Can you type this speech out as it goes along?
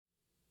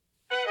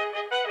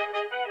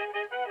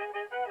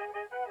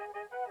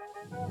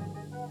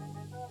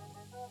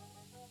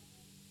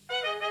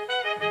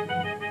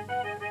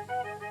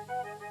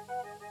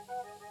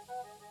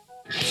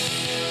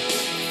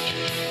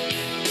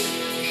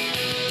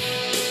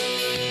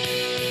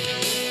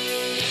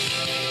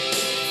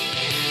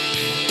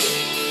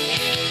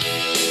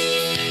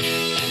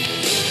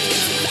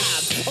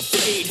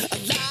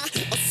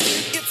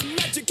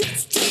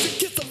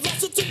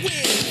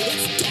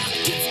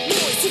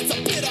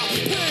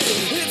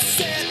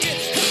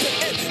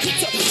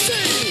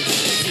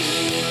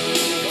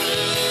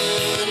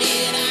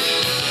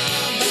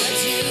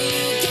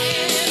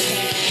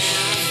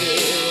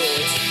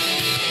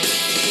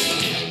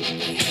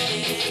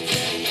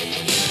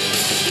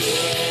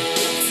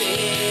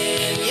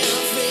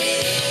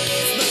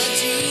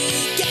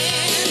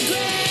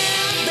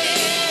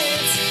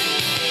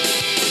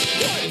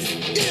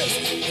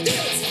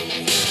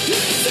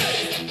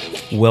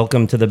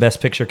Welcome to the Best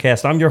Picture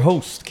Cast. I'm your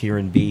host,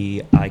 Kieran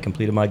B. I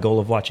completed my goal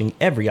of watching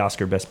every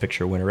Oscar Best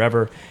Picture winner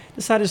ever.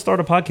 Decided to start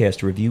a podcast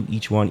to review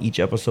each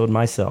episode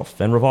myself.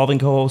 And revolving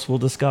co-hosts will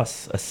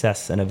discuss,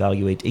 assess, and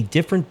evaluate a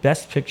different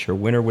Best Picture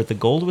winner with the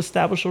goal to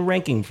establish a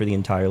ranking for the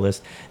entire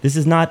list. This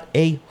is not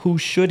a who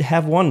should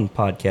have won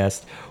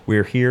podcast.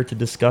 We're here to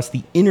discuss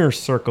the inner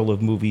circle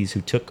of movies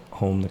who took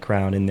home the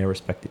crown in their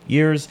respective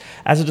years.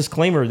 As a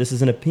disclaimer, this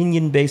is an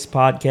opinion-based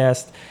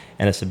podcast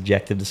and a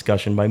subjective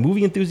discussion by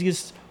movie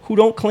enthusiasts who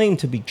don't claim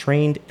to be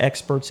trained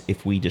experts.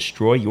 If we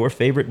destroy your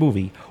favorite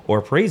movie or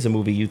praise a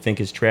movie you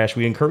think is trash,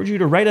 we encourage you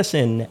to write us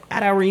in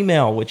at our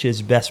email, which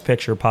is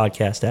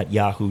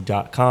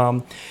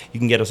bestpicturepodcast@yahoo.com. You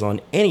can get us on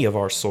any of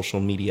our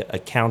social media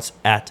accounts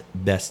at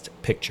Best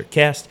Picture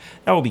Cast.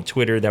 That will be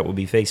Twitter, that will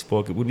be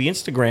Facebook, it would be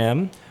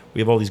Instagram.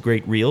 We have all these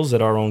great reels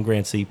that our own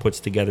Grant C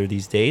puts together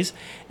these days.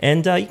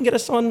 And you can get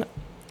us on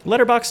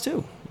Letterboxd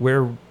too.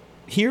 We're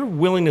here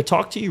willing to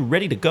talk to you,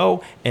 ready to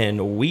go,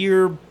 and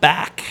we're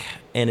back.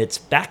 And it's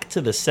back to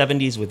the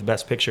 70s with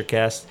Best Picture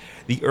Cast,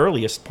 the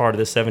earliest part of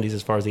the 70s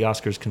as far as the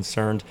Oscars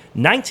concerned.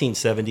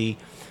 1970,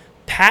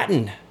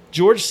 Patton,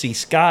 George C.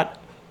 Scott.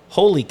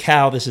 Holy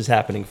cow, this is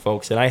happening,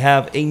 folks. And I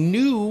have a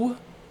new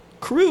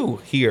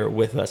crew here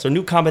with us, a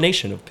new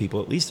combination of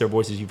people, at least their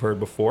voices you've heard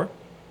before.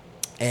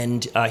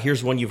 And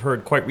here's one you've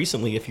heard quite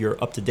recently if you're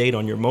up to date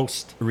on your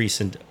most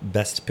recent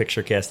Best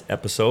Picture Cast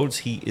episodes.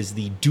 He is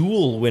the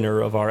dual winner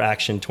of our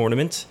action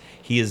tournament.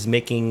 He is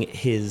making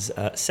his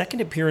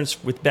second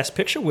appearance with Best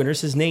Picture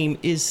winners. His name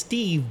is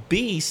Steve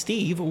B.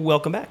 Steve,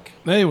 welcome back.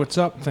 Hey, what's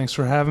up? Thanks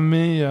for having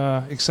me.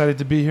 Excited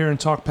to be here and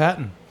talk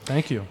Patton.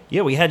 Thank you.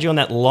 Yeah, we had you on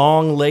that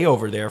long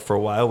layover there for a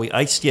while. We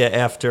iced you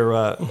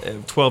after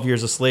 12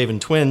 Years a Slave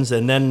and Twins,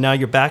 and then now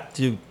you're back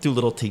to do a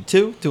little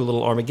T2, do a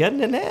little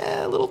Armageddon, and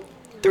a little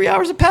 3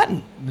 hours of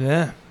Patton.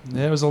 Yeah,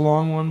 it was a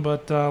long one,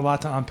 but a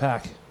lot to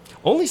unpack.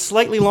 Only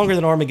slightly longer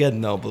than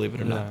Armageddon, though, believe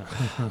it or not.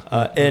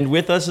 And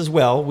with us as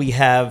well, we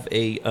have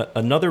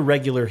another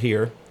regular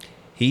here.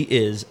 He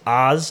is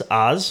Oz.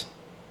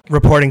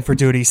 Reporting for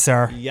duty,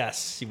 sir.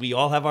 Yes, we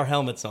all have our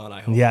helmets on,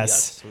 I hope.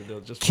 Yes.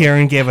 Just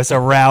Kieran gave us a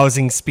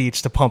rousing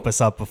speech to pump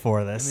us up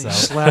before this. And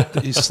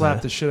he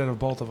slapped the shit out of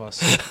both of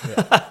us.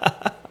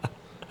 Yeah.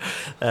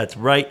 That's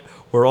right.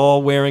 We're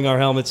all wearing our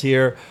helmets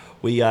here.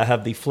 We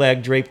have the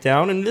flag draped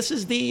down, and this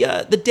is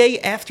the day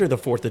after the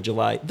 4th of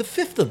July, the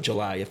 5th of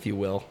July, if you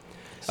will.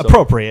 So,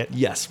 appropriate.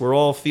 Yes, we're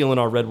all feeling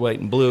our red,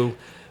 white, and blue.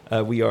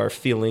 We are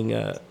feeling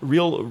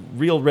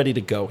real ready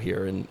to go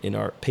here in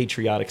our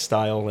patriotic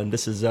style, and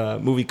this is a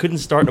movie couldn't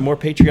start in a more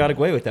patriotic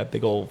way with that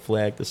big old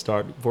flag to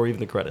start before even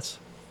the credits.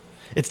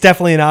 It's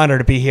definitely an honor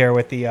to be here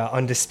with the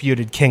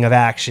undisputed king of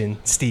action,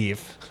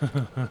 Steve.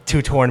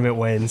 2 tournament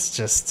wins,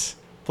 just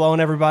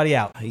blowing everybody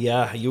out.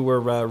 Yeah, you were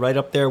right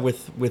up there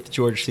with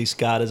George C.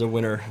 Scott as a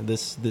winner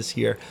this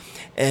year,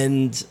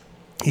 and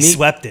he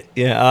swept it.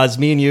 Yeah, Oz,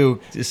 me and you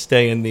just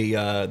stay in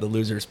the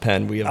loser's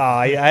pen. We have.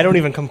 I don't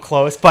even come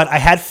close, but I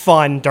had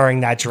fun during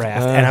that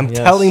draft, and I'm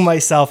telling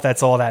myself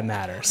that's all that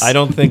matters. I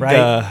don't think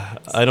right?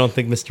 I don't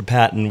think Mr.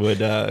 Patton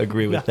would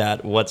agree with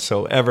that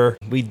whatsoever.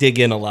 We dig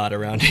in a lot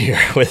around here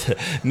with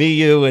me,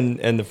 you,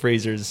 and the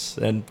Freezers,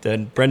 and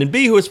Brendan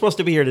B., who was supposed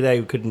to be here today,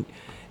 who couldn't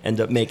end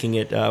up making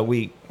it.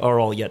 We are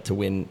all yet to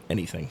win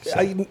anything.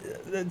 So.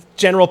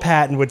 General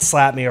Patton would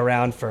slap me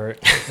around for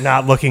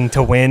not looking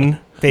to win,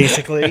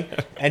 basically,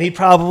 and he'd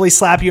probably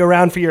slap you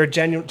around for your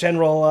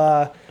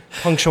general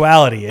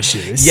punctuality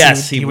issues.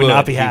 Yes, he would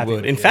not be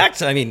happy. In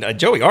fact, I mean,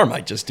 Joey R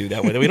might just do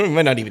that with it. We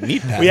might not even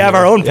need Patton. We have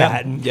our own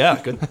Patton.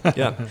 Yeah, good.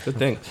 Yeah, good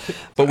thing.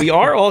 But we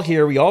are all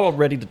here. We all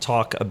ready to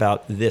talk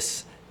about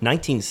this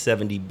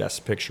 1970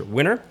 Best Picture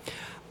winner.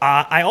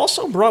 I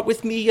also brought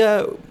with me.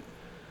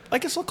 I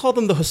guess I'll call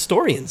them the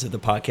historians of the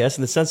podcast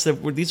in the sense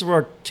that these are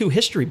our 2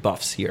 history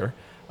buffs here.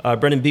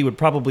 Brendan B. would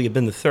probably have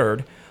been the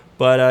third.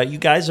 But you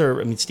guys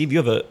are, Steve,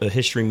 you have a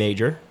history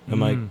major.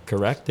 Am I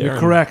correct there? You're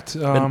correct.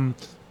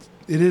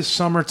 It is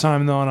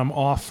summertime, though, and I'm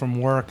off from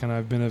work, and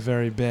I've been a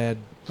very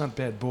not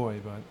bad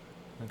boy, but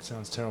that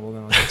sounds terrible.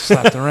 Then I'll get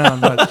slapped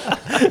around. But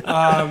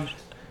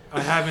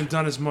I haven't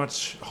done as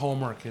much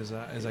homework as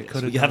I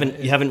could have. You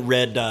haven't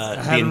read the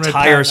haven't read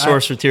entire Patton.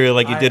 source material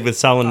like you did with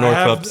Solomon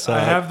Northup's I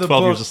have the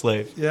 12 book. Years a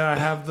Slave. Yeah,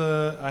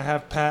 I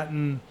have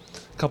Patton,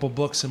 a couple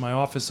books in my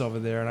office over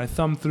there, and I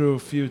thumbed through a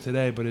few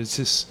today, but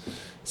it's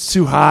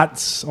too hot.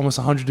 It's almost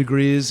 100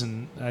 degrees,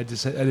 and I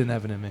didn't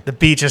have it in me. The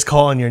beach is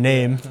calling your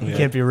name. You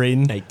can't be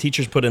reading. Hey,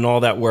 teachers put in all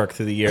that work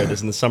through the year.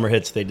 This in the summer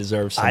hits, they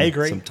deserve some, I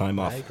agree. some time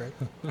off. I agree.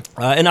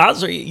 And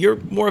Oz, you're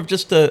more of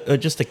just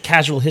a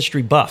casual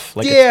history buff,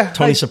 like a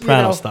Tony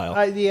Soprano style.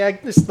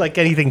 Just like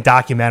anything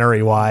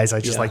documentary wise,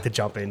 I just like to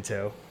jump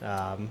into.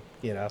 I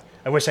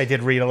wish I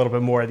did read a little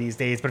bit more these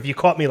days, but if you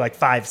caught me like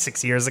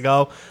 5-6 years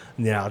ago,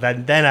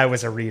 then I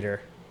was a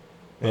reader.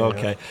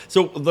 Okay,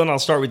 so then I'll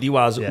start with you,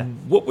 Oz. Yeah.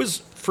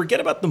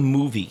 Forget about the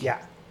movie. Yeah.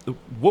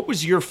 What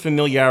was your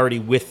familiarity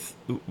with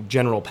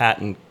General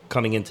Patton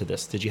coming into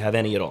this? Did you have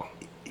any at all?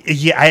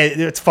 Yeah,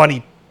 it's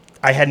funny.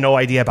 I had no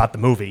idea about the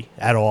movie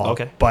at all.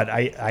 Okay. But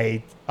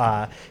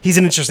he's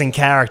an interesting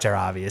character,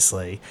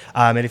 obviously.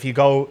 And if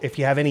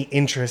you have any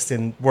interest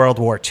in World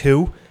War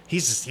II,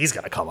 he's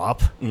gonna come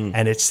up,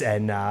 and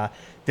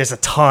there's a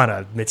ton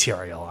of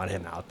material on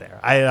him out there.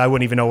 I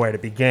wouldn't even know where to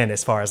begin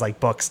as far as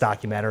like books,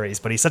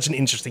 documentaries, but he's such an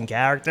interesting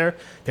character.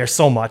 There's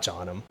so much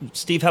on him.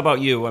 Steve, how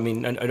about you? I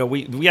mean, I know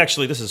we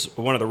actually, this is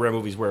one of the rare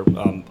movies where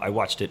I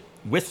watched it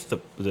with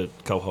the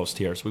co-host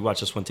here. So we watched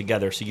this one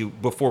together. So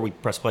before we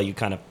press play, you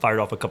kind of fired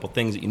off a couple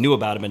things that you knew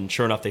about him, and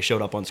sure enough, they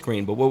showed up on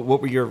screen. But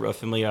what were your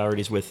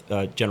familiarities with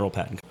General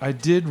Patton? I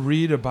did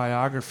read a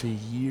biography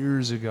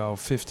years ago,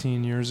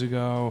 15 years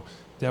ago,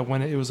 that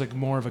when it was like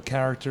more of a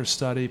character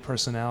study,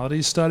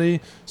 personality study.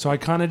 So I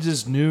kind of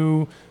just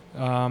knew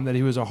that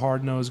he was a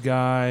hard-nosed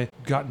guy,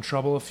 got in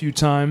trouble a few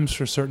times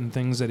for certain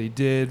things that he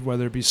did,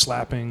 whether it be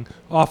slapping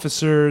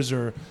officers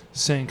or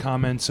saying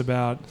comments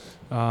about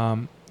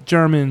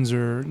Germans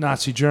or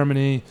Nazi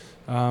Germany,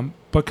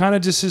 but kind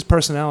of just his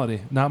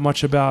personality, not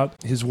much about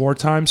his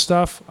wartime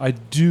stuff. I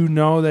do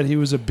know that he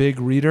was a big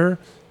reader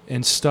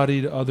and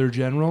studied other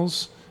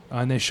generals,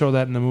 and they show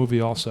that in the movie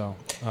also.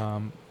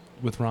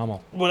 With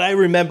Rommel. What I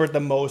remembered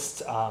the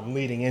most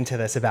leading into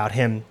this about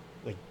him,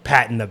 like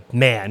Patton the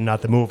man,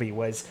 not the movie,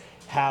 was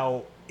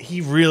how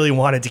he really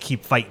wanted to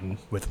keep fighting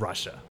with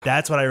Russia.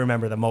 That's what I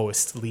remember the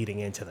most leading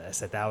into this.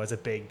 That was a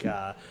big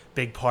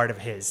part of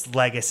his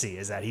legacy,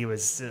 is that he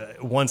was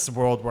once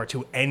World War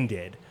II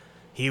ended,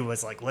 he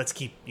was like, let's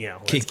keep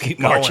keep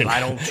going. marching. I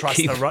don't trust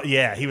he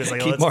was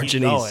like, keep let's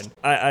marching keep going.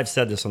 I've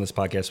said this on this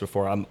podcast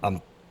before.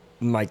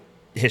 My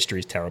history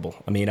is terrible.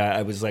 I mean,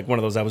 I was like one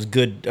of those. I was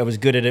good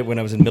at it when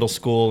I was in middle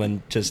school,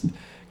 and just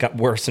got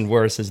worse and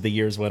worse as the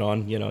years went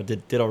on.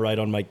 Did all right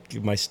on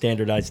my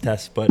standardized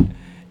tests, but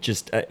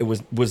just it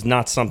was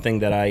not something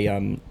that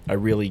I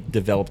really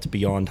developed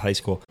beyond high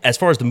school. As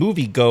far as the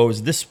movie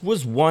goes, this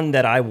was one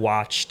that I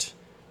watched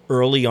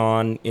early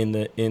on in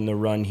the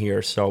run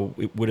here, so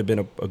it would have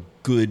been a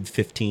good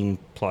 15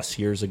 plus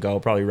years ago,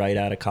 probably right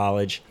out of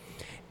college.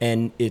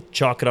 And it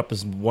chalk it up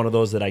as one of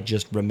those that I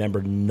just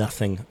remember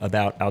nothing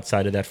about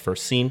outside of that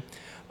first scene.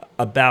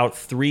 About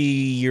 3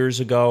 years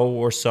ago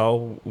or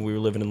so, we were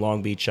living in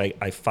Long Beach. I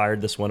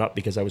fired this one up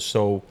because I was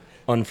so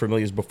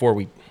unfamiliar before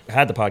we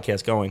had the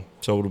podcast going.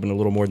 So it would have been a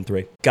little more than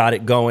 3. Got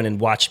it going and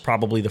watched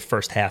probably the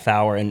first half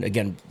hour. And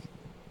again,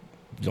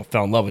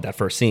 fell in love with that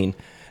first scene.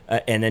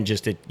 And then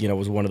just it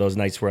was one of those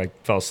nights where I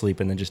fell asleep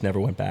and then just never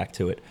went back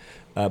to it.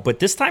 But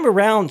this time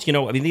around,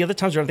 the other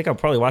times I think I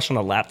probably watched on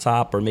a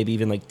laptop or maybe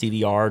even like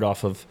DVR'd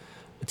off of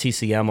a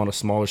TCM on a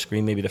smaller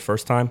screen, maybe the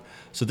first time.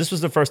 So this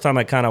was the first time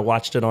I kind of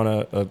watched it on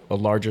a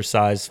larger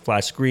size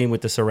flat screen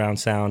with the surround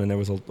sound, and there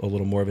was a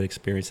little more of an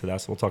experience to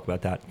that. So we'll talk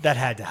about that. That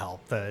had to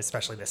help,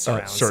 especially the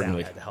surround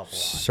sound had to help a lot.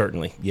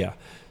 Certainly, yeah.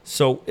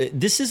 So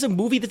this is a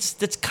movie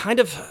that's kind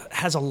of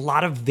has a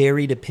lot of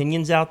varied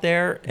opinions out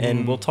there,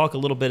 and we'll talk a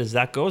little bit as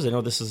that goes. I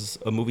know this is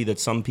a movie that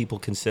some people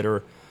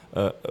consider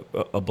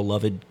a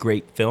beloved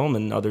great film,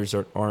 and others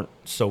aren't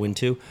so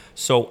into.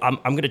 So I'm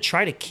going to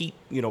try to keep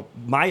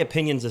my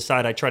opinions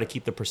aside. I try to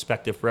keep the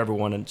perspective for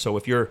everyone. And so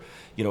if you're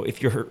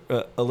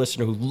a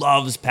listener who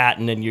loves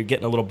Patton and you're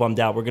getting a little bummed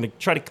out, we're going to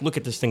try to look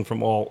at this thing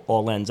from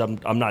all ends.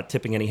 I'm not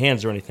tipping any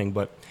hands or anything,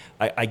 but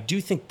I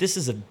do think this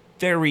is a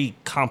very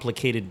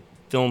complicated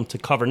film to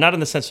cover. Not in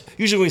the sense,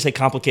 usually when we say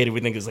complicated, we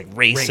think there's like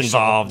race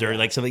involved or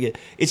like something.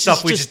 It's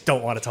stuff we just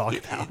don't want to talk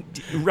about.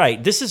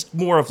 Right. This is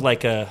more of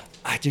like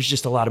there's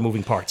just a lot of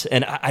moving parts.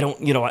 And I don't,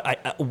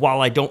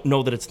 while I don't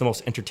know that it's the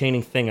most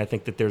entertaining thing, I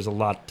think that there's a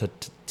lot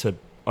to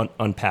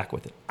unpack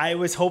with it. I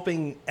was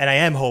hoping, and I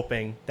am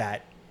hoping,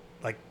 that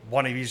like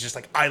one of you is just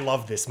like, I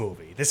love this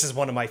movie. This is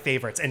one of my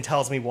favorites, and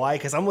tells me why,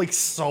 because I'm like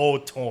so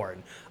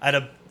torn.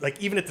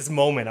 Even at this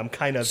moment, I'm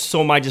kind of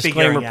so my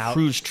disclaimer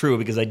proves true,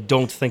 because I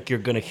don't think you're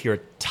going to hear a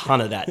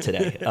ton of that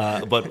today.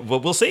 But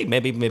we'll see.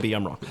 Maybe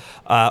I'm wrong.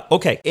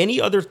 Okay.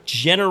 Any other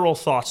general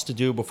thoughts to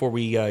do before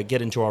we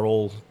get into our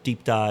old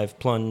deep dive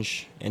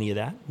plunge? Any of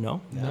that?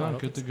 No,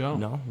 good to go.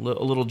 No, a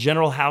little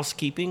general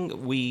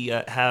housekeeping. We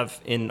have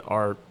in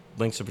our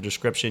links of a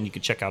description. You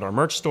can check out our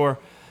merch store.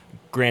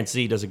 Grant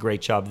Z does a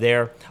great job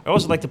there. I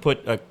also like to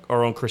put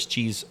our own Chris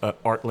G's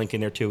art link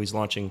in there too. He's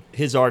launching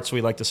his art, so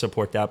we like to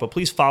support that. But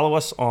please follow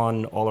us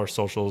on all our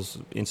socials.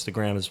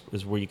 Instagram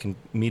is where you can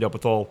meet up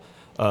with all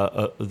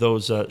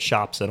those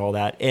shops and all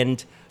that.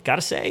 And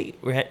gotta say,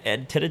 we're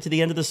headed to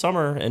the end of the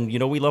summer, and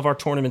we love our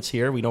tournaments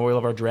here. We know we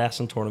love our drafts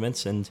and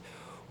tournaments, and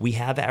we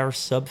have our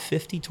sub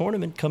 50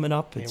 tournament coming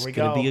up. It's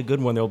going to be a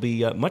good one. There'll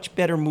be much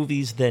better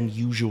movies than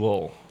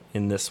usual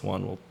in this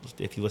one.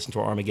 If you listen to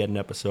our Armageddon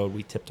episode,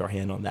 we tipped our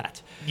hand on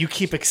that. You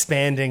keep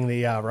expanding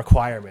the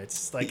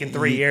requirements. Like in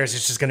 3 years,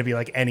 it's just going to be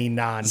like any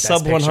non-Best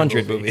Sub Picture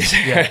 100 movie. movies.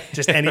 Yeah,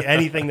 just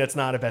anything that's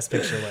not a Best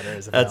Picture winner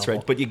is available. That's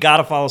right. But you got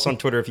to follow us on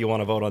Twitter if you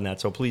want to vote on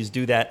that. So please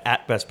do that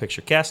at Best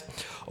Picture Cast.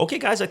 Okay,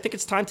 guys, I think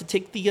it's time to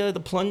take the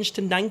plunge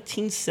to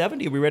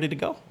 1970. Are we ready to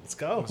go? Let's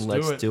go.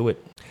 Let's do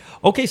it.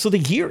 Okay, so the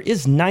year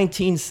is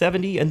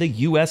 1970, and the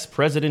U.S.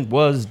 president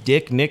was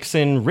Dick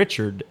Nixon,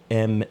 Richard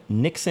M.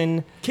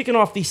 Nixon, kicking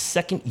off the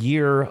second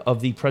year of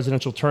the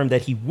presidential term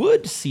that he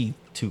would see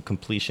to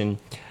completion.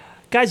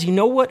 Guys, you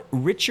know what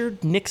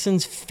Richard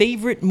Nixon's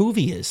favorite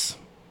movie is?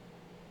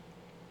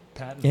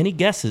 Patton. Any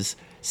guesses?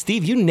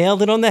 Steve, you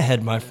nailed it on the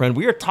head, my friend.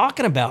 We are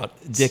talking about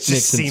Dick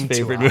Nixon's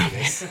favorite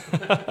movie.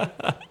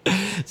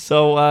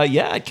 So,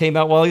 it came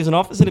out while he was in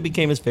office, and it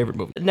became his favorite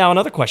movie. Now,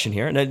 another question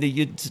here. Now,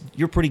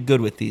 you're pretty good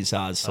with these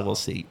odds, so we'll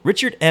see.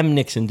 Richard M.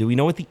 Nixon, do we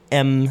know what the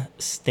M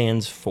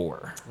stands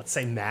for? Let's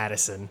say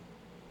Madison.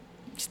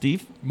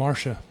 Steve?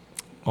 Marsha.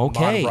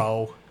 Okay.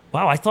 Monroe.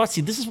 Wow,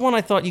 this is one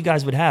I thought you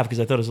guys would have because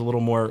I thought it was a little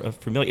more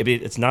familiar. I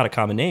mean, it's not a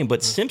common name,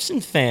 but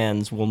Simpson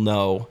fans will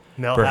know.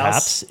 Milhouse?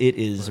 Perhaps it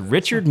is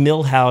Richard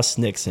Milhouse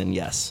Nixon,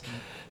 yes.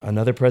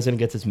 Another president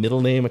gets his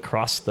middle name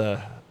across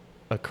the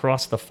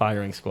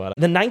firing squad.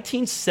 The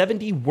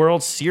 1970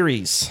 World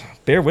Series.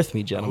 Bear with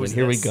me, gentlemen.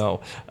 Here we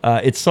go.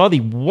 It saw the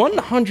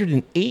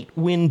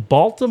 108-win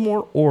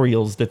Baltimore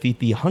Orioles defeat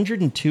the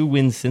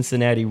 102-win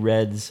Cincinnati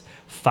Reds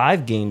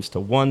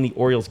 5-1. The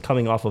Orioles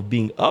coming off of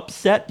being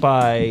upset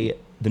by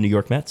the New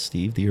York Mets,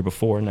 Steve, the year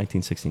before, in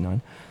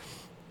 1969.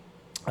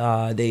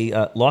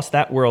 They lost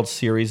that World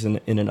Series in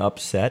an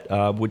upset.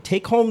 Would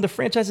take home the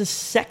franchise's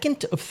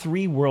second of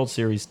 3 World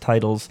Series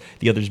titles,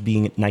 the others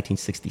being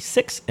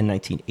 1966 and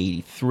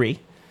 1983.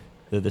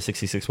 The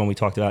 66 one we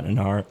talked about in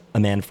our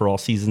A Man for All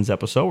Seasons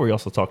episode, where we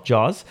also talked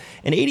Jaws.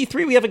 And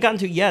 83 we haven't gotten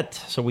to yet,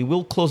 so we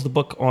will close the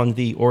book on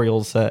the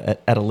Orioles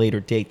at a later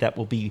date. That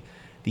will be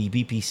the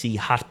BPC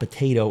Hot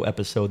Potato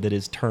episode that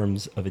is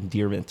Terms of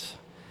Endearment.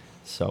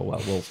 So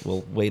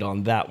we'll wait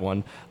on that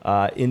one.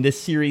 In this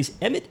series,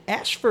 Emmett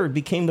Ashford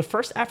became the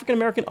first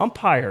African-American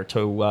umpire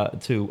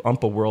to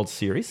ump a World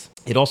Series.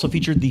 It also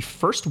featured the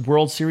first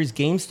World Series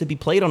games to be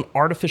played on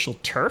artificial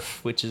turf,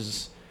 which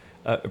is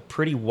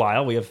pretty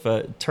wild. We have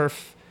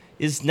turf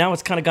is now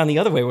it's kind of gone the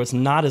other way, where it's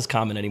not as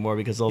common anymore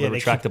because of all the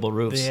retractable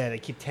roofs. Yeah, they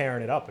keep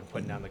tearing it up and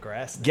putting down the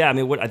grass now. Yeah, I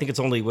mean, I think it's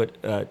only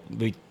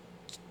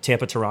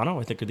Tampa, Toronto,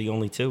 I think are the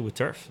only two with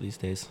turf these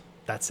days.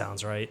 That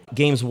sounds right.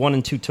 Games 1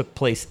 and 2 took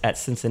place at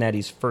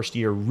Cincinnati's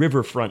first-year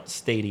Riverfront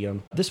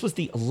Stadium. This was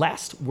the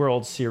last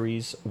World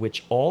Series,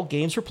 which all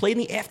games were played in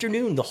the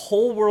afternoon. The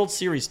whole World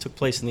Series took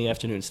place in the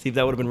afternoon. Steve,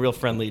 that would have been real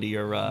friendly to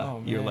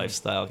your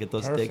lifestyle. Get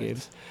those day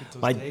games.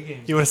 Get those day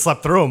games. You would have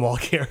slept through them all,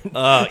 Kieran.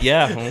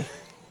 Yeah.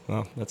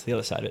 Well, that's the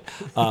other side of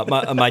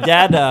it. My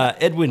dad,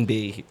 Edwin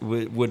B.,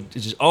 would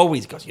just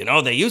always goes,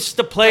 they used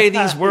to play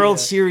these World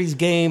Series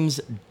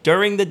games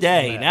during the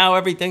day. Now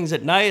everything's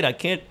at night. I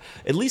can't,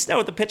 at least now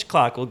with the pitch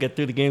clock, we'll get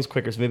through the games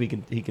quicker, so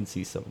maybe he can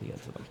see some of the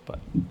ends of them. But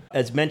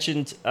as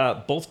mentioned,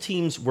 both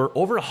teams were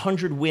over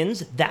 100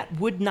 wins. That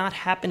would not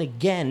happen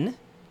again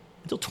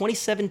until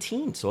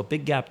 2017, so a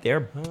big gap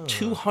there.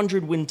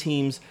 200-win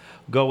teams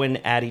going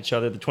at each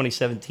other. The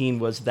 2017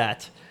 was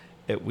that.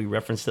 We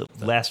referenced it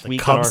last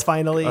week. Cubs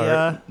finally?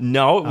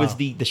 No, it was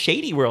the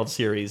Shady World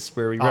Series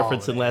where we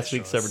referenced in last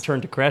week's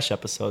Return to Crash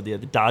episode. The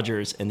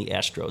Dodgers and the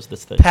Astros.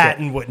 That's the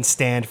Patton wouldn't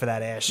stand for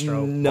that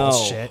Astro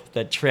bullshit.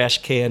 That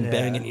trash can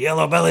banging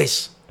yellow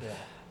bellies. Yeah.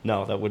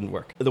 No, that wouldn't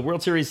work. The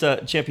World Series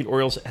champion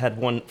Orioles had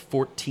won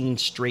 14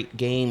 straight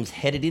games,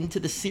 headed into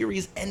the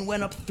series, and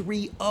went up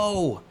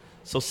 3-0.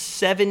 So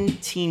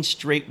 17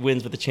 straight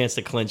wins with a chance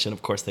to clinch, and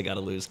of course they got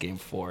to lose Game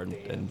 4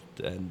 and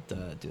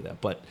do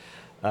that. But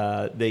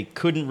they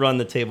couldn't run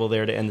the table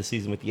there to end the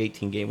season with the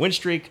 18-game win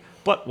streak,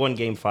 but won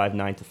Game 5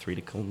 9-3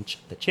 to clinch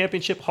the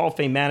championship. Hall of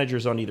Fame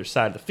managers on either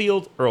side of the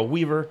field: Earl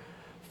Weaver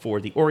for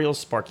the Orioles,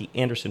 Sparky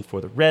Anderson for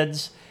the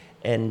Reds,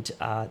 and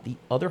the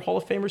other Hall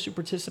of Famers who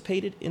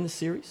participated in the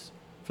series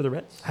for the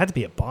Reds. Had to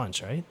be a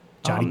bunch, right?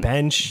 Johnny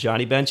Bench.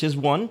 Johnny Bench is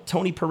one.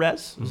 Tony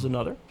Perez is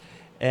another.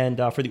 And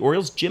for the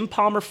Orioles, Jim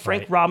Palmer,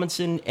 Frank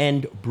Robinson,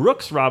 and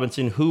Brooks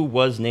Robinson, who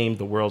was named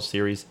the World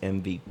Series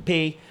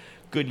MVP.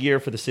 Good year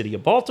for the city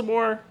of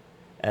Baltimore,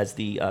 as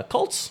the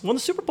Colts won the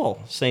Super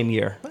Bowl same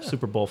year,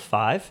 Super Bowl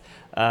V.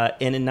 And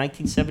in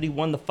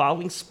 1971, the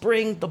following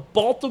spring, the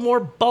Baltimore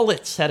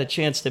Bullets had a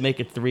chance to make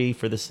it 3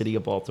 for the city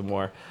of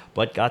Baltimore,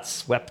 but got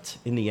swept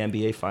in the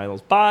NBA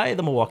Finals by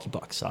the Milwaukee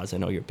Bucks. Oz, I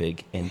know you're a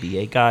big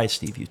NBA guy.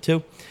 Steve, you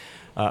too.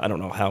 I don't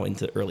know how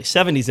into early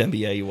 70s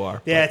NBA you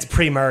are. Yeah, it's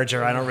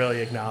pre-merger. I don't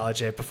really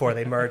acknowledge it before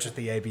they merged with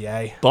the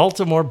ABA.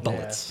 Baltimore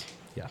Bullets.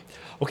 Yeah.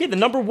 Okay, the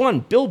number one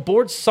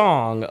Billboard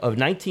song of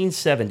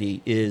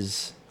 1970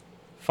 is,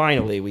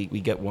 finally, we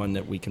get one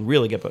that we can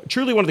really get, but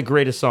truly one of the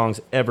greatest songs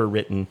ever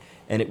written,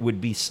 and it would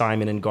be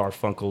Simon and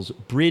Garfunkel's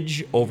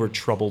Bridge Over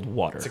Troubled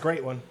Water. It's a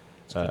great one.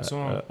 It's a good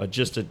song.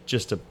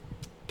 Just a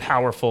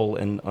powerful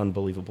and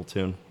unbelievable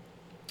tune.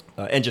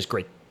 And just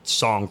great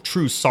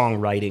true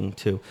songwriting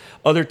too.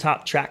 Other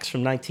top tracks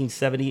from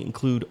 1970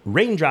 include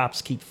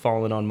Raindrops Keep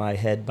Falling on My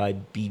Head by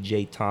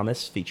B.J.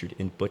 Thomas, featured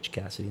in Butch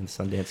Cassidy and the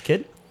Sundance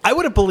Kid. I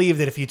would have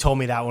believed it if you told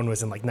me that one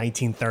was in like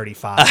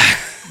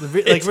 1935.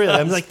 Like really,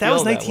 I'm like that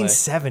was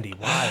 1970.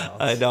 Wow.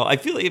 I know. I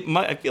feel like it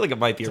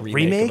might be a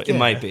remake. Yeah.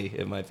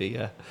 It might be.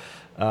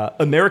 Yeah.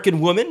 American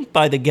Woman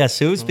by the Guess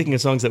Who. Speaking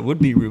of songs that would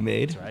be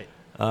remade. That's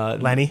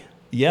right. Lenny.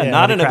 Yeah,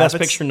 not Lenny in a Best Kravitz.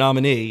 Picture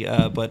nominee,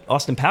 but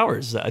Austin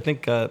Powers. I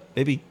think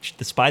maybe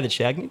The Spy That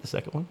Shagged Me, the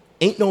second one.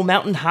 Ain't No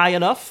Mountain High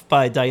Enough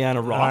by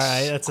Diana Ross. All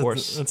right, that's of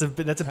course. that's a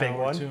big one.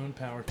 Power tune.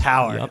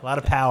 Power. Yep. A lot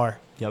of power.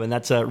 Yeah, and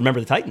that's Remember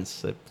the Titans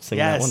singing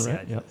Yes, that one,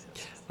 right? yeah,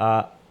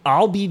 Yep.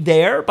 I'll Be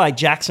There by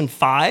Jackson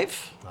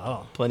 5.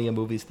 Oh. Plenty of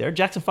movies there.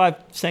 Jackson 5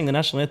 sang the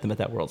national anthem at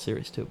that World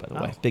Series too, by the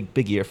way.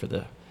 Big year for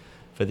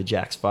the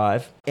Jacks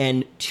 5.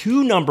 And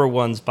 2 number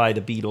ones by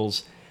the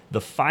Beatles. The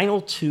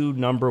final 2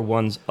 number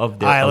ones of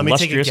their All right, let me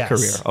take a illustrious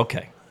guess. career.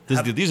 Okay.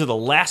 These are the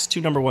last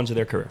 2 number ones of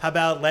their career. How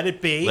about Let It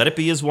Be? Let It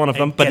Be is one of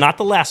them, And but Get- not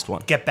the last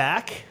one. Get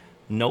Back?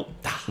 Nope.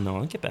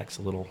 No, Get Back's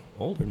a little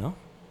older, no?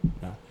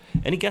 No.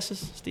 Any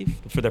guesses, Steve?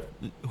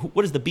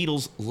 What is the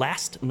Beatles'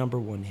 last number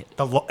 1 hit?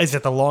 Is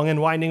it The Long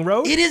and Winding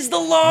Road? It is The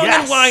Long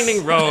Yes! and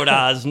Winding Road,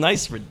 Oz.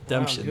 Nice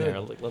redemption Wow, good. there. I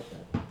love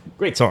that.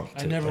 Great song,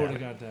 I too. never would have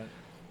got that.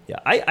 Yeah,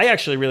 I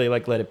actually really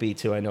like Let It Be,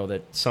 too. I know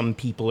that some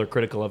people are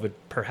critical of it,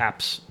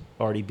 perhaps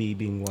Artie B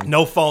being one.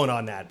 No phone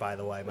on that, by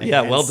the way. My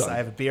Yeah, hands- well done. I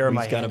have a beer in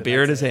my He's hand. got a and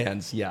beer in his that's it.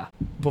 hands, yeah.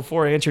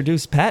 Before I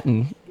introduce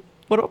Patton,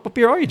 what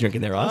beer are you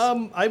drinking there,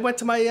 Oz? I went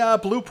to my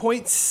Blue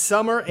Point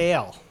Summer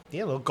Ale.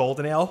 Yeah, a little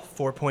golden ale,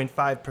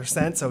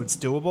 4.5%, so it's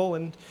doable,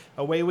 and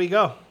away we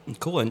go.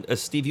 Cool. And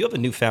Steve, you have a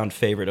newfound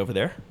favorite over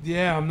there.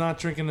 Yeah, I'm not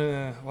drinking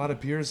a lot of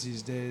beers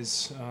these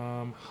days.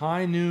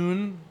 High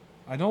Noon.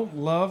 I don't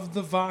love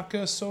the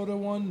vodka soda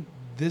one.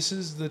 This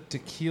is the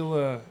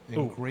tequila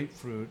and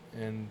grapefruit,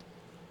 and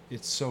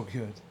it's so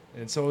good.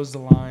 And so is the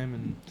lime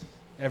and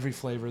every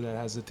flavor that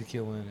has the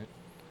tequila in it.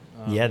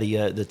 Yeah,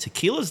 the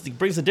tequilas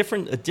brings a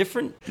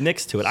different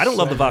mix to it. I don't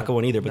love the vodka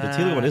one either, but the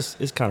tequila one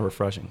is kind of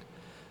refreshing.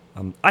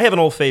 I have an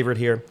old favorite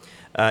here,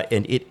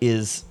 and it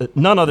is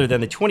none other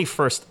than the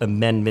 21st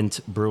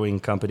Amendment Brewing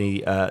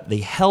Company. The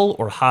Hell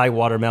or High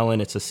Watermelon.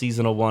 It's a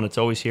seasonal one. It's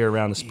always here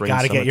around the spring.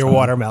 Got to get your summertime.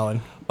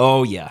 watermelon.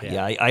 Oh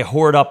yeah. I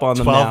hoard up on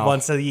them 12 now.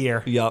 months of the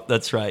year. Yep,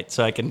 that's right.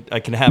 So I can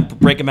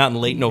break them out in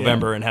late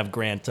November and have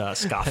Grant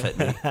scoff at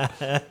me.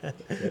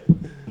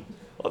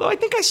 Although I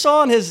think I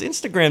saw on his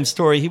Instagram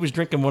story he was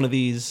drinking one of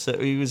these.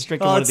 He was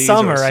drinking one of It's these.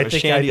 summer. Or I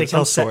think shandy of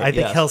some sort. I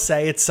think yeah. he'll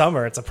say it's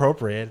summer. It's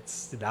appropriate.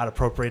 It's not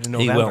appropriate in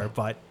He will. November,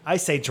 but I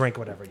say drink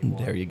whatever you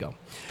want. There you go.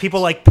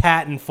 People like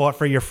Patton fought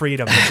for your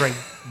freedom to drink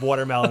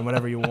watermelon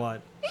whatever you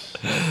want.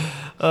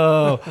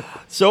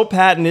 So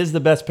Patton is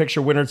the Best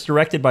Picture winner. It's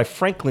directed by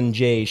Franklin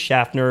J.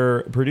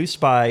 Schaffner, produced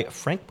by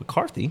Frank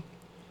McCarthy.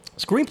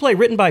 Screenplay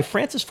written by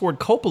Francis Ford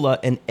Coppola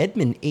and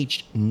Edmund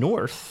H.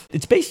 North.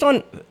 It's based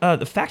on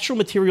the factual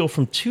material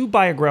from 2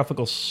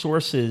 biographical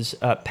sources,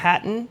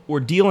 Patton,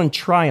 Ordeal and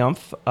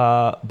Triumph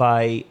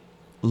by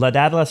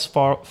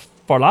Ladadlas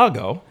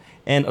Farlago,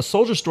 and A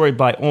Soldier Story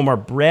by Omar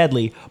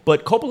Bradley.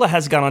 But Coppola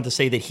has gone on to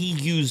say that he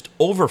used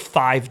over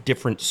 5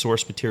 different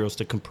source materials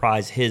to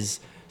comprise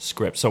his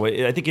script. So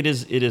I think it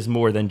is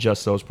more than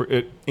just those,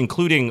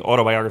 including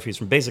autobiographies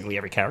from basically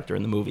every character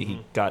in the movie. He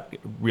got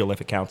real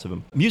life accounts of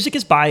him. Music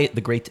is by the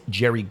great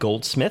Jerry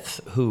Goldsmith,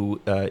 who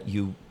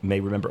you may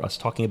remember us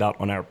talking about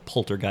on our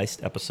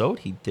Poltergeist episode.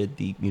 He did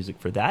the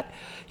music for that.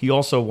 He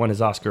also won his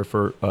Oscar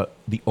for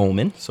The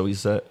Omen, so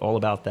he's all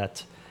about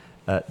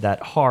that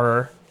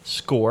horror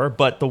score.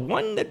 But the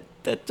one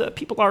that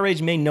people our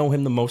age may know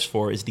him the most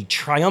for is the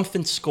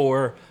triumphant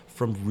score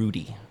from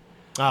Rudy.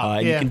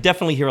 And you can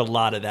definitely hear a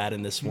lot of that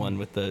in this one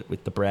with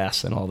the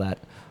brass and all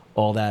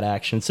that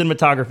action.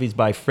 Cinematography is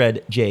by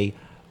Fred J.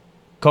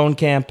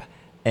 Kohnkamp,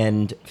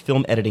 and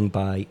film editing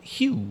by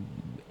Hugh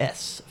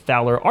S.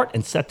 Fowler. Art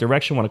and set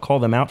direction, want to call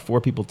them out,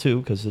 4 people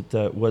too, because it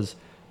was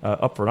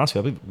up for an Oscar.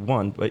 I believe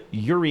 1, but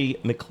Yuri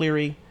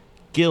McCleary,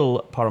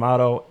 Gil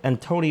Paramato,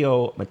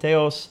 Antonio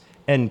Mateos,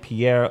 and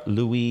Pierre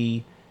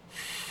Louis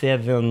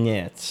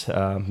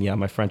Thevignet. Yeah,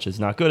 my French is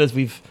not good, as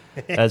we've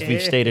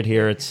stated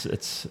here.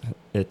 It's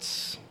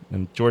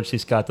and George C.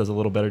 Scott does a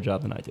little better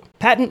job than I do.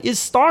 Patton is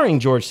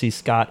starring George C.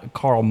 Scott,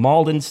 Carl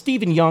Malden,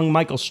 Stephen Young,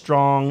 Michael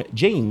Strong,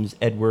 James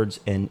Edwards,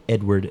 and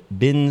Edward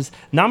Binns.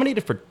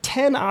 Nominated for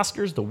 10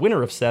 Oscars, the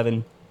winner of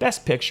 7.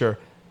 Best Picture,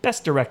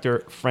 Best Director,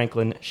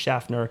 Franklin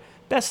Schaffner.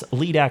 Best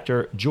Lead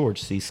Actor,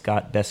 George C.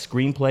 Scott. Best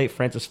Screenplay,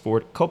 Francis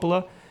Ford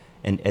Coppola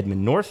and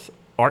Edmund North.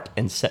 art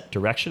and set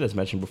direction, as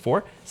mentioned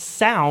before,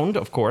 sound,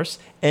 of course,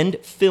 and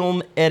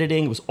film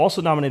editing. It was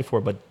also nominated for,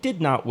 but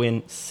did not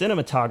win,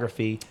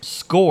 cinematography,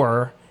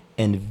 score,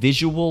 and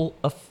visual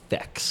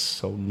effects.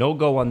 So no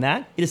go on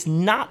that. It is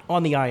not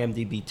on the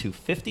IMDb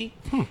 250.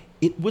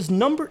 It was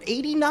number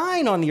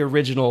 89 on the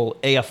original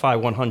AFI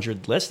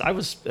 100 list. I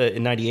was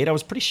in 98. I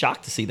was pretty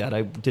shocked to see that.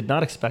 I did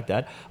not expect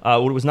that.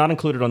 It was not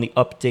included on the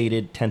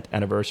updated 10th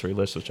anniversary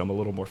list, which I'm a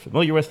little more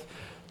familiar with.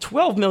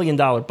 $12 million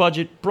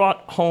budget,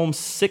 brought home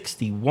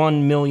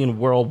 $61 million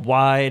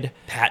worldwide.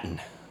 Patton,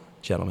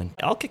 gentlemen.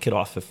 I'll kick it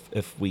off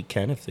if we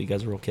can, if you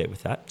guys are okay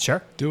with that.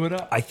 Sure. Do it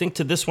up. I think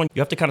to this one,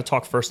 you have to kind of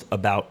talk first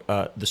about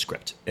the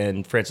script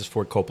and Francis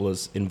Ford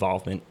Coppola's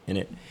involvement in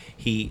it.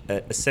 He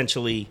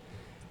essentially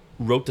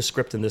wrote the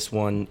script in this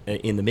one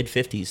in the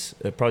mid-50s,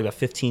 probably about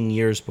 15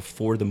 years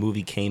before the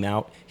movie came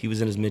out. He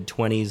was in his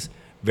mid-20s,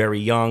 very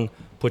young,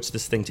 puts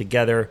this thing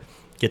together,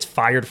 gets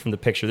fired from the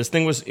picture. This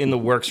thing was in the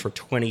works for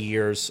 20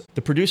 years.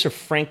 The producer,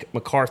 Frank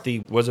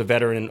McCarthy, was a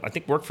veteran and I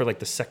think worked for like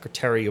the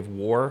Secretary of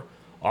War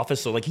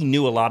office. So like he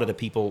knew a lot of the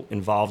people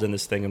involved in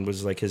this thing and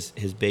was like his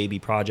baby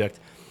project.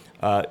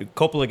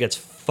 Coppola gets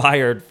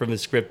fired from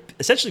his script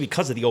essentially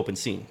because of the open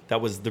scene.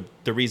 That was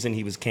the reason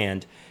he was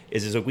canned.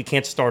 Is like, we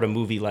can't start a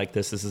movie like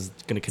this. This is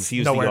going to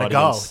confuse the audience.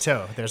 Nowhere to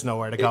go, too. There's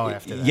nowhere to go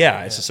after that.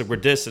 Yeah, it's just like we're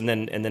this, and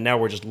then now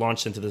we're just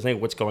launched into this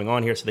thing. What's going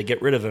on here? So they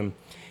get rid of him,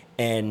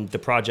 and the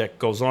project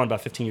goes on.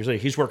 About 15 years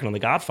later, he's working on The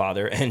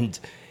Godfather, and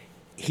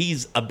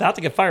he's about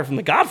to get fired from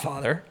The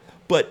Godfather,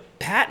 but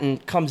Patton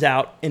comes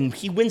out, and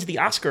he wins the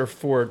Oscar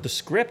for the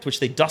script, which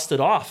they dusted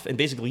off and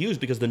basically used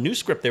because the new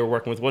script they were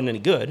working with wasn't any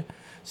good.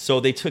 So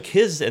they took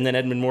his, and then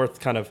Edmund North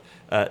kind of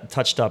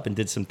touched up and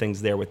did some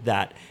things there with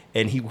that.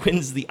 And he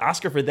wins the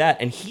Oscar for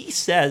that. And he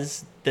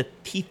says that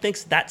he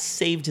thinks that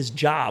saved his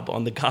job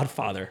on The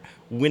Godfather,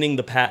 winning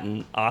the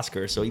Patton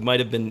Oscar. So he might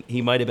have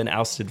been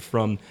ousted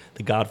from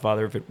The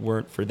Godfather if it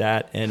weren't for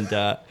that. And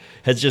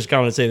has just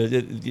gone to say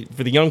that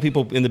for the young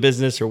people in the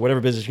business or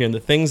whatever business you're in, the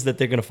things that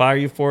they're going to fire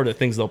you for, the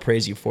things they'll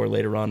praise you for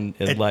later on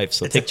in life.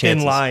 So take chances. It's a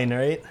thin line,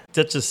 right?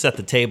 Let's just set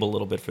the table a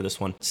little bit for this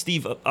one.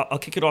 Steve, I'll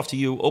kick it off to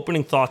you.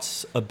 Opening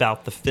thoughts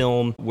about the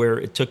film, where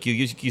it took you.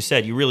 You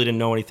said you really didn't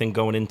know anything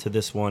going into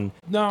this one.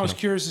 No, I was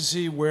curious to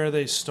see where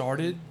they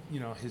started,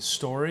 his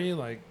story,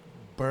 like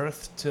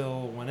birth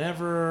till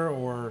whenever,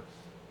 or,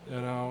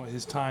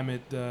 his time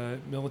at the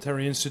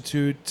Military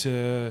Institute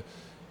to,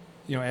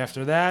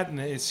 after that. And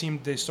it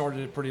seemed they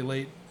started it pretty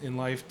late in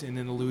life and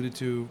then alluded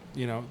to,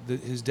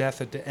 his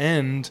death at the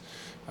end.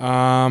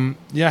 I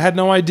had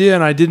no idea,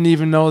 and I didn't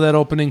even know that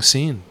opening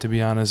scene, to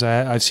be honest.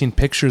 I've seen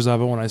pictures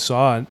of it when I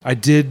saw it. I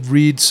did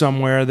read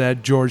somewhere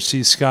that George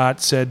C.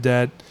 Scott said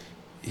that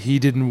he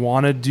didn't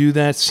want to do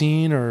that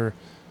scene or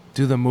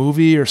do the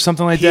movie or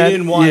something like that. He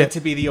didn't want it to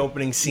be the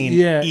opening scene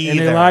either. And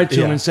they lied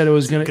to him and said it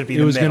was going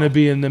to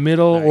be in the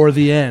middle or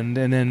the end,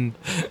 and then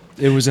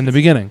it was in the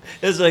beginning.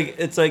 It's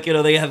like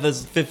they have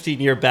this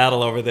 15-year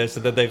battle over this,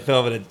 and then they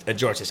film it, and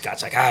George C.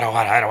 Scott's like, I don't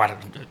want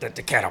to.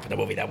 They can't open the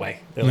movie that way.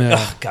 They're like,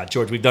 oh God,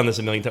 George, we've done this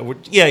a million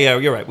times. Yeah,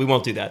 you're right. We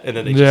won't do that, and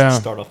then they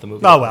just start off the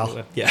movie. Oh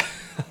well. Yeah.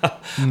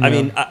 I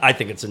mean, I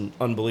think it's an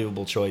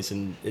unbelievable choice,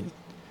 and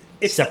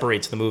it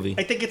separates the movie.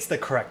 I think it's the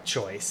correct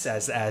choice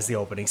as the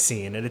opening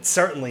scene, and it's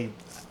certainly,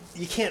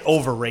 you can't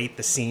overrate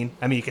the scene.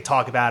 I mean, you could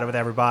talk about it with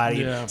everybody.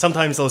 Yeah.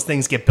 Sometimes those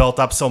things get built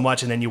up so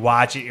much, and then you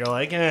watch it, you're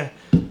like,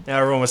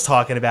 everyone was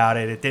talking about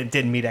it. It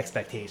didn't meet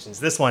expectations.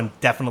 This one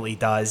definitely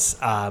does.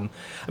 I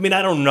mean,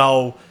 I don't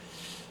know.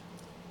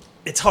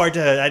 It's hard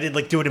to, I did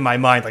do it in my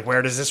mind,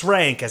 where does this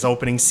rank as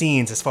opening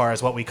scenes as far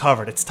as what we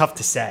covered? It's tough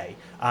to say.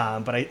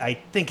 But I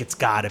think it's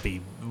got to be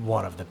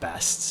one of the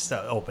best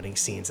opening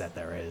scenes that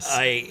there is.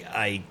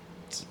 I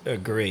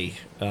agree.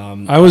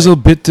 I was a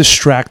bit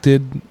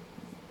distracted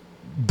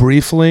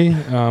briefly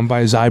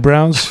by his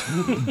eyebrows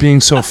being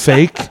so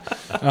fake.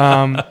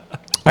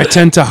 I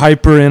tend to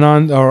hyper in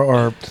on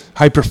or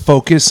hyper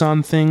focus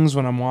on things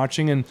when I'm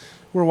watching, and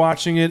we're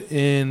watching it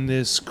in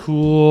this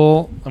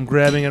cool. I'm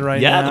grabbing it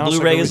right now. Yeah, the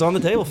Blu-ray is on the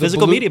table.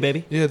 Physical media,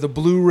 baby. Yeah, the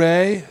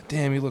Blu-ray.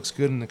 Damn, he looks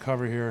good in the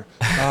cover here.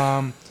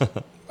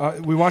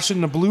 We watched it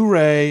in the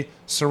Blu-ray,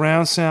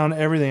 surround sound,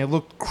 everything. It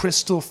looked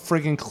crystal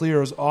friggin' clear.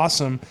 It was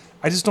awesome.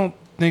 I just don't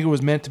think it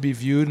was meant to be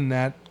viewed in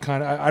that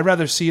kind of. I'd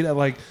rather see it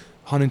at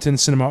Huntington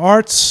Cinema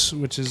Arts,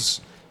 which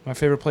is my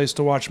favorite place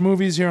to watch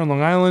movies here on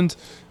Long Island.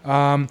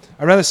 I'd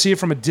rather see it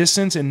from a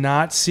distance and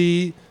not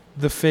see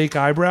the fake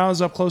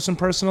eyebrows up close and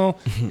personal.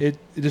 It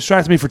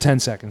distracted me for 10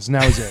 seconds, and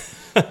that was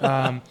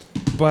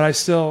it. But I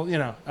still,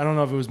 I don't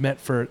know if it was meant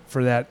for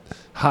that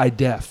high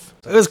def.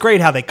 It was great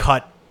how they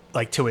cut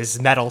to his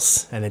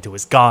medals and then to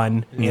his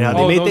gun. They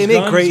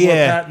made great,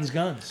 Patton's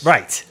guns.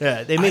 Right.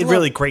 They made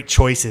really great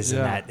choices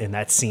in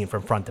that scene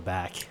from front to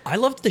back. I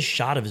loved the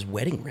shot of his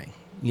wedding ring.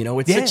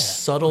 It's such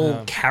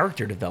subtle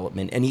character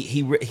development, and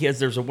he has.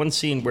 There's one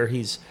scene where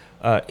he's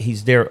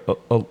there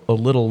a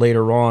little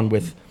later on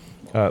with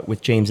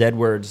James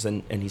Edwards,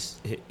 and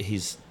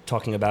he's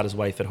talking about his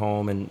wife at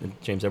home and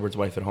James Edwards'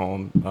 wife at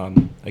home.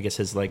 I guess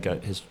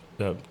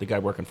the guy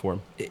working for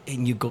him.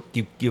 And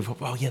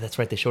oh yeah, that's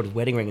right. They showed his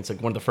wedding ring. It's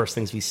like one of the first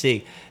things we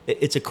see.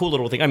 It's a cool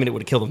little thing. I mean, it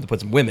would have killed him to put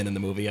some women in the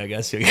movie, I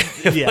guess.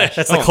 Yeah,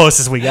 that's the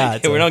closest we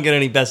got. We don't get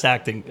any best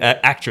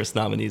actress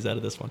nominees out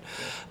of this one.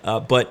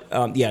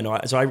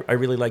 So I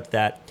really liked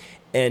that.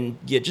 And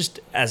yeah, just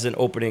as an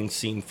opening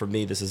scene for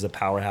me, this is a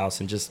powerhouse,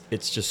 and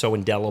it's just so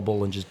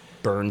indelible and just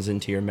burns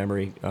into your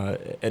memory.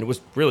 And it was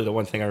really the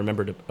one thing I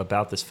remembered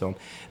about this film.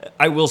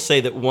 I will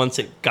say that once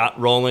it got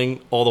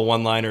rolling, all the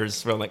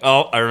one-liners were like,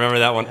 oh, I remember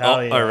that one. Hell oh,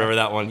 yeah. I remember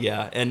that one.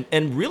 Yeah.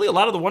 And really a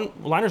lot of the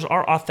one-liners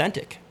are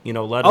authentic. You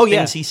know, a lot of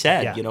things he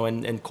said, Yeah. you know,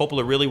 and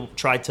Coppola really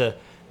tried to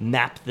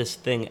map this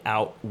thing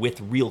out with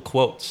real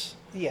quotes.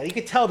 Yeah, you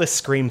could tell the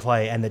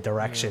screenplay and the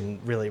direction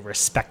really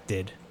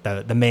respected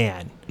the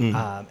man.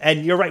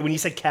 And you're right, when you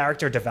said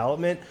character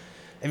development,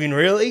 I mean,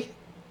 really,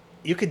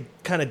 you could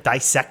kind of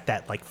dissect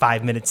that like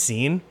 5-minute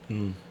scene,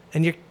 and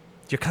you're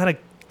kind of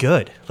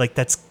good. Like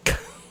that's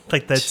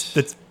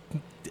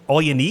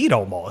all you need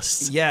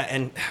almost. Yeah,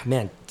 and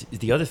man,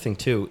 the other thing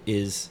too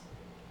is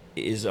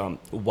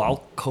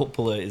while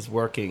Coppola is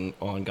working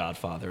on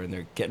Godfather and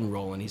they're getting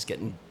rolling, he's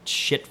getting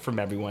shit from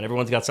everyone.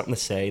 Everyone's got something to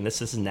say, and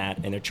this and that,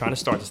 and they're trying to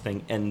start this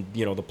thing. And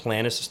you know, the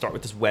plan is to start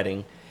with this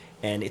wedding,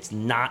 and it's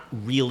not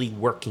really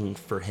working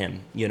for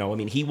him. You know, I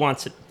mean, he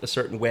wants it a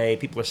certain way.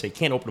 People are saying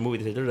can't open a movie.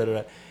 They say, da, da, da,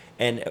 da.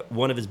 And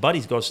one of his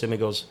buddies goes to him and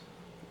goes,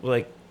 well,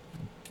 like,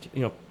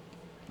 you know,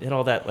 had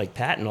all that like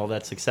Patton, all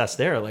that success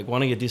there. Like, why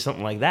don't you do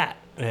something like that?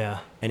 Yeah.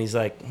 And he's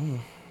like,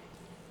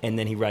 and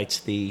then he writes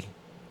the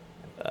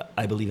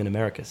I Believe in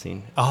America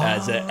scene Oh.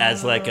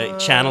 as like a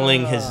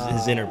channeling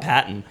his inner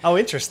Patton. Oh,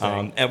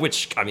 interesting. And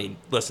which, I mean,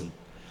 listen,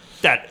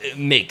 that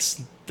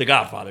makes The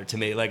Godfather to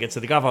me. Like,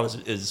 The Godfather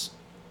is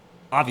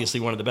obviously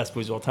one of the best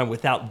movies of all time.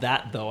 Without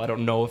that, though, I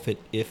don't know if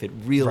it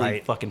really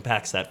Right. fucking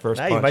packs that first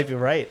No, punch. you might be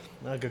right.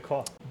 No, good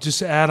call. Just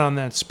to add on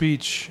that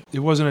speech, it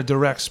wasn't a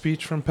direct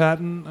speech from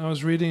Patton I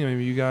was reading.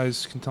 Maybe you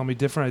guys can tell me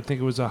different. I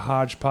think it was a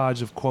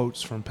hodgepodge of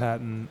quotes from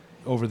Patton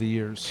over the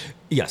years,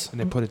 Yes.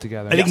 and they put it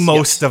together. I think Yes,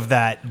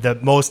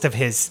 most of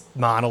his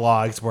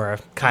monologues were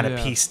kind of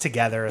Yeah. pieced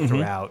together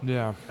throughout.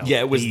 Yeah. Yeah,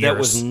 it was. the That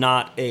was years.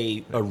 not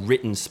a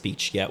written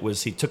speech yet.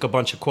 He took a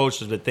bunch of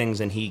quotes of the things,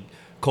 and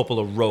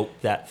Coppola wrote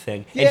that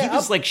thing. And Yeah, he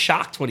was like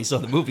shocked when he saw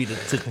the movie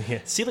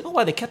to see like, oh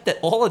wow, they kept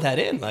all of that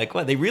in. Like,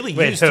 wow, they really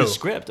Wait, used who? his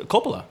script.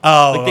 Coppola.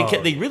 Oh,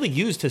 Like they really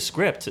used his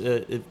script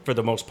for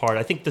the most part.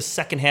 I think the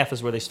second half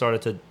is where they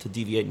started to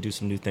deviate and do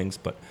some new things,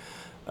 but.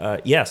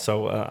 It's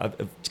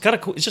kind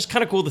of cool. It's just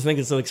kind of cool to think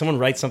it's like someone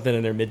writes something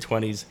in their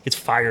mid-20s, gets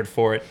fired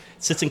for it,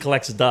 sits and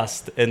collects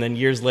dust, and then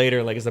years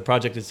later, like as the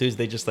project ensues,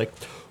 they just like,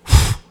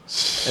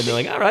 and they're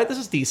like, all right, this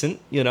is decent,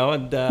 you know,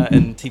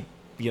 and he,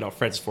 you know,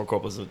 Francis Ford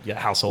Coppola's a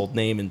household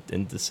name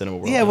in the cinema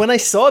world. Yeah, when I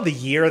saw the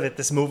year that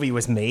this movie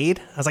was made,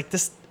 I was like,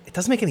 it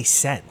doesn't make any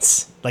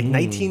sense. Like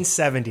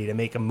 1970 to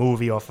make a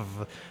movie off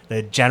of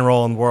the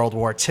general in World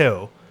War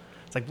II.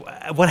 It's like,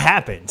 what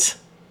happened?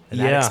 And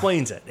that Yeah.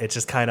 explains it. It's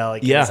just kind of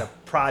like Yeah. it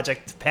was a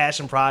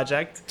passion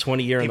project.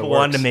 20 year in the People works.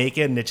 wanted to make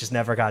it, and it just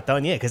never got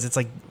done. Yeah, because it's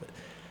like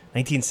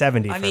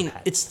 1970. I for mean,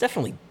 that. it's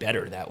definitely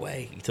better that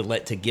way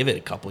to give it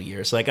a couple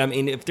years. Like, I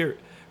mean, if they're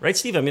right,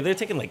 Steve. I mean, they're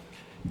taking like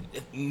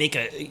make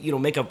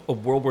a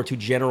World War II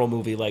general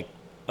movie like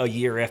a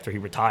year after he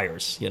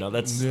retires. You know,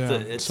 it's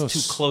too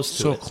close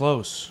to so it.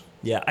 close.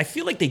 Yeah, I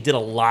feel like they did a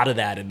lot of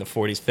that in the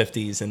 40s,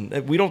 50s,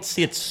 and we don't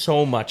see it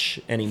so much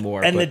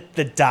anymore. And but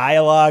the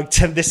dialogue,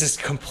 this is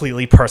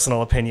completely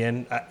personal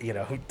opinion. You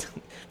know,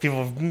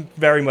 people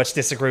very much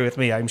disagree with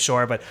me, I'm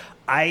sure, but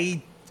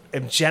I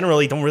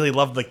generally don't really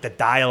love like the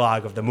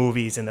dialogue of the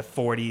movies in the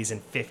 40s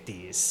and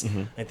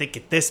 50s. I think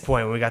at this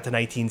point, when we got to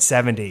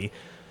 1970,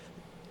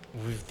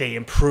 they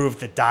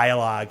improved the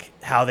dialogue,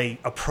 how they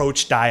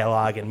approach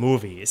dialogue in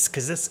movies.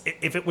 Because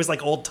if it was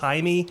like old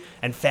timey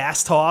and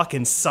fast talk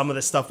and some of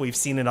the stuff we've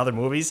seen in other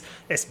movies,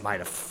 this might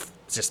have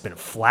just been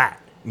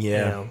flat. yeah,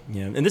 you know?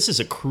 yeah, and this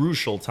is a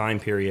crucial time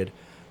period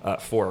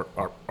for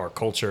our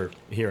culture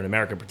here in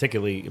America,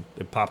 particularly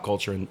in pop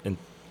culture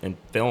and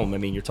film. I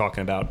mean, you're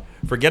talking about,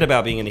 forget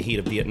about being in the heat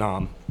of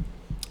Vietnam,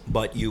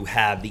 but you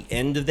have the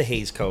end of the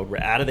Hays Code. We're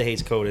out of the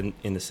Hays Code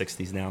in the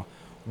 60s now,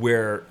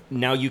 where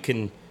now you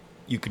can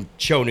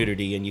show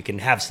nudity and you can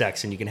have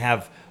sex and you can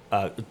have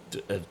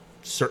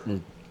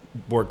certain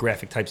more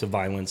graphic types of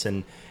violence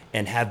and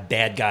have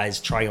bad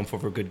guys triumph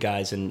over good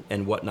guys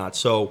and whatnot.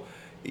 So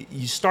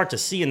you start to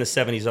see in the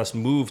 70s us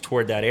move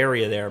toward that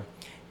area there,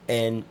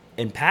 and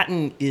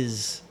Patton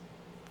it's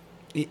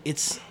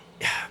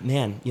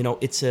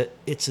a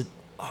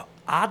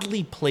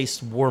oddly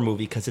placed war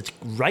movie because it's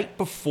right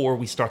before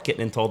we start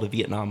getting into all the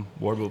Vietnam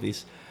War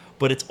movies.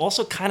 But it's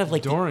also kind of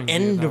like During the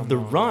end Vietnam of the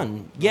War.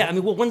 run. Yeah, I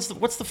mean, well, what's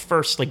the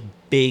first like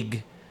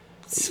big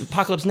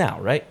Apocalypse Now,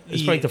 right?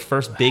 It's probably the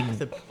first big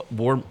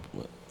war,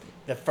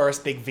 The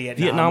first big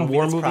Vietnam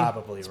War that's movie.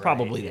 Probably It's right,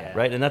 probably yeah. that,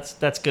 right? And that's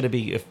going to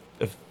be if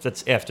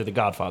that's after The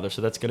Godfather,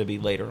 so that's going to be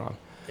later on.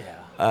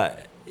 Yeah.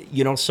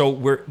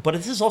 But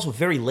this is also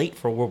very late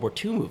for a World War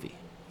II movie.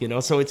 You know,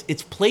 so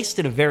it's placed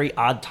in a very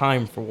odd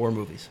time for war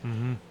movies.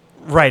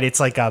 Right. It's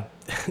like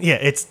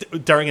it's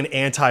during an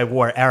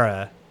anti-war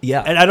era.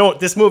 Yeah. And I don't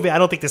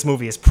think this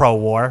movie is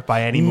pro-war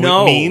by any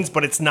means,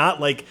 but it's not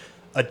like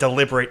a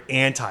deliberate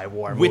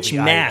anti-war movie. Which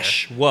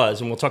MASH was,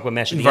 and we'll talk about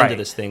MASH at the end of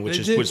this thing, which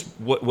was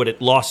what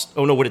it lost.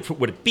 Oh no, what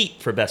it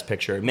beat for Best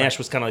Picture. MASH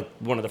was kind of like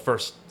one of the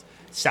first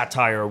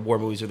satire war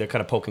movies where they're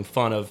kind of poking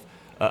fun of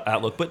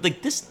outlook. But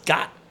like this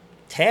got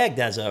tagged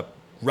as a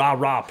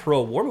rah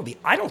pro-war movie.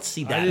 I don't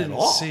see that at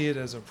all. I didn't see it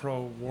as a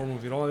pro-war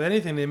movie at all. If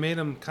anything, they made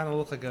him kind of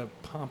look like a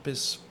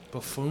pompous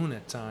buffoon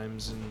at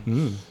times,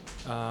 and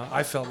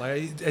I felt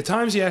like at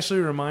times he actually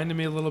reminded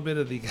me a little bit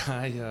of the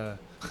guy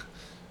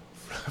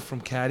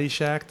from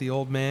Caddyshack, the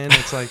old man.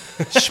 It's like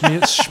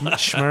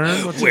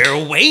Schmern.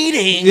 We're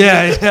waiting.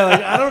 Yeah.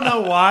 Like, I don't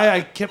know why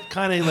I kept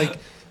kind of like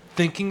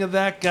thinking of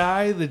that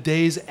guy the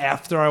days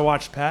after I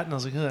watched Patton. I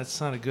was like, oh, that's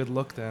not a good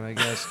look then, I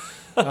guess.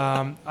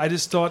 I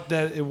just thought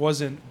that it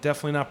wasn't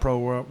definitely not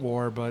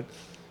pro-war, but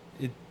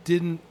it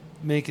didn't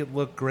make it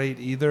look great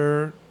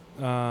either.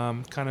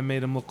 Kind of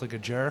made him look like a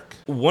jerk.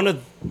 One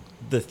of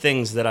the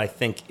things that I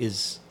think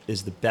is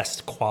the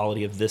best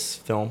quality of this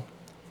film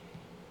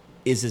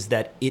is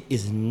that it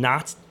is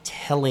not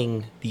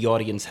telling the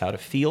audience how to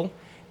feel,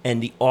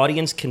 and the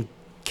audience can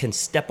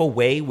step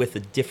away with a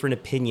different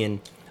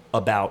opinion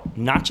about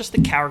not just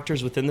the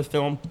characters within the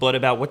film, but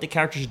about what the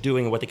characters are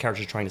doing and what the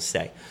characters are trying to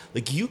say.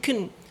 Like you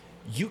can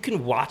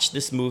watch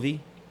this movie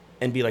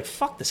and be like,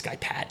 "Fuck this guy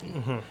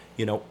Patton,"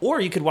 you know, or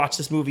you could watch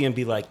this movie and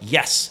be like,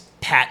 "Yes,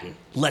 Patton,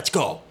 let's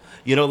go."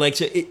 You know, like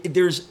so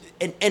there's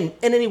and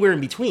anywhere in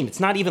between.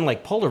 It's not even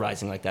like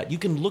polarizing like that. You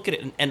can look at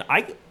it, and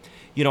I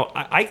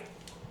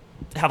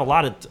have a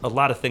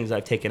lot of things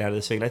I've taken out of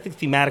this thing. And I think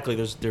thematically,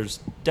 there's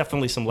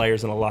definitely some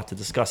layers and a lot to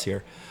discuss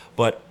here.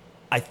 But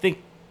I think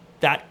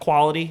that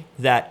quality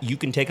that you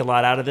can take a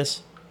lot out of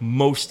this,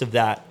 most of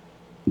that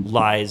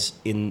lies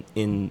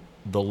in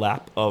the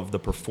lap of the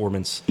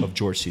performance of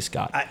George C.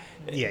 Scott.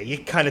 You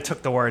kind of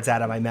took the words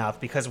out of my mouth,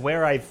 because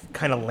where I've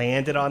kind of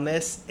landed on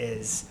this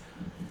is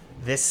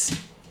this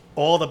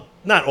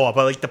not all,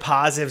 but like the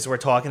positives we're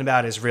talking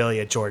about is really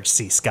a George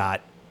C.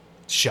 Scott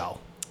show,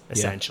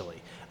 essentially.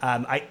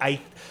 Yeah. I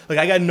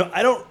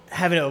don't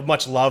have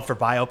much love for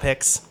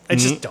biopics. I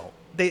just don't.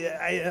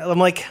 I'm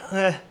like,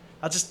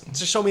 I'll just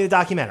show me the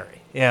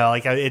documentary. You know,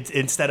 like it's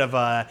instead of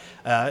a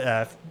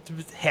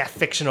half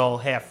fictional,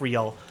 half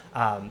real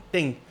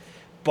thing.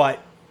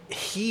 But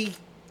he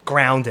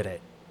grounded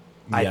it,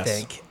 I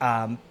think.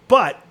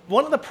 But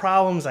one of the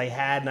problems I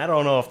had, and I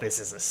don't know if this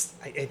is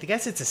I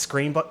guess it's a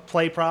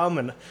screenplay problem,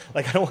 and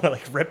like I don't want to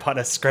like rip on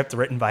a script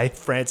written by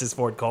Francis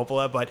Ford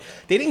Coppola, but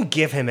they didn't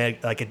give him a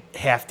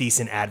half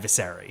decent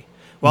adversary.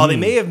 While they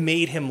may have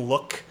made him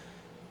look,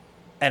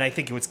 and I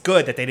think it was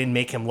good that they didn't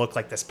make him look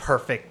like this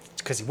perfect,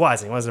 because he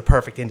wasn't a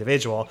perfect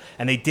individual,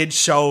 and they did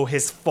show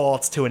his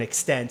faults to an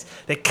extent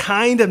that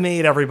kind of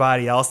made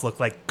everybody else look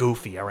like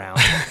goofy around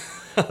him.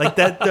 Like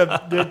that,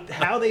 the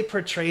how they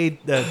portrayed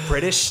the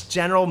British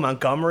General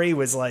Montgomery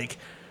was like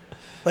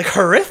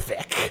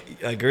horrific.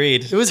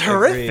 Agreed. It was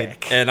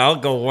horrific. Agreed. And I'll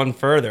go one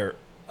further.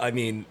 I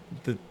mean,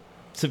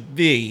 to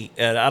me,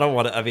 and I don't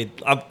want to. I mean,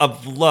 I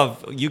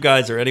love you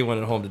guys or anyone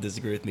at home to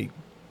disagree with me.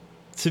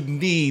 To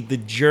me, the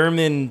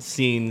German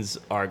scenes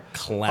are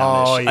clownish.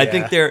 Oh, yeah. I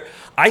think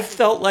I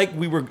felt like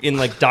we were in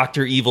like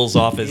Dr. Evil's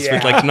office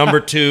with like number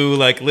 2,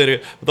 like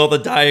literally with all the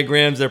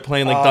diagrams. They're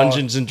playing like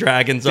Dungeons and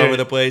Dragons over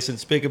the place and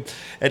speaking.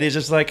 And he's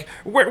just like,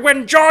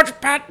 when George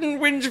Patton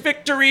wins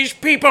victories,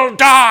 people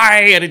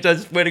die. And he's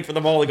just waiting for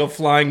them all to go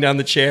flying down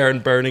the chair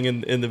and burning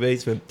in the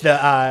basement.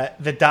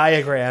 The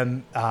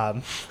diagram,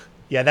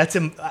 that's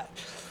him.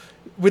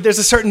 There's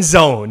a certain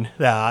zone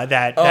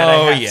that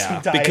I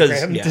have some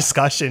diagram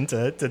discussion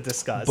to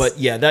discuss. But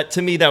yeah, that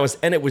to me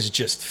and it was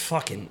just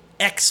fucking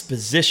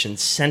exposition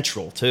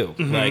central too.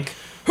 Like,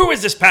 who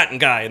is this Patton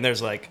guy? And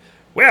there's like,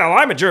 well,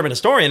 I'm a German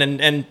historian,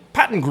 and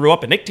Patton grew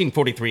up in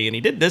 1843, and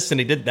he did this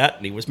and he did that,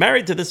 and he was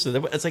married to this.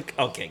 It's like,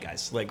 okay,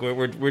 guys, like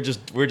we're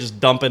just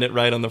dumping it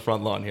right on the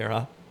front lawn here,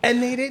 huh?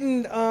 And they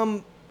didn't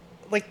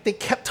they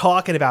kept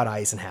talking about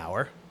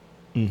Eisenhower,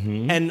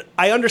 and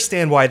I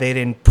understand why they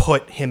didn't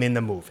put him in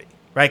the movie.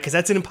 Right, because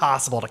that's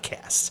impossible to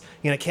cast.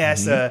 You know,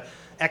 cast a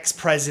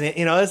ex-president.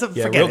 You know,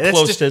 forget real it.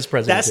 Close to his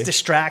presidency. That's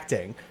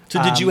distracting.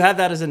 So, did you have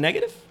that as a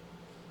negative?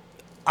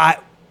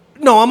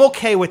 No, I'm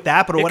okay with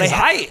that. But what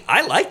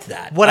I liked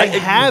that. What I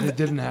have, they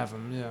didn't have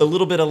him. Yeah. A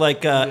little bit of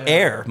like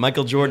Air,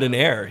 Michael Jordan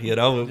Air. You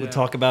know, we'll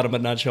talk about him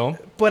but not show him.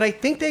 But I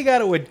think they got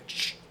to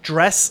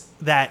address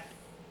that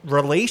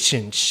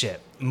relationship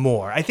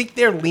more. I think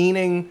they're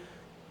leaning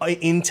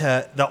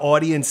into the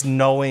audience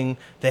knowing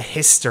the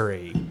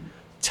history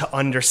to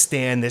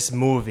understand this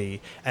movie,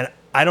 and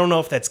I don't know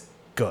if that's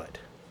good.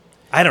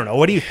 I don't know.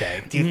 What do you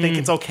think? Do you think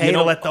it's okay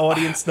to let the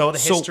audience know the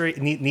history?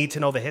 Need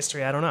to know the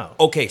history? I don't know.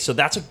 Okay, so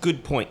that's a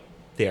good point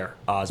there,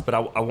 Oz. But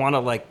I want to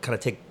like kind of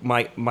take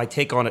my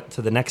take on it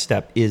to the next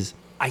step. Is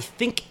I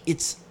think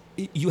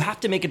you have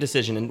to make a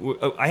decision, and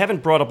I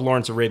haven't brought up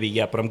Lawrence Arabia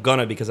yet, but I'm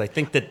gonna, because I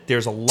think that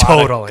there's a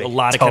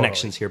lot of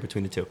connections here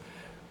between the two.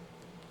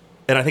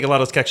 And I think a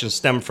lot of those connections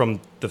stem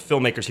from the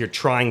filmmakers here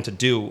trying to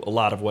do a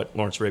lot of what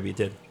Lawrence of Arabia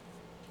did.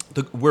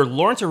 Where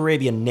Lawrence of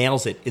Arabia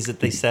nails it is that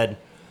they said,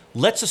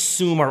 let's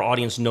assume our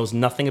audience knows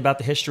nothing about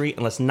the history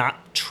and let's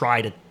not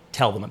try to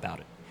tell them about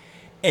it.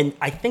 And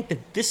I think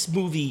that this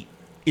movie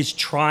is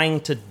trying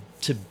to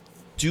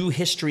do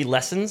history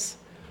lessons,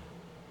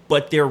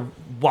 but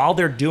while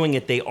they're doing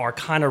it, they are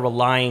kind of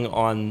relying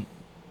on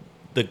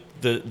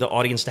the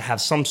audience to have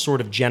some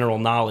sort of general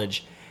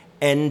knowledge.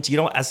 And, you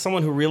know, as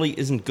someone who really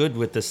isn't good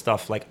with this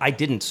stuff, like I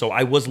didn't, so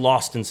I was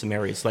lost in some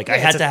areas. Like I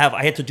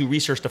had to do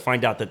research to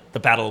find out that the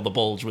Battle of the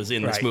Bulge was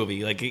in this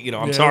movie. Like, you know,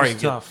 I'm sorry. It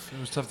was tough. It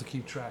was tough to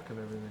keep track of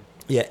everything.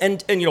 Yeah,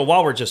 and you know,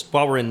 while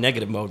we're in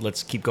negative mode,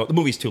 let's keep going. The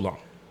movie's too long.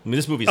 I mean,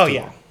 this movie's too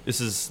long. This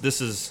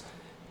is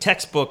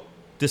textbook.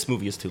 This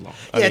movie is too long.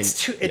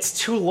 It's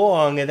too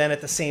long, and then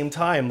at the same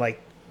time, like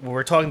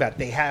we're talking about,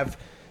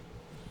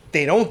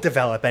 they don't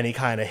develop any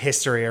kind of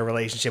history or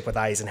relationship with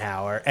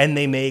Eisenhower, and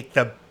they make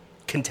the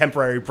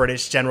contemporary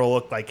British general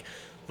look like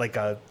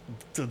a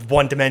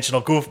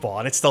one-dimensional goofball,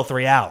 and it's still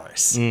 3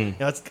 hours. You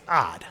know, it's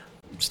odd.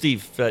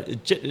 Steve,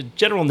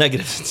 general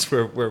negatives.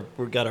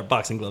 We got our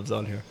boxing gloves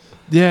on here.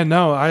 Yeah,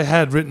 no, I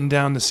had written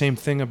down the same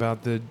thing about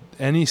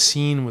any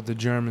scene with the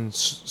German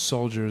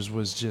soldiers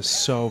was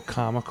just so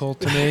comical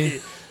to me,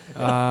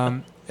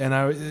 and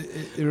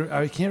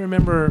I can't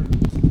remember.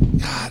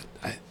 God,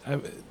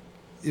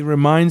 it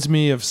reminds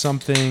me of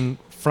something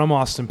from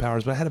Austin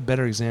Powers, but I had a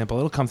better example.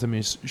 It'll come to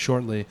me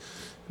shortly.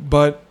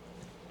 But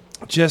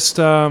just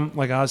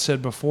like I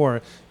said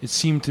before, it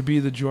seemed to be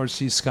the George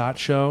C. Scott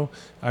show.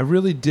 I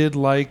really did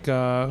like,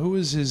 who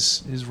was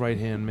his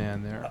right-hand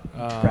man there?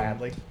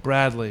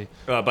 Bradley.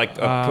 Played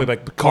by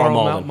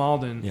Carl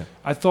Malden. Yeah.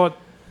 I thought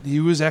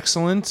he was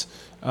excellent,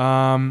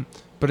 but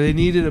they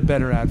needed a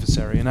better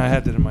adversary, and I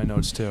had that in my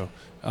notes too.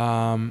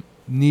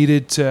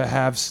 Needed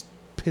to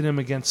pit him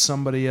against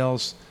somebody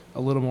else a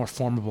little more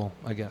formidable,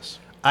 I guess.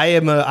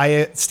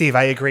 Steve,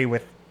 I agree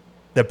with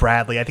the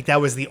Bradley. I think that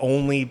was the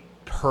only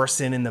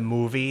person in the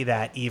movie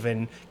that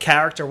even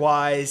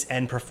character-wise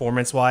and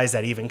performance-wise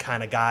that even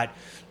kind of got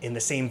in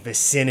the same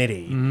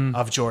vicinity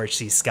of George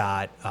C.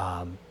 Scott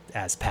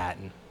as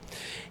Patton.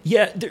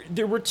 Yeah,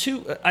 there were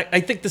two.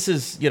 I think this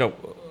is, you know,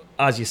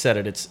 as you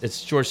said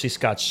it's George C.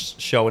 Scott's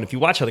show, and if you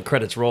watch how the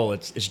credits roll,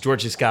 it's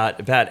George C.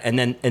 Scott, Pat, and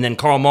then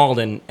Carl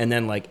Malden, and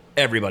then like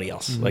everybody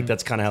else. Like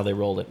that's kind of how they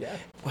rolled it. Yeah.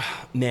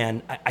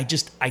 Man, I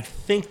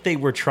think they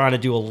were trying to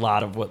do a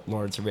lot of what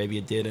Lawrence of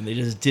Arabia did, and they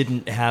just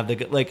didn't have the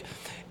like.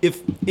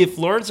 If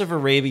Lawrence of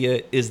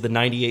Arabia is the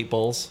 '98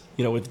 Bulls,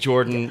 you know, with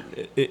Jordan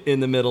in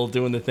the middle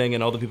doing the thing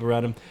and all the people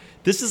around him,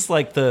 this is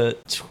like the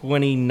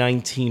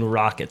 2019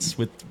 Rockets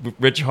with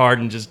Rich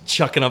Harden just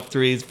chucking up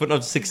threes, putting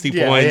up 60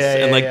 points,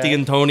 and like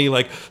D'Antoni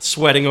like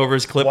sweating over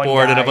his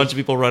clipboard and a bunch of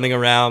people running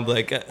around.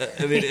 Like,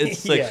 I mean,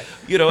 it's like,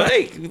 you know,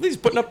 hey, he's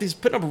putting up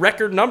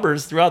record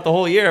numbers throughout the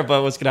whole year,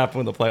 but what's going to happen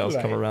when the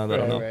playoffs come around? I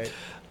don't know. Right.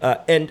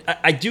 And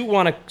I do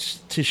want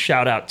to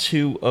shout out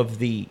two of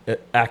the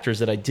actors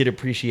that I did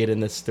appreciate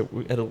in this that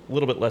had a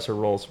little bit lesser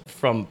roles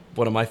from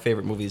one of my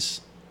favorite movies,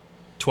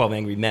 12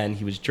 Angry Men.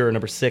 He was juror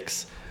number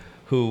 6.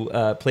 Who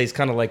plays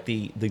kind of like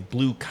the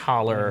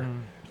blue-collar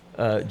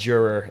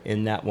juror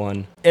in that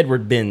one.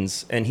 Edward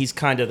Binns, and he's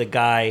kind of the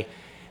guy,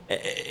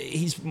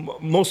 he's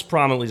most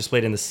prominently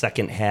displayed in the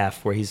second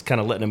half, where he's kind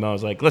of letting him know,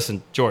 like,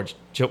 listen, George,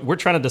 we're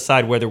trying to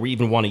decide whether we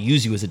even want to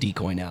use you as a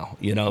decoy now,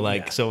 you know,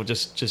 like, so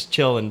just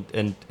chill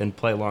and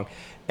play along.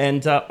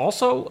 And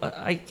also,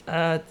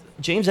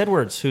 James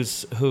Edwards,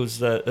 who's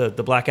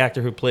the black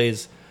actor who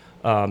plays...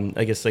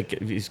 I guess like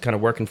he's kind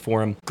of working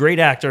for him. Great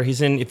actor.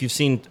 He's in, if you've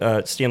seen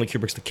Stanley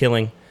Kubrick's The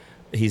Killing,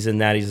 he's in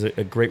that. He's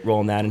a great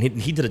role in that. And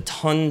he did a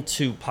ton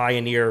to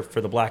pioneer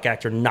for the black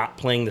actor not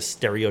playing the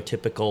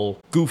stereotypical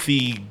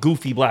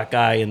goofy black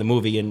guy in the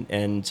movie.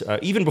 And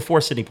even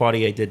before Sidney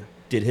Poitier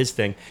did his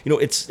thing, you know,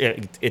 it's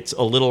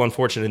a little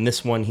unfortunate. In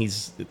this one,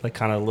 he's like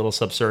kind of a little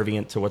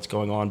subservient to what's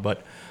going on.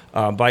 But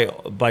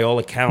by all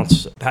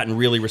accounts, Patton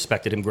really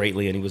respected him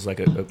greatly, and he was like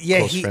a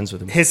close friends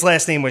with him. His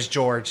last name was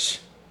George,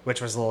 which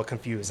was a little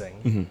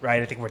confusing,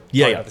 right? I think we're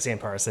talking about the same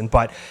person,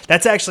 but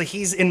that's actually,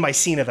 he's in my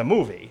scene of the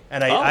movie,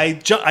 and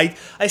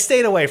I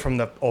stayed away from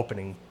the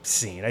opening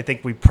scene. I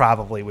think we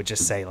probably would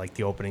just say like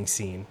the opening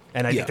scene,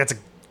 and I think that's a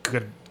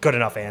good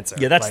enough answer.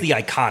 Yeah, that's the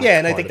iconic. Yeah,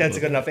 and I think that's a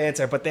good enough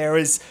answer. But there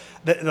is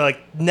the like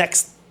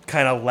next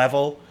kind of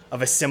level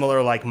of a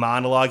similar like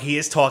monologue. He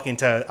is talking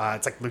to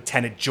it's like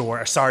Lieutenant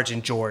George, or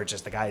Sergeant George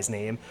is the guy's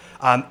name.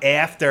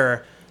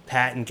 After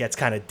Patton gets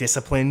kind of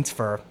disciplined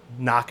for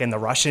knocking the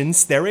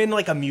Russians. They're in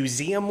like a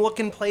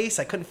museum-looking place.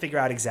 I couldn't figure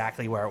out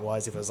exactly where it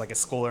was, if it was like a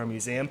school or a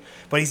museum.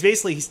 But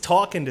he's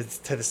talking to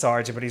the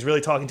sergeant, but he's really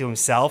talking to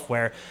himself,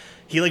 where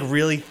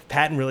he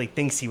Patton really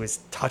thinks he was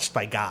touched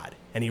by God,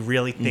 and he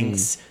really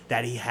thinks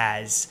that he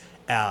has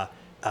a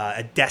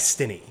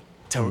destiny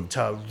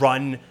to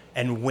run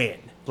and win.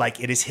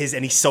 Like it is his,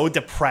 and he's so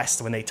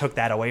depressed when they took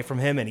that away from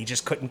him, and he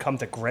just couldn't come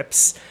to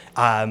grips.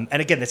 And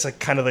again, it's like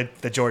kind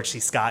of the George C.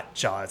 Scott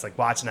show. It's like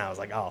watching that, I was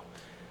like, oh,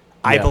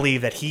 I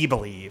believe that he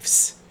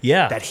believes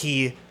that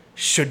he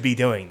should be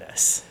doing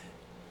this.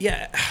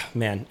 Yeah,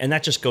 man, and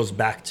that just goes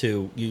back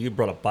to you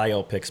brought up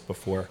biopics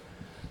before.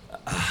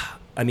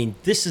 I mean,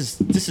 this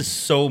is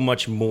so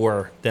much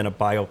more than a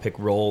biopic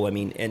role. I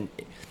mean, and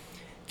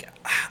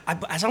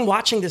as I'm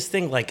watching this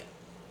thing, like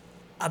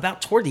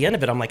about toward the end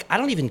of it, I'm like, I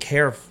don't even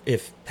care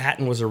if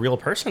Patton was a real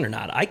person or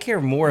not. I care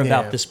more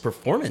about this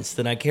performance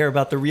than I care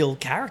about the real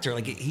character.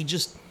 Like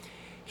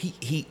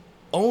he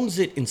owns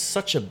it in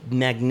such a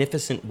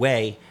magnificent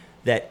way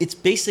that it's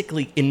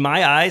basically, in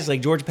my eyes,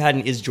 like George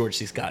Patton is George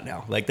C. Scott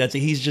now. Like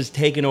he's just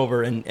taken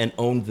over and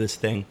owned this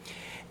thing.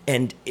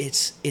 And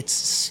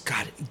it's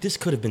God, this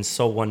could have been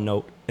so one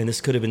note, and this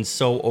could have been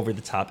so over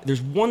the top.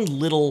 There's one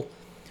little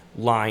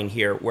line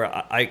here where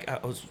I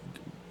was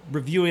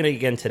reviewing it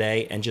again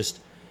today, and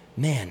just,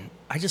 man,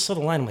 I just saw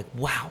the line. I'm like,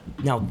 wow,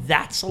 now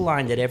that's a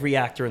line that every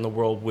actor in the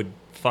world would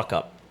fuck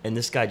up, and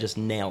this guy just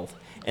nailed.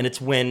 And it's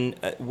when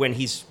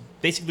he's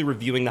basically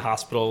reviewing the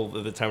hospital,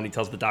 the time when he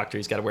tells the doctor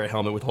he's got to wear a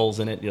helmet with holes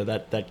in it,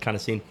 that kind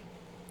of scene.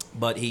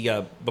 But he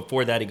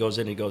before that, he goes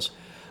in and he goes,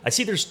 I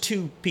see there's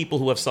 2 people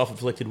who have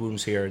self-inflicted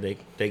wounds here.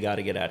 They got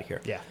to get out of here.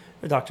 Yeah.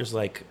 The doctor's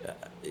like,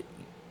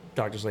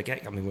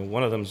 hey, I mean, when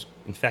one of them's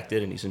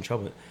infected and he's in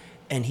trouble,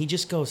 and he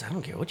just goes, I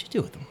don't care what you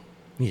do with them.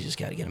 You just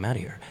got to get him out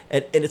of here.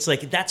 And it's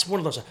like, that's one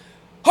of those,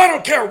 I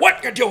don't care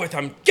what you do with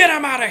him. Get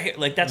him out of here.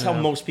 Like, that's how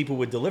most people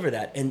would deliver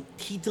that. And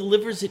he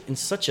delivers it with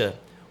such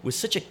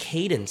a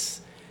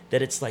cadence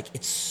that it's like,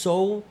 it's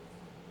so,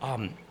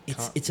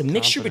 it's a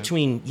mixture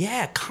between,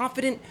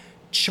 confident,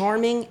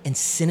 charming, and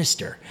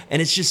sinister.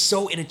 And it's just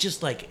so, and it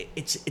just like,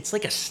 it's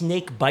like a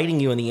snake biting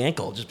you in the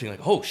ankle, just being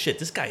like, oh shit,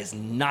 this guy is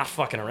not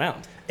fucking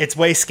around. It's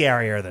way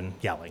scarier than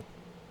yelling.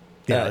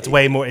 Yeah, it's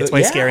way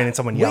scarier than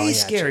someone yelling. Way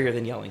scarier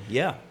than yelling.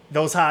 Yeah.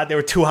 There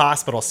were 2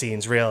 hospital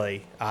scenes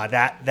really.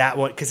 That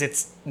one, because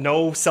it's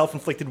no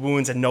self-inflicted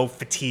wounds and no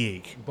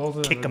fatigue. Both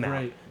of them kick are them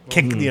great.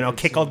 out.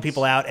 Kick all the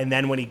people out, and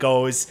then when he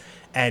goes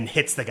and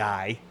hits the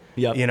guy,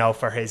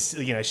 for his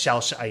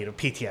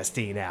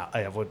PTSD now.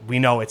 We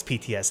know it's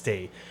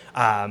PTSD,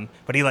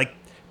 but he like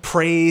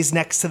prays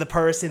next to the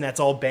person that's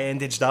all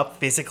bandaged up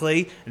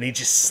physically, and he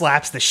just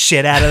slaps the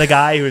shit out of the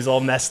guy who's all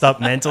messed up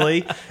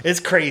mentally. It's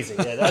crazy.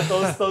 Yeah,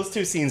 those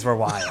 2 scenes were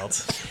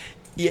wild.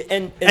 Yeah,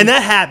 and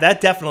that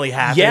definitely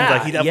happened. Yeah,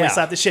 like he definitely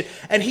slapped the shit,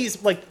 and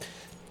he's like,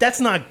 that's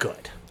not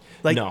good.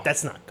 Like, no,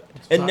 that's not good.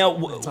 And now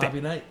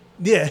Bobby Knight.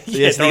 Yeah,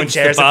 throwing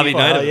chairs at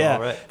people. Night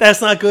right. That's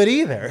not good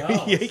either.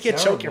 No, you can't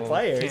choke your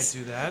players.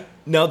 Can't do that.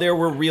 No, there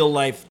were real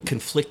life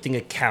conflicting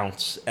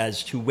accounts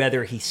as to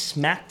whether he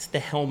smacked the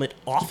helmet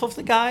off of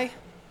the guy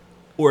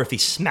or if he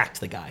smacked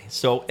the guy.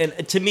 So,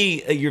 and to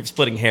me, you're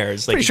splitting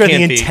hairs. Like, pretty sure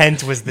the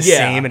intent was the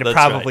same, and it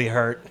probably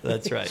hurt.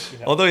 That's right.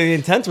 Although the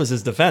intent was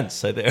his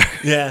defense, I think.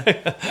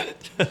 Yeah.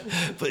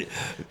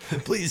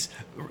 Please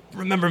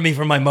remember me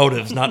for my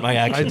motives, not my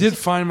actions. I did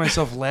find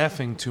myself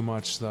laughing too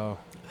much though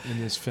in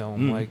this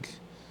film. Like,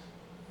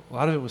 a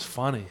lot of it was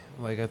funny.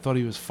 Like, I thought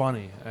he was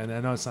funny. And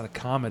I know it's not a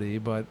comedy,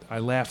 but I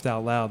laughed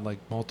out loud like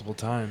multiple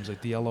times, like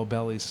the yellow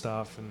belly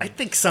stuff. And I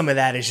think some of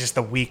that is just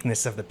the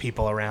weakness of the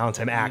people around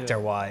him,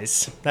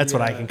 actor-wise. That's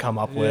what I can come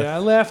up with. Yeah, I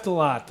laughed a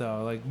lot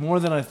though, like more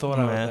than I thought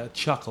I would.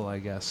 Chuckle, I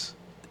guess.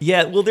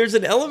 Yeah, well, there's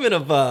an element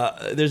of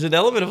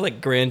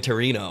like Gran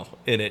Torino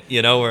in it,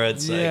 where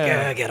it's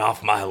like, get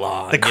off my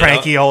lawn. The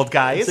cranky old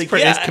guy. It could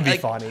be like,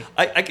 funny.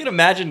 I can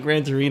imagine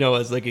Gran Torino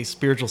as like a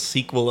spiritual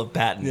sequel of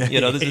Patton. This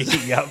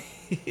is yep.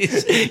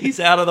 He's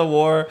out of the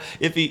war.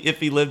 If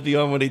he lived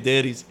beyond what he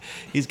did,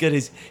 he's good.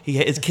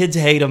 His kids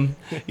hate him.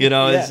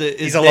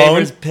 His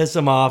neighbors piss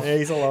him off. Yeah,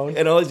 he's alone.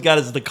 And all he's got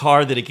is the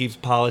car that he keeps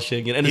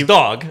polishing, and his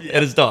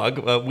dog,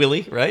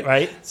 Willie, right?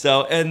 Right.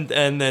 So and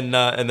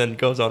then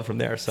goes on from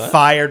there. So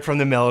fired from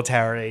the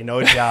military,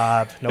 no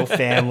job, no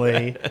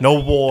family,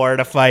 no war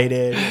to fight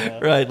in.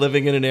 Right,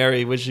 living in an area.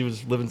 He wish he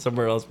was living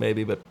somewhere else,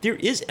 maybe. But there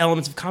is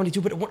elements of comedy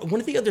too. But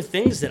one of the other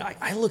things that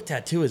I looked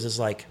at too is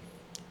like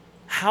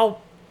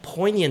how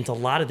poignant a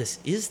lot of this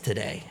is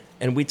today.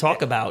 And we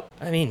talk about,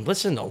 I mean,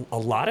 listen, a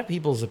lot of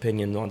people's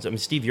opinion on, I mean,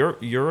 Steve,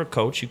 you're a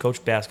coach, you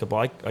coach basketball,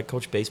 I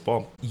coach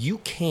baseball. You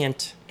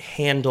can't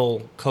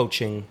handle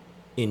coaching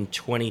in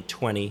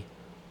 2020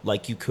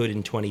 like you could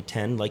in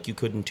 2010, like you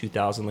could in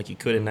 2000, like you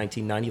could in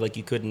 1990, like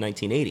you could in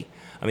 1980.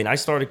 I mean, I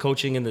started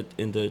coaching in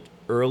the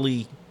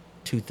early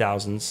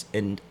 2000s,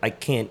 and I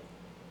can't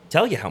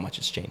tell you how much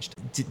it's changed.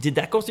 Did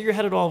that go through your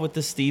head at all with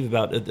this, Steve,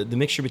 about the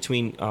mixture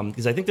between,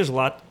 because I think there's a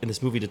lot in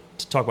this movie to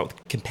talk about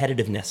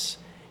competitiveness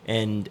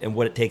and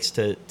what it takes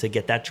to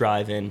get that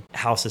drive in,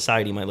 how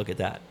society might look at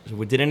that.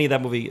 Did any of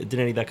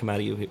that come out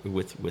of you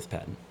with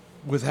Patton?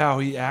 With how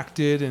he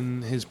acted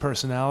and his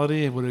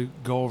personality, would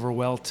it go over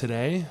well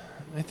today?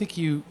 I think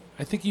you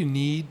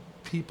need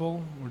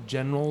people or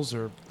generals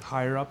or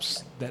higher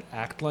ups that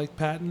act like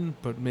Patton,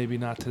 but maybe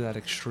not to that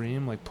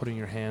extreme, like putting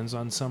your hands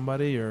on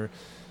somebody. Or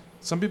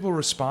some people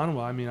respond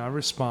well. I mean, I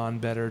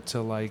respond better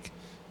to like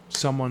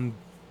someone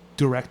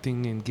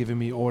directing and giving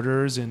me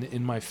orders and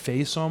in my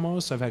face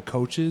almost. I've had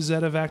coaches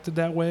that have acted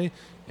that way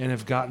and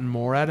have gotten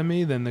more out of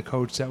me than the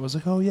coach that was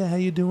like, oh yeah, how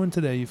you doing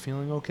today? You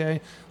feeling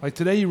okay? Like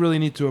today you really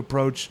need to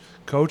approach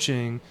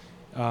coaching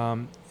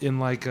in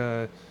like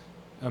a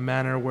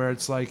manner where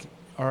it's like,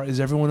 is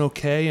everyone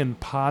okay and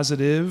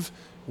positive?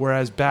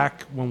 Whereas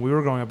back when we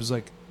were growing up, it's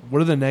like,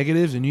 what are the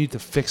negatives? And you need to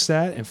fix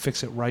that and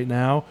fix it right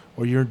now,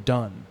 or you're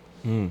done.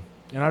 And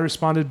I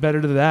responded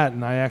better to that,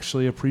 and I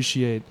actually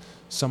appreciate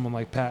someone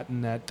like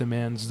Patton that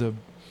demands the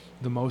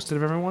most out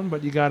of everyone,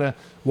 but you got to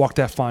walk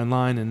that fine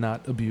line and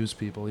not abuse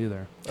people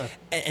either.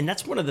 And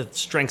that's one of the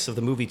strengths of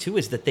the movie, too,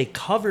 is that they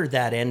cover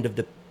that end of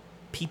the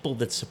people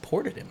that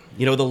supported him.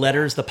 You know, the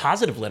letters, the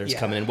positive letters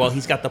coming in. Well,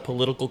 he's got the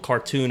political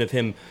cartoon of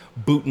him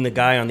booting the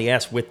guy on the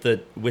ass with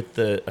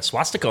the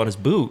swastika on his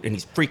boot, and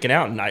he's freaking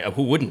out. And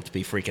who wouldn't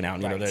be freaking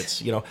out? You know,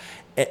 that's, you know.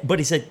 But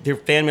he said their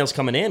fan mail's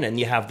coming in, and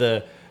you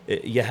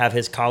have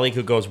his colleague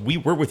who goes,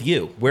 we're with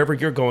you. Wherever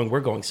you're going, we're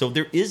going. So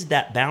there is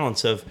that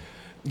balance of,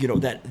 you know,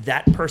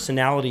 that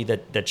personality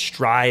that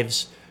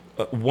strives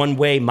one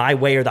way, my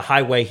way or the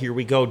highway, here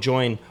we go,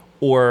 join,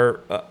 or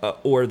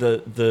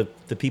the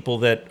people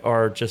that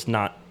are just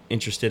not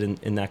interested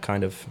in that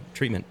kind of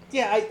treatment.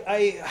 Yeah,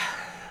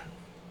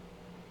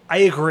 I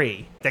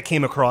agree. That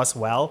came across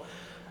well.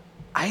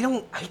 I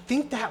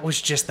think that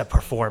was just the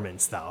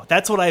performance, though.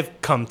 That's what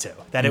I've come to.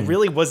 That it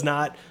really was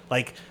not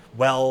like,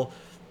 well,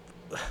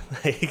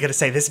 you gotta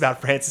say this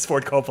about Francis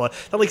Ford Coppola,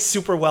 not like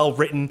super well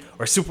written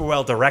or super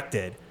well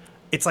directed.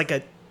 It's like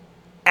a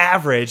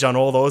average on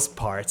all those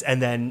parts,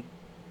 and then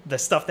the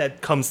stuff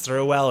that comes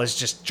through well is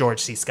just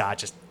George C. Scott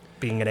just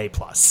being an A+.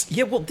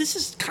 Yeah, well, this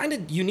is kind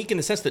of unique in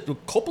the sense that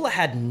Coppola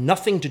had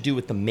nothing to do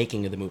with the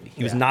making of the movie.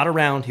 He was not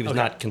around. He was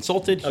not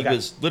consulted. He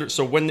was literally,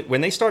 so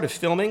when they started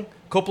filming,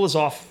 Coppola's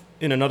off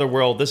in another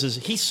world.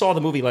 He saw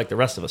the movie like the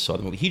rest of us saw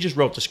the movie. He just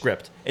wrote the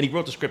script, and he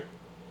wrote the script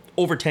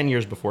over 10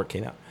 years before it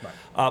came out.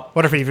 Right.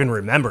 What if he even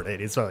remembered it?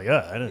 He's like,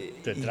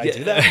 did I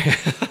do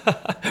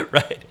that?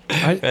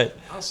 Right.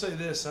 I'll say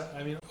this.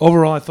 I mean,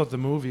 overall, I thought the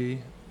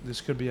movie,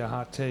 this could be a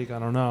hot take, I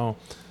don't know,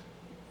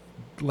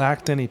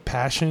 lacked any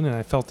passion, and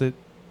I felt it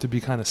to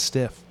be kind of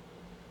stiff.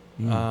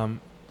 And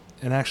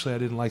actually, I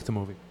didn't like the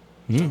movie.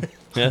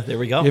 Yeah, there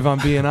we go. If I'm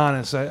being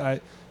honest,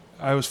 I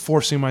was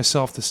forcing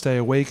myself to stay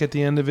awake at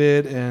the end of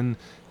it, and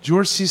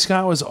George C.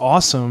 Scott was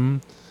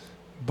awesome,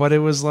 but it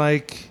was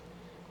like,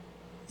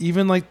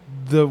 even like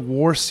the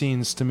war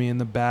scenes to me in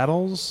the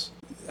battles,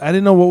 I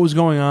didn't know what was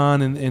going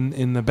on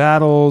in the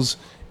battles,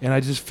 and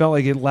I just felt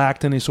like it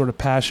lacked any sort of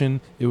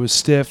passion. It was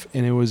stiff,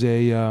 and it was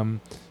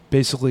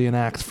basically an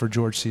act for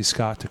George C.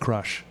 Scott to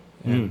crush.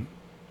 And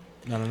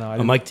I don't know.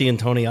 A Mike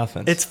D'Antoni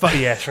offense. It's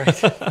funny, yeah,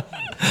 right.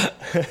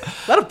 A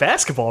lot of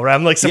basketball, right?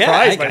 I'm like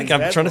surprised.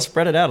 I'm trying to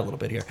spread it out a little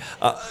bit here.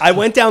 I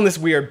went down this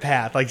weird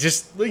path, like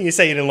just you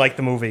say you didn't like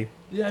the movie.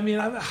 Yeah, I mean,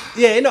 I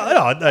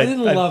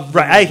didn't love.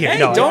 Right, I hear. Hey,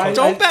 no,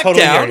 don't back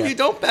totally down. You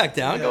don't back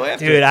down. Go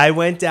after Dude, it. I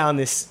went down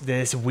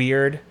this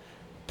weird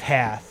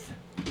path.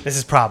 This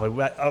is probably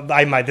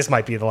this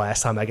might be the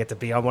last time I get to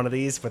be on one of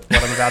these with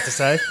what I'm about to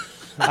say.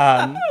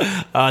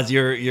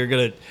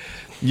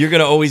 You're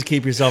gonna always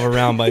keep yourself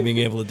around by being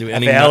able to do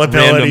any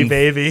availability,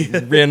 baby.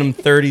 random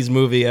 30s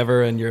movie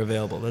ever, and you're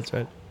available. That's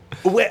right.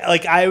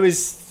 Like I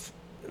was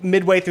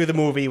midway through the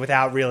movie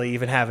without really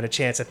even having a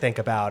chance to think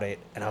about it,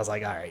 and I was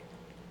like, all right,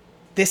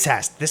 this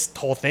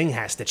whole thing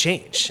has to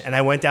change. And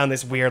I went down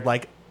this weird,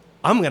 like,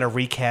 I'm going to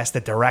recast the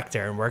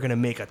director and we're going to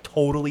make a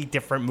totally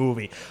different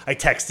movie. I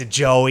texted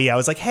Joey. I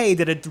was like, hey,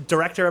 did a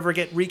director ever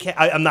get recast?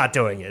 I'm not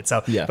doing it.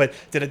 So, yeah. But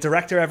did a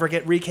director ever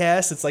get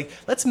recast? It's like,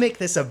 let's make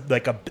this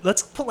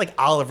let's put like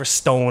Oliver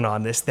Stone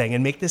on this thing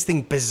and make this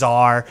thing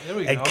bizarre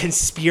and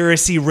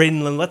conspiracy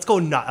ridden. And let's go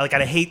nuts. Like,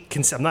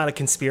 I'm not a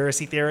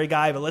conspiracy theory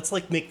guy, but let's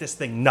like make this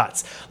thing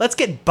nuts. Let's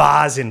get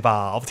Boz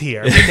involved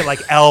here. Make it like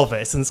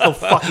Elvis and let's go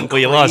fucking crazy. Well,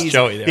 you lost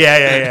Joey there.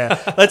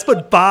 Yeah. Let's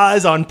put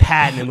Boz on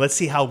Patton and let's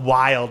see how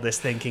wild this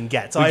thing can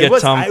get. So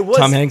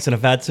Tom Hanks in a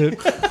fat suit.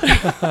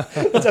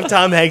 Let's have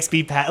Tom Hanks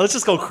beat Pat. Let's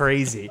just go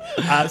crazy.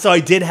 So I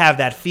did have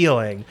that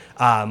feeling.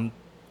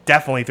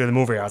 Definitely through the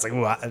movie, I was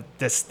like,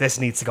 this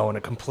needs to go in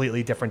a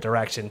completely different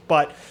direction.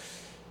 But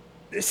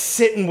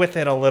sitting with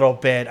it a little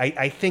bit,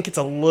 I think it's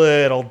a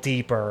little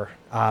deeper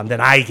than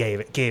I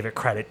gave it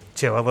credit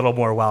to. A little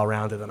more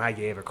well-rounded than I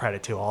gave it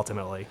credit to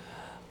ultimately.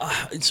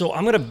 So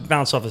I'm going to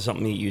bounce off of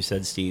something that you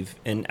said, Steve,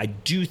 and I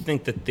do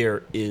think that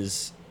there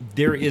is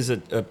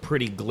a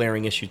pretty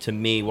glaring issue to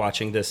me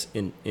watching this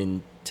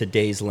in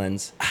today's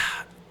lens.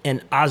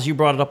 And Oz, you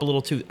brought it up a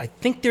little too. I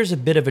think there's a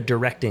bit of a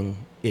directing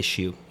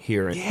issue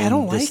here in I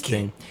don't this like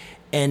thing.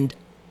 And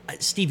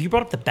Steve, you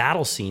brought up the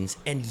battle scenes,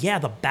 and yeah,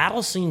 the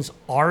battle scenes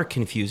are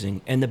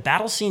confusing, and the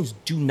battle scenes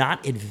do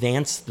not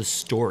advance the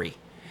story.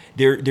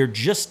 They're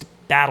just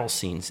battle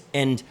scenes,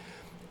 and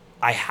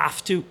I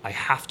have to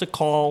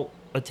call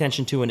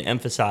attention to and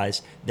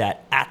emphasize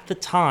that at the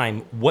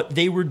time, what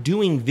they were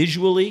doing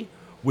visually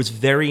was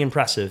very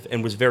impressive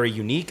and was very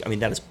unique. I mean,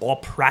 that is all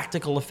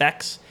practical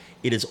effects.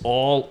 It is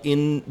all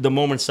in the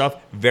moment stuff.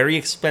 Very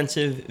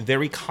expensive,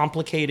 very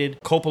complicated.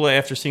 Coppola,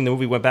 after seeing the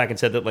movie, went back and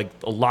said that like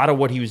a lot of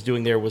what he was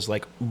doing there was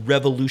like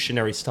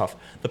revolutionary stuff.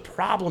 The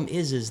problem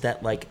is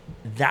that like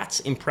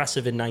that's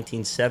impressive in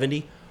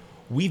 1970.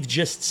 We've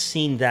just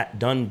seen that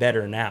done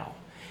better now.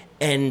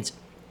 And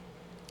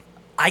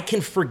I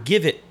can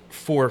forgive it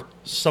for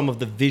some of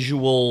the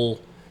visual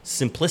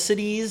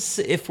simplicities,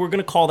 if we're going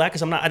to call that,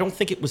 because I don't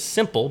think it was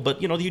simple,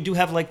 but you do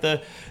have like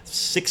the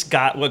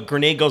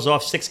grenade goes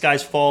off, 6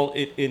 guys fall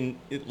in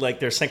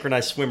like they're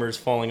synchronized swimmers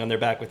falling on their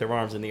back with their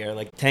arms in the air,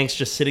 like tanks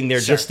just sitting there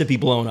just to be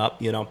blown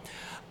up,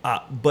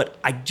 but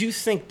I do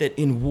think that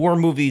in war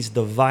movies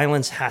the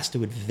violence has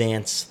to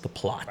advance the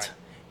plot. Right.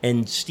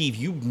 And Steve,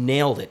 you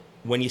nailed it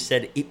when you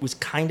said it was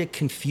kind of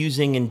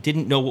confusing and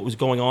didn't know what was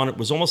going on. It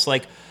was almost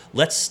like,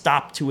 let's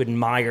stop to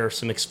admire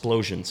some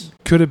explosions.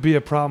 Could it be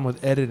a problem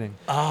with editing?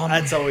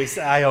 I always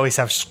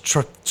have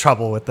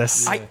trouble with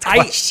this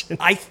question.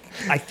 I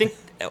think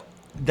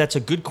that's a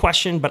good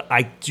question, but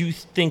I do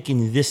think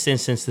in this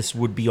instance this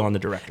would be on the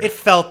director. It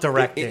felt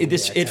directed.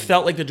 It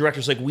felt like the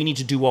director's like, we need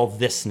to do all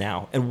this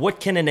now, and what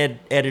can an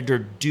editor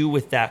do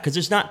with that?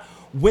 Because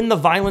when the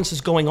violence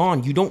is going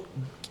on,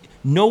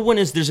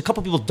 there's a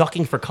couple people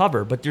ducking for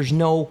cover, but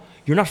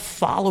you're not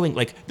following,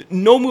 like,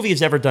 no movie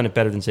has ever done it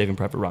better than Saving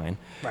Private Ryan.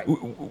 Right.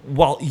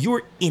 While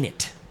you're in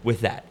it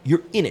with that,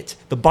 you're in it.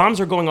 The bombs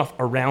are going off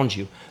around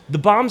you. The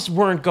bombs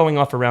weren't going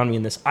off around me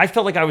in this. I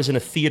felt like I was in a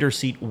theater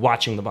seat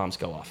watching the bombs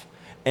go off.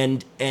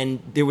 And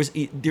there's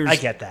I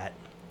get that.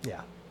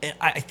 Yeah. And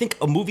I think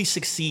a movie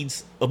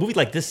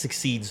like this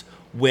succeeds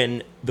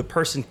when the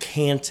person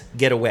can't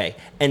get away.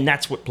 And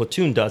that's what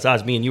Platoon does.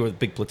 Oz, me and you are the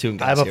big Platoon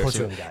guys. I'm a here,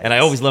 Platoon guy. And I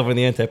always love when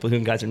the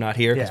anti-Platoon guys are not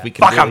here,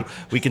 because Yeah.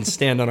 we can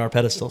stand on our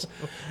pedestals.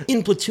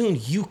 In Platoon,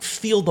 you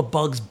feel the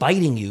bugs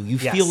biting you. You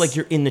feel like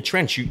you're in the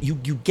trench. You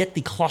get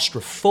the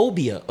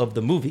claustrophobia of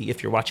the movie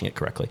if you're watching it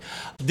correctly.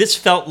 This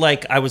felt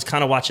like I was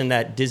kind of watching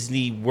that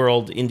Disney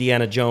World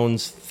Indiana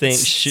Jones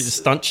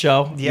stunt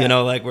show,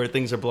 like where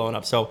things are blowing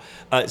up. So,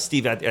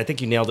 Steve, I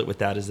think you nailed it with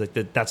that. Is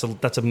that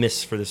that's a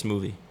miss for this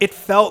movie. It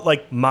felt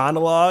like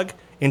monologue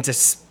into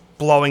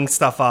blowing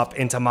stuff up,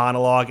 into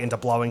monologue into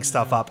blowing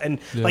stuff up. And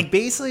like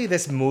basically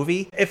this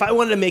movie, if I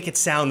wanted to make it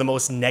sound the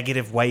most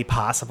negative way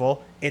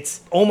possible,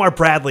 it's Omar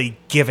Bradley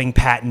giving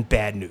Patton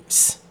bad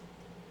news.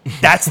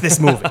 That's this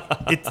movie.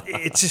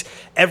 It's just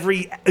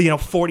every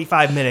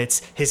 45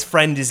 minutes his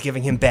friend is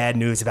giving him bad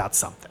news about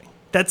something.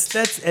 That's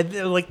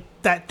like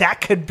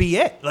that could be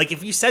it. Like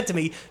if you said to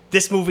me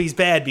this movie's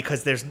bad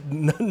because there's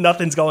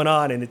nothing's going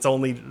on and it's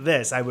only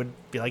this, I would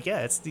be like, yeah,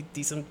 it's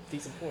decent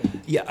point.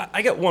 Yeah,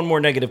 I got one more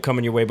negative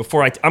coming your way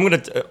before I'm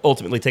going to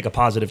ultimately take a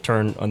positive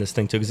turn on this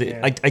thing too, because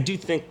I do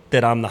think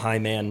that I'm the high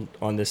man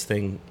on this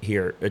thing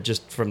here,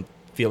 just from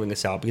feeling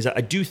this out, because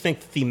I do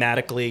think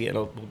thematically, and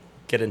we'll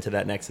get into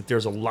that next, that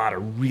there's a lot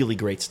of really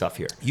great stuff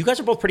here. You guys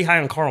are both pretty high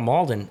on Carl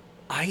Malden.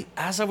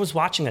 As I was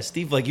watching that,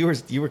 Steve, like you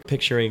were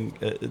picturing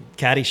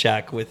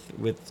Caddyshack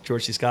with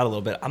George C. Scott a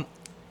little bit.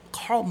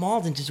 Carl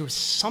Malden, there was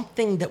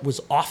something that was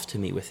off to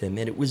me with him,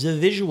 and it was a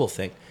visual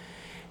thing.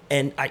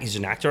 And he's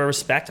an actor I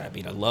respect. I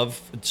mean, I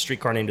love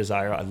Streetcar Named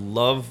Desire. I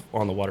love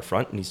On the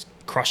Waterfront, and he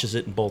crushes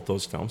it in both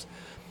those films.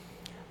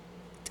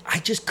 I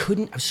just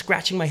couldn't. I was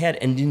scratching my head,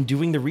 and in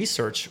doing the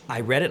research,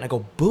 I read it, and I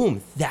go,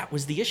 boom, that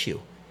was the issue.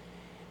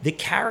 The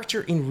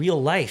character in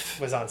real life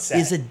was on set.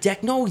 He's a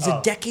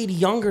decade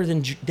younger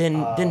than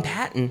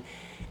Patton,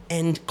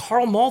 and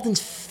Carl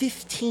Malden's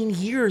 15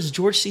 years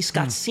George C.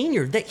 Scott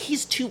Sr. That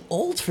he's too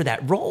old for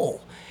that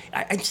role.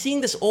 I'm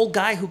seeing this old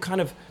guy who kind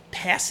of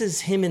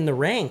passes him in the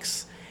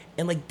ranks,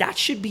 and like that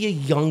should be a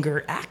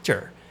younger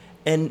actor.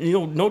 And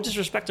no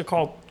disrespect to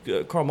Carl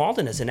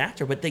Malden as an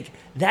actor, but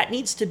that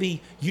needs to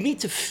be. You need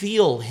to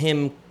feel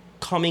him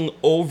coming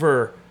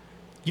over.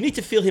 You need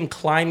to feel him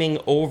climbing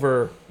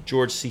over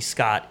George C.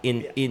 Scott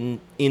in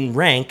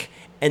rank,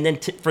 and then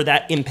for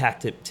that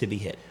impact to be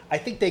hit. I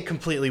think they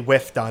completely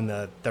whiffed on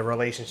the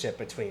relationship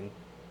between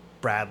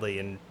Bradley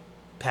and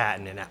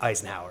Patton and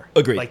Eisenhower.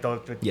 Agreed. Like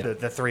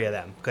the three of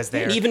them, because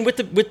they're even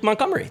with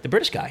Montgomery, the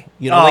British guy.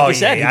 Like you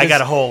said, I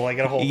got a whole.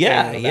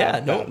 Yeah, thing yeah.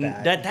 about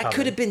That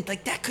could have been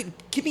like that. Could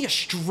give me a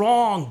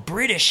strong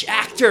British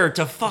actor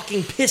to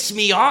fucking piss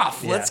me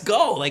off. Yeah. Let's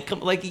go.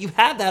 Like you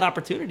had that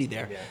opportunity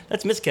there. Yeah.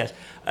 That's miscast.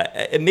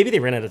 Maybe they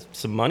ran out of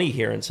some money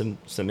here and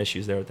some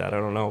issues there with that. I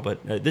don't know,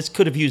 but this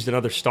could have used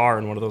another star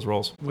in one of those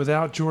roles.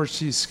 Without George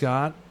C.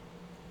 Scott,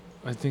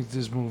 I think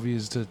this movie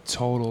is the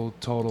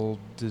total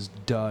just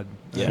dud.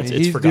 Yeah, I mean,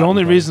 it's the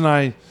only reason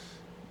I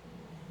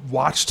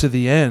watched to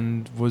the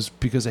end was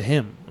because of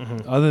him.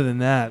 Mm-hmm. Other than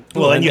that,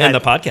 and the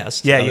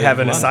podcast. Yeah, you have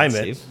an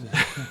assignment.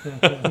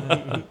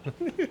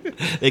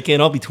 They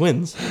can't all be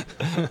twins.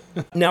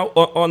 Now,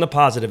 on the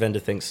positive end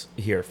of things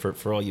here,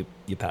 for all you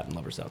Patton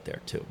lovers out there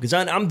too, because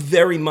I'm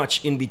very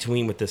much in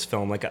between with this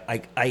film. Like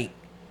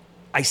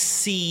I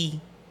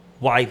see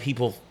why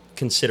people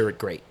consider it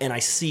great, and I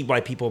see why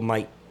people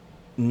might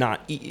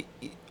not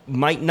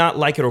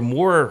like it, or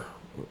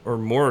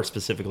more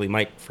specifically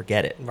might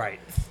forget it. Right.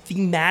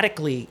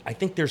 Thematically, I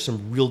think there's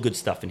some real good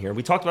stuff in here.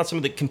 We talked about some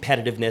of the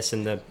competitiveness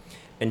and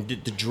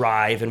the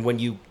drive, and when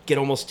you get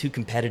almost too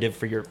competitive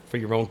for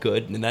your own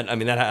good, and that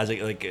as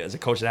a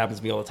coach, that happens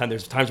to me all the time.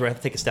 There's times where I have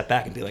to take a step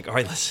back and be like, all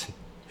right, listen,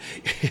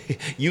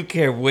 you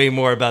care way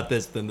more about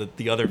this than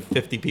the other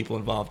 50 people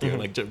involved here.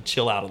 Mm-hmm. Like,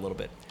 chill out a little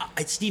bit.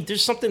 Steve,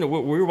 there's something that we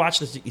were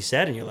watching this, you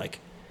said, and you're like,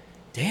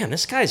 damn,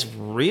 this guy's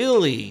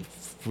really,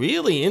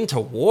 really into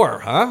war,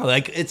 huh?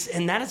 Like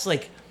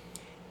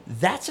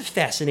that's a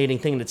fascinating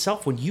thing in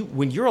itself. When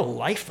you're a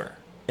lifer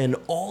and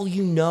all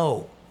you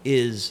know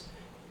is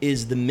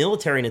the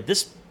military, and at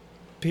this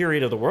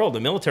period of the world, the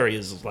military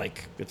is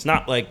like, it's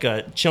not like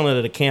chilling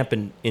at a camp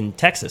in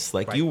Texas.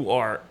 Like, right. you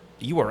are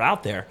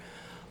out there.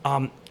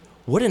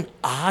 What an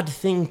odd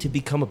thing to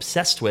become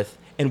obsessed with,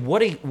 and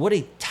what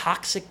a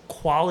toxic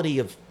quality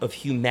of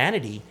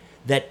humanity,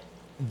 that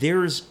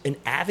there's an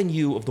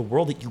avenue of the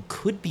world that you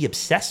could be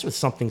obsessed with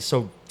something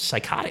so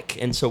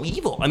psychotic and so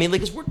evil. I mean,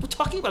 like, we're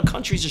talking about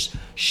countries just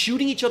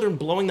shooting each other and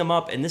blowing them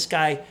up, and this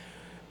guy,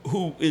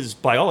 who is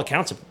by all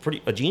accounts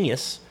a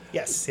genius,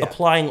 yes, yeah.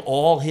 applying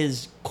all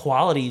his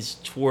qualities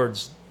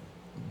towards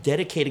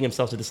dedicating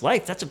himself to this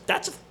life. That's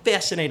a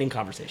fascinating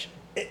conversation.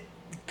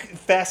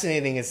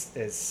 Fascinating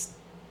is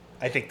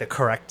I think the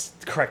correct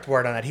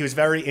word on that. He was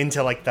very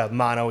into like the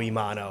mano y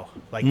mano,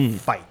 like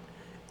fight.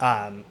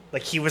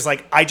 Like he was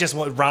like, I just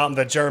want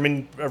the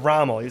German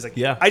Rommel. He was like,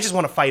 yeah. I just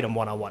want to fight him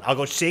one-on-one. I'll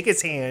go shake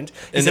his hand.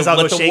 He and says, then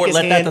I'll go shake his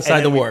hand, and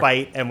then we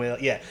fight, and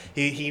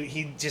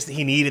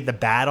he needed the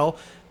battle.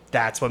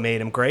 That's what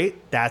made him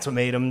great. That's what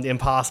made him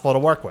impossible to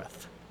work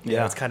with.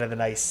 Yeah, it's kind of the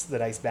nice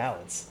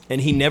balance.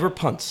 And he never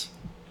punts.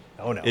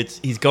 Oh no,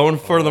 he's going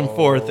for them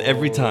fourth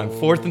every time.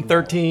 4th and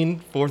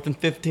 13, 4th and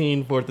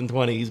 15, 4th and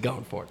 20. He's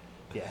going for it.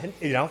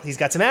 Yeah, he's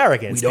got some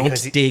arrogance. We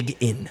don't dig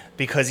in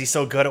because he's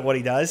so good at what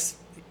he does.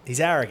 He's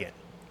arrogant.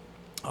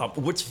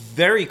 What's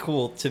very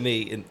cool to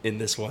me in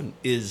this one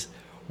is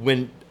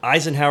when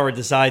Eisenhower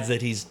decides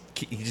that he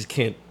just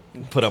can't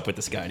put up with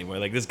this guy anymore.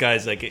 Like, this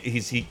guy's like,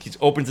 he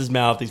opens his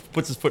mouth, he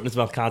puts his foot in his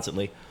mouth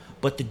constantly,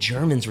 but the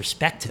Germans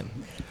respect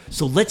him.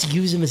 So let's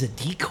use him as a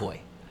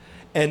decoy.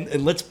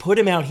 And let's put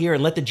him out here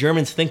and let the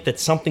Germans think that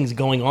something's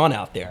going on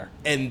out there.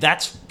 And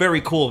that's very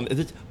cool.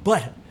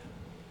 But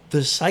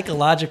the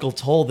psychological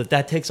toll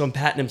that takes on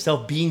Patton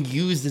himself, being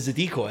used as a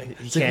decoy.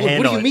 It's like,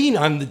 what do you mean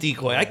I'm the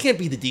decoy? I can't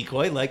be the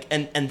decoy. Like,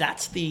 and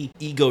that's the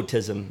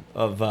egotism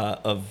of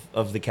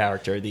the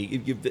character.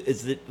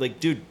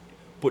 Dude,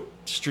 but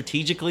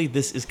strategically,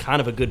 this is kind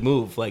of a good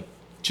move. Like,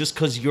 just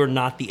because you're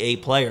not the A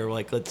player,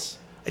 like, let's.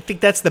 I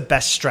think that's the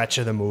best stretch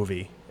of the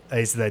movie.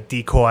 Is the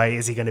decoy?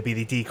 Is he going to be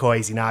the decoy?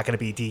 Is he not going to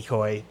be a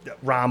decoy?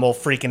 Rommel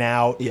freaking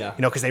out. Yeah.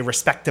 Because they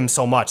respect him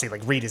so much. They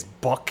like read his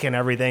book and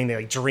everything. They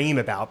like dream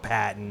about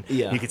Patton.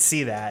 Yeah. You could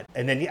see that.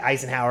 And then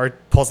Eisenhower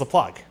pulls the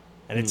plug,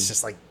 and it's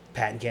just like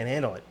Patton can't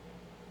handle it.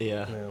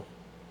 Yeah.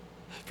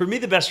 For me,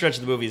 the best stretch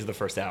of the movie is the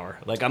first hour.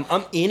 Like, I'm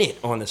in it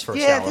on this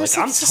first hour. Like,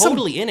 I'm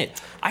totally in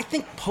it. I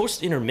think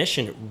post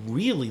intermission it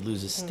really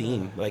loses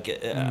steam. Like,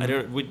 I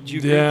don't. Would you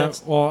agree? Yeah.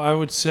 Well, I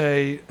would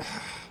say.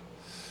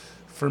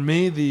 For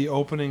me, the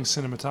opening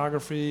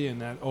cinematography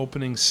and that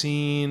opening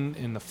scene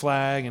and the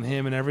flag and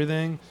him and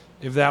everything,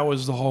 if that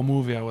was the whole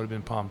movie, I would have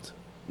been pumped.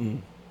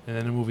 And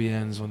then the movie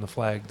ends when the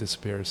flag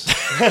disappears.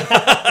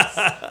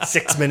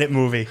 6-minute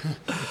movie.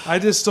 I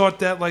just thought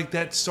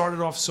that started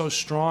off so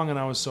strong and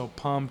I was so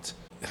pumped.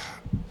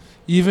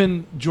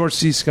 Even George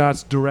C.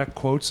 Scott's direct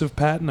quotes of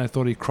Patton, I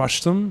thought he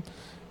crushed them.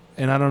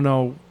 And I don't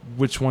know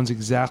which ones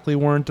exactly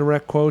weren't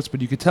direct quotes,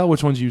 but you could tell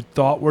which ones you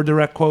thought were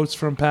direct quotes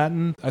from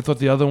Patton. I thought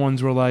the other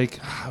ones were like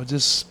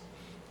just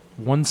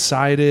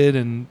one-sided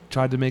and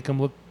tried to make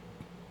him look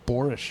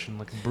boorish and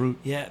like a brute.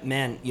 Yeah,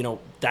 man.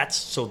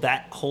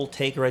 That whole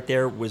take right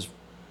there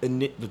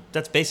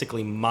that's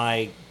basically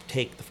my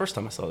take the first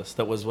time I saw this.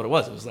 That was what it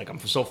was. It was like, I'm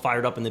so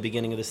fired up in the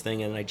beginning of this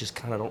thing, and I just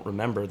kind of don't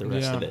remember the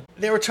rest of it.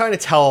 They were trying to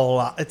tell a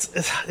lot.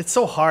 It's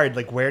so hard.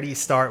 Like, where do you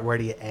start? Where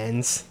do you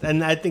end?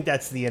 And I think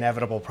that's the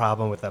inevitable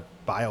problem with a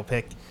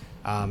biopic,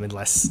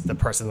 unless the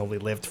person only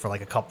lived for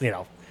like a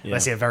couple,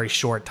 unless you have a very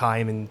short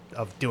time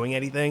of doing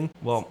anything.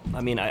 Well,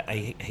 I mean,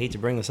 I hate to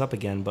bring this up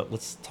again, but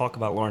let's talk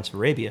about Lawrence of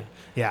Arabia.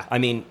 Yeah. I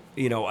mean,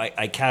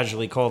 I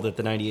casually called it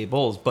the 98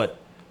 Bulls, but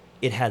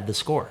it had the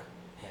score.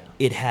 Yeah.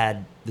 It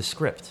had the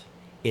script.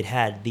 It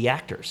had the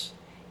actors.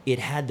 It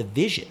had the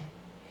vision.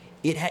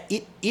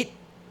 It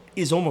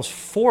is almost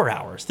 4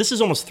 hours. This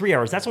is almost 3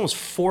 hours. That's almost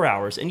 4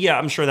 hours. And yeah,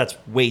 I'm sure that's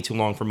way too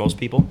long for most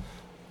people.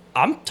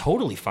 I'm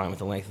totally fine with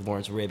the length of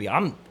Lawrence of Arabia.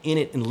 I'm in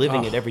it and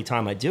living it every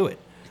time I do it.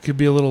 It could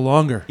be a little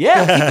longer.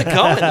 Yeah, keep it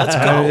going. Let's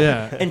go.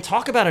 Yeah. And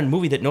talk about a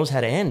movie that knows how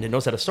to end and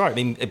knows how to start. I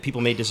mean,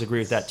 people may disagree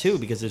with that too,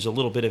 because there's a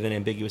little bit of an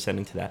ambiguous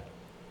ending to that.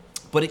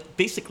 But it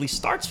basically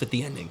starts with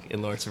the ending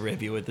in Lawrence of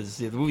Arabia.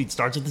 The movie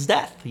starts with his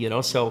death,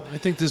 So I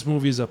think this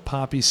movie is a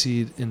poppy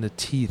seed in the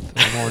teeth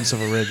of Lawrence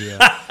of Arabia.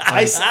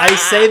 I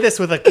say this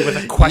with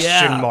a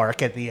question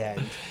mark at the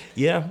end.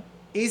 Yeah.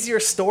 Easier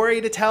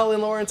story to tell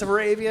in Lawrence of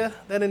Arabia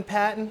than in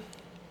Patton?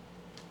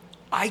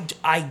 I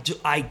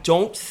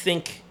don't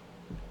think.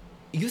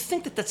 You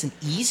think that's an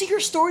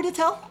easier story to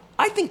tell?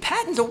 I think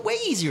Patton's a way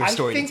easier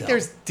story to tell. I think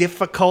there's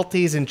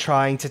difficulties in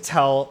trying to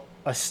tell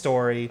a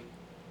story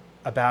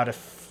about a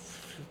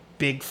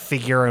big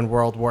figure in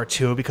World War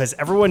II because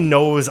everyone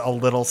knows a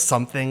little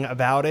something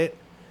about it,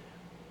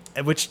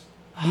 which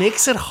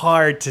makes it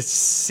hard to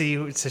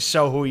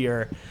show who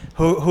you're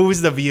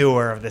Who's the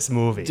viewer of this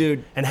movie,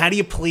 Dude. And how do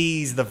you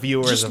please the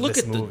viewers of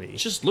this movie?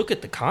 Just look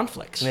at the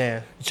conflicts.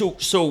 Yeah.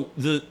 So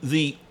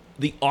the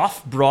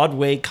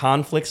off-Broadway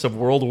conflicts of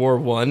World War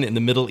I in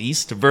the Middle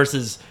East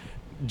versus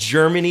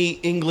Germany,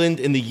 England,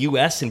 and the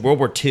U.S. in World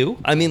War II.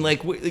 I mean,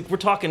 we're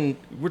talking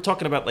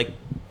about like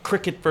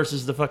cricket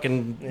versus the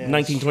fucking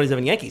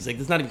 1927 Yankees. Like,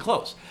 it's not even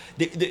close.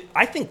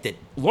 I think that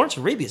Lawrence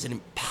of Arabia is an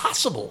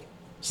impossible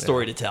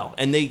story to tell,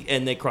 and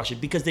they crush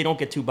it because they don't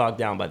get too bogged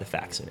down by the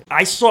facts in it.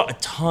 I saw a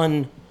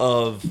ton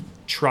of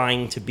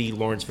trying to be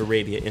Lawrence of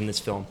Arabia in this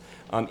film.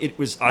 It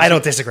was. I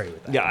don't disagree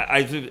with that. Yeah,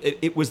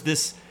 it was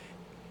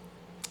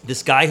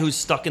this guy who's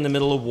stuck in the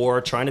middle of war,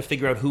 trying to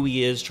figure out who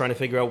he is, trying to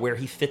figure out where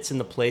he fits in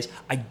the place.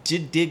 I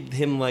did dig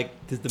him, like,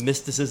 the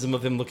mysticism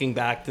of him looking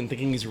back and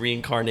thinking he's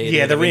reincarnated.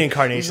 Yeah, the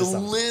reincarnation He's a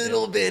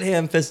little bit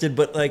ham-fisted,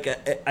 but, like,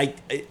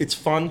 it's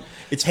fun.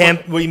 It's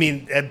What fun. do you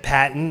mean, Ed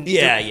Patton?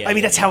 Yeah. I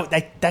mean, that's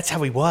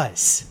how he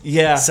was.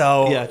 Yeah.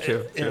 So, yeah,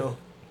 true. You know,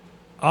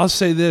 I'll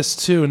say this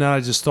too. Now I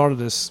just thought of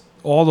this.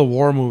 All the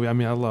war movie. I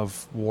mean, I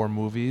love war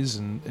movies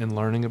and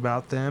learning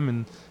about them.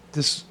 And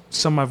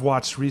some I've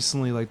watched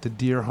recently, like The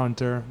Deer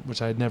Hunter,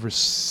 which I had never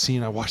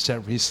seen. I watched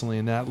that recently,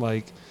 and that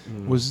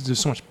there's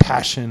so much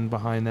passion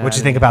behind that. what'd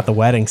you think about the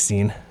wedding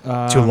scene?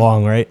 Too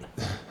long, right?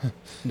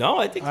 No,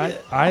 I think...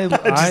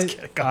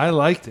 I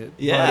liked it.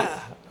 yeah.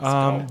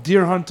 But,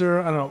 Deer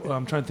Hunter. I don't know.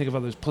 I'm trying to think of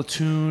others.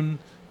 Platoon,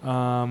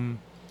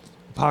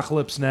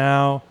 Apocalypse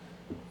Now.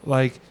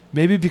 Like,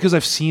 maybe because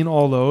I've seen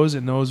all those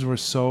and those were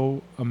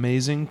so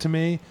amazing to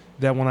me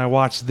that when I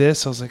watched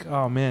this, I was like,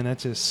 oh man, that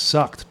just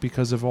sucked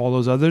because of all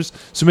those others.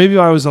 So maybe if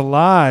I was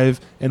alive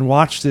and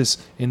watched this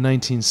in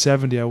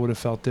 1970, I would have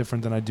felt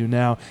different than I do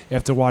now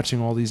after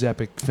watching all these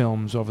epic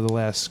films over the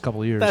last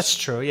couple of years. That's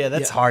true. Yeah,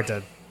 that's hard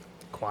to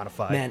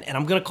quantify. Man, and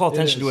I'm going to call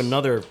attention to is.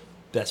 another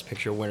Best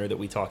Picture winner that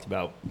we talked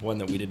about, one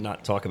that we did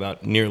not talk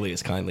about nearly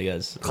as kindly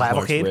as Lawrence of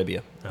Cavalcade?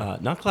 Arabia.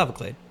 Not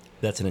Claviclade.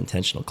 That's an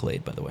intentional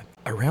clade, by the way.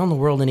 Around the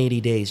World in 80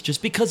 Days,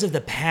 just because of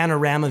the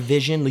panorama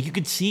vision, like you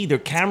could see their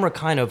camera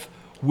kind of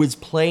was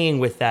playing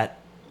with that,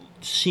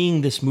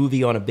 seeing this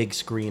movie on a big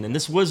screen. And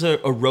this was a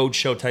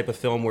roadshow type of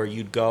film where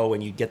you'd go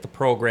and you'd get the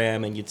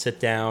program and you'd sit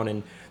down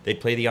and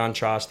they'd play the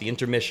entr'acte, the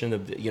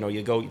intermission,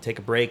 you go, you take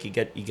a break, you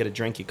get a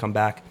drink, you come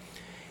back.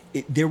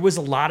 There was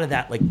a lot of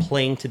that like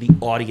playing to the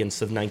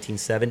audience of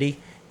 1970.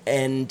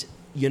 And,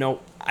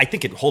 I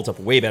think it holds up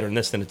way better in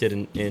this than it did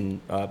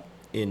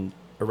in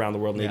Around the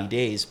World in 80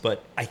 Days,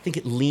 but I think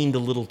it leaned a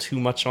little too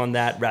much on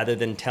that rather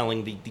than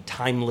telling the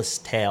timeless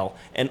tale.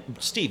 And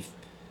Steve,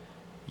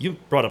 you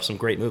brought up some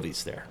great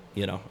movies there,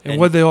 And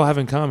what they all have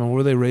in common? What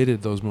were they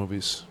rated, those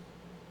movies?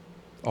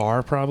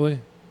 R,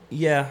 probably?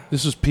 Yeah.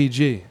 This was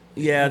PG.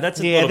 Yeah,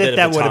 that's a little bit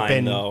that of a would time, have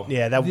been, though.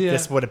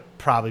 this would have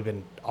probably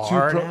been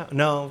R now.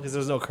 No, because there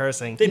was no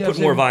cursing. They put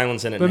more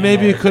violence in it But now,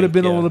 maybe I it could have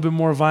think, been a little bit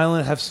more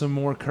violent, have some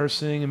more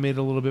cursing, and made it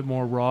a little bit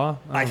more raw.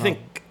 I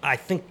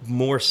think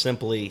more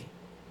simply,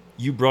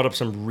 you brought up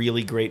some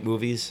really great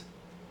movies.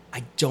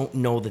 I don't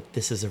know that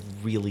this is a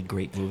really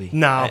great movie.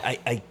 No.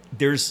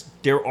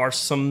 There are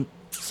some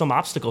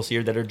obstacles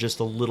here that are just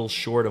a little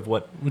short of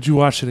what Would you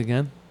watch it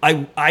again?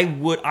 I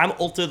would.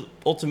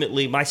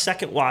 Ultimately, my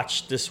second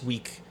watch this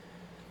week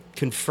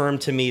confirmed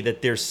to me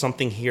that there's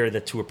something here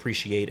that to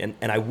appreciate,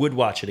 and I would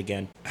watch it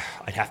again.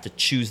 I'd have to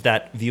choose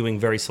that viewing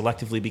very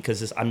selectively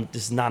because this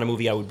is not a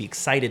movie I would be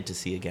excited to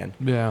see again.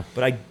 Yeah.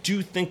 But I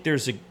do think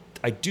there's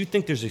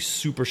a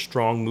super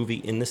strong movie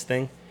in this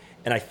thing,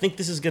 and I think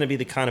this is going to be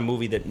the kind of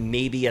movie that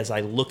maybe as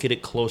I look at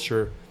it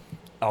closer,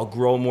 I'll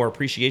grow more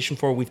appreciation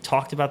for. We've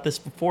talked about this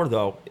before,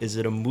 though. Is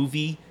it a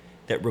movie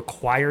that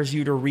requires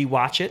you to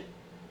rewatch it?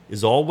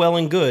 Is all well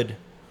and good,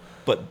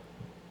 but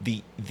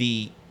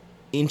the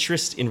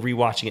interest in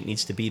rewatching it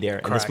needs to be there,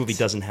 and Correct. this movie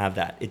doesn't have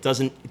that. It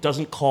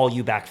doesn't call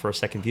you back for a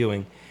second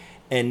viewing,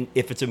 and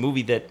if it's a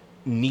movie that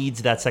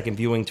needs that second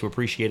viewing to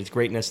appreciate its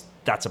greatness,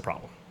 that's a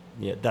problem.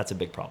 Yeah, that's a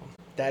big problem.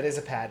 That is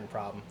a Patton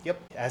problem. Yep.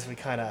 As we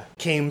kind of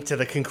came to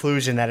the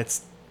conclusion that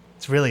it's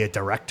really a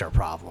director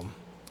problem.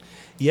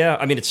 Yeah,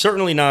 I mean, it's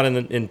certainly not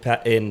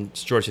in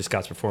George C.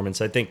 Scott's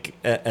performance. I think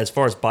as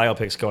far as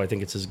biopics go, I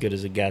think it's as good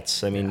as it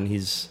gets. I mean,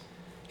 he's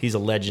a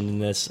legend in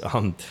this.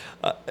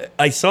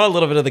 I saw a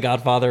little bit of The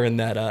Godfather in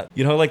that,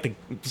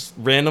 just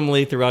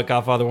randomly throughout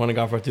Godfather 1 and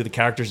Godfather 2, the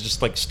characters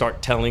just like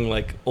start telling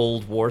like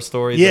old war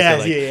stories. Yeah,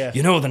 like, yeah.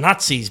 The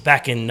Nazis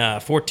back in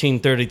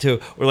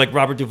 1432, or like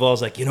Robert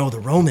Duvall's like, the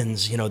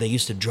Romans, they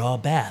used to draw a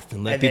bath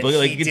and let And people then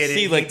like he you can did it-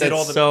 see he like did that's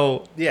all the-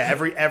 so. Yeah,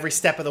 every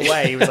step of the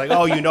way, he was like,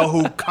 "Oh,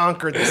 who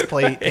conquered this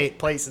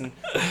place in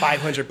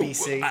 500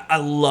 BC?" I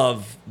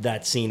love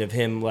that scene of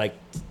him like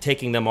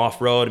taking them off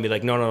road and be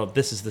like, no,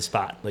 this is the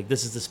spot. Like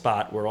this is the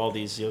spot where all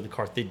these the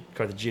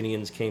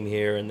Carthaginians came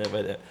here,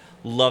 and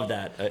love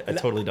that. I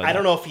totally don't. I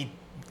don't know if he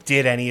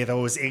did any of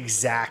those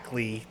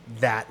exactly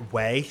that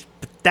way,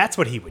 but that's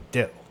what he would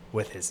do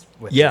with his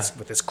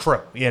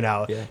crew.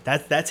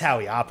 That's how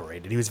he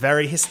operated. He was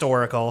very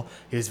historical.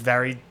 He was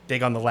very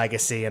big on the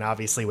legacy, and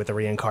obviously with the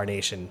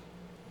reincarnation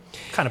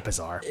Kind of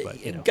bizarre,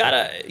 but you know.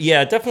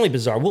 Definitely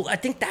bizarre. Well, I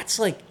think that's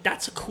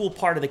a cool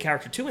part of the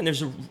character too. And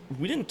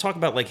we didn't talk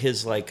about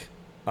his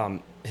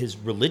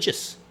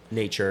religious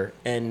nature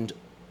and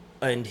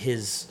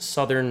his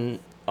Southern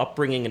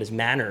upbringing and his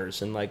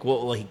manners, and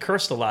he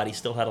cursed a lot. He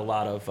still had a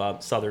lot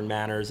of Southern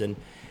manners, and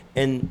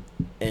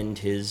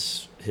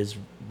his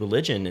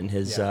religion and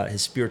his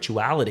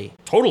spirituality,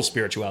 total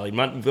spirituality,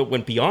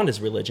 went beyond his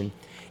religion.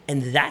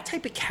 And that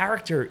type of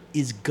character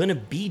is going to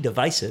be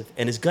divisive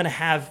and is going to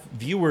have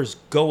viewers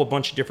go a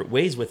bunch of different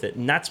ways with it.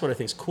 And that's what I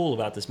think is cool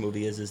about this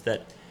movie is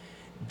that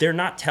they're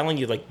not telling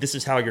you, this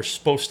is how you're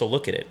supposed to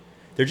look at it.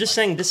 They're just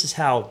saying this is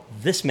how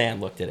this man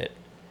looked at it.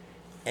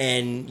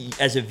 And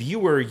as a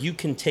viewer, you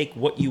can take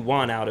what you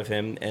want out of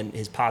him and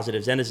his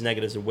positives and his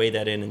negatives and weigh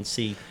that in and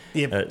see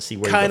where you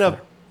go kind of from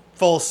there.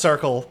 Full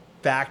circle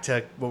back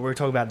to what we were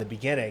talking about in the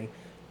beginning.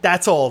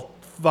 That's all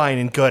fine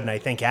and good and I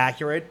think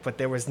accurate, but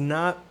there was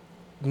not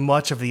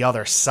much of the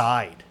other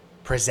side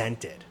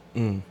presented,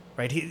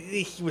 right?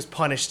 He was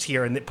punished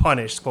here and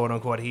punished, quote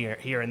unquote,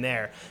 here and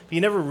there. But you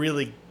never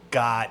really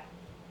got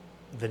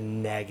the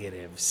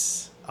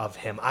negatives of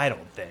him, I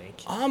don't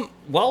think.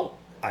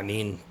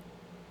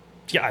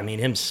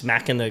 Him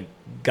smacking the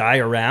guy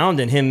around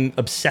and him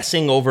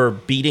obsessing over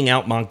beating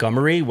out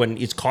Montgomery when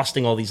it's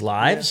costing all these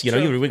lives. Yeah,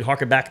 you would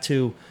harken back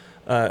to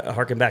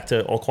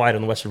All Quiet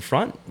on the Western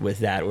Front with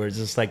that, where it's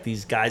just like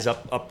these guys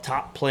up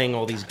top playing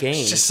all these games.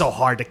 It's just so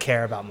hard to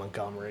care about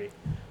Montgomery.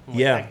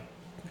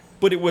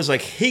 But it was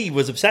like he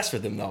was obsessed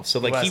with him though. So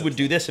he would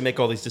do this and make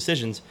all these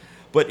decisions.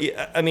 But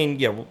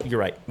you're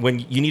right. When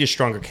you need a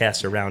stronger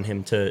cast around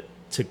him to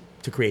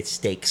create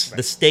stakes. Right.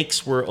 The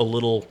stakes were a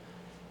little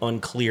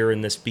unclear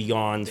in this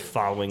beyond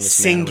following this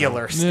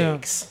singular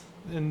stakes.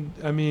 Yeah.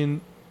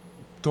 And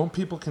don't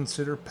people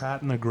consider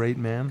Patton a great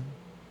man?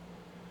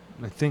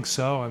 I think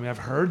so. I've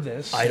heard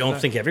this. I don't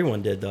think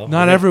everyone did, though.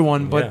 Not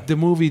everyone, but the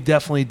movie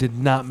definitely did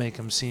not make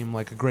him seem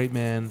like a great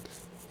man,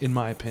 in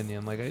my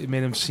opinion. It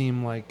made him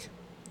seem like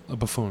a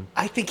buffoon.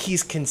 I think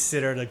he's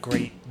considered a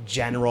great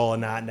general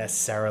and not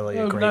necessarily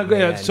a great man.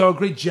 Yeah, so a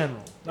great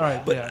general. All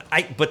right,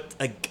 but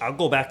I'll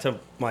go back to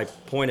my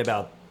point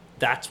about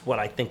that's what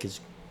I think is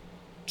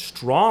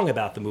strong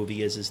about the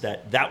movie is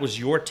that was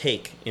your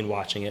take in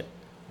watching it,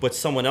 but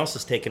someone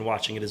else's take in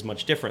watching it is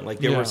much different.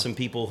 There were some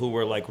people who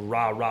were like,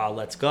 rah, rah,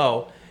 let's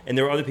go. And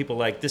there were other people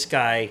like, this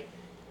guy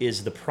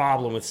is the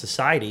problem with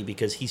society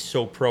because he's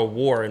so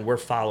pro-war and we're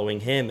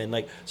following him.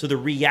 And so the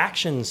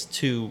reactions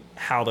to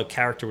how the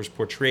character was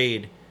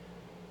portrayed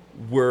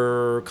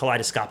were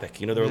kaleidoscopic.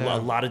 There were a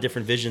lot of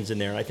different visions in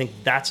there. And I think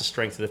that's a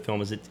strength of the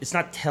film is it's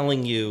not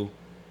telling you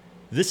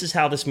this is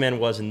how this man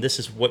was and this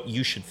is what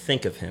you should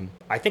think of him.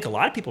 I think a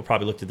lot of people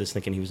probably looked at this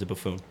thinking he was a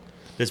buffoon.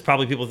 There's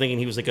probably people thinking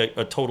he was like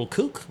a total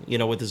kook,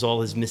 with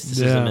all his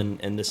mysticism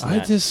and this and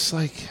that. I just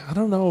I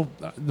don't know.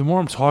 The more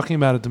I'm talking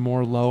about it, the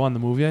more low on the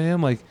movie I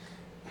am.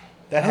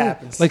 That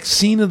happens.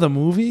 Scene of the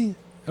movie.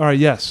 All right,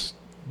 yes,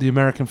 the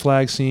American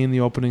flag scene, the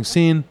opening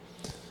scene.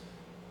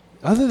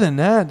 Other than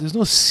that, there's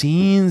no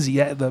scenes.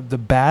 Yeah, the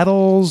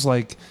battles,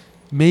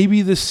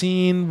 maybe the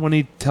scene when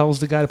he tells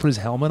the guy to put his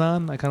helmet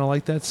on. I kind of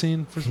like that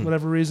scene for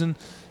whatever reason.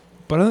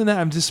 But other than that,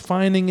 I'm just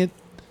finding it.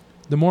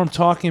 The more I'm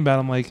talking about it,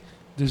 I'm like,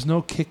 there's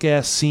no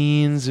kick-ass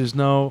scenes. There's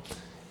no,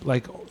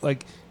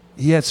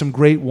 he had some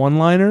great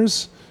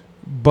one-liners,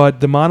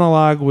 but the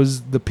monologue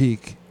was the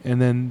peak.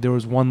 And then there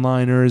was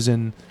one-liners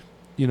and,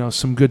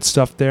 some good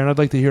stuff there. And I'd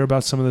like to hear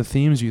about some of the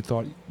themes you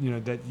thought,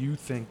 that you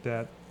think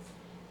that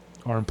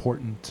are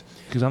important,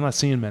 because I'm not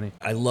seeing many.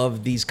 I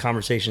love these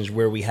conversations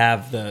where we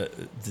have the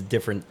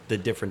different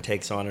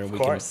takes on it,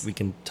 and we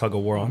can tug a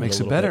war on it. Makes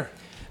it better. Bit.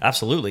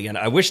 Absolutely, and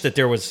I wish that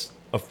there was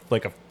a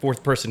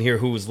fourth person here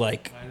who was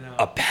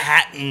a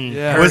Patton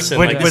person.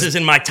 This is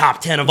in my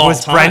top 10 of all time.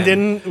 Was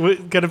Brendan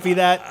going to be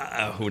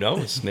that? Who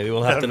knows? Maybe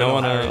we'll have to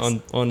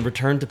know on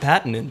Return to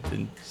Patton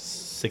in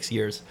 6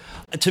 years.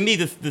 To me,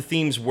 the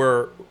themes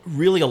were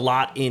really a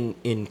lot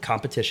in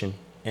competition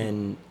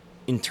and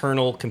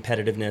internal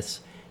competitiveness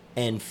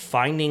and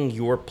finding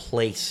your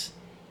place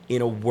in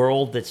a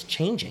world that's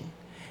changing.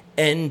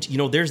 And,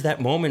 there's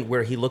that moment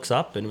where he looks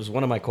up, and it was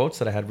one of my quotes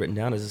that I had written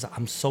down, is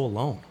I'm so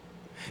alone.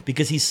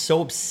 Because he's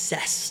so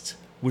obsessed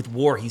with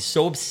war. He's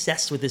so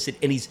obsessed with this,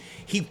 and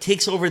he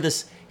takes over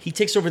this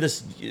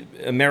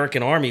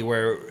American army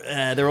where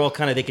they're all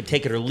kind of, they could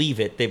take it or leave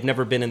it. They've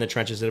never been in the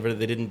trenches. They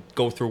didn't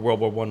go through World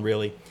War I,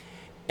 really.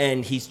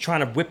 And he's trying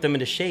to whip them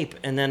into shape,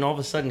 and then all of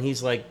a sudden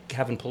he's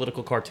having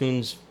political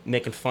cartoons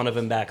making fun of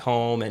him back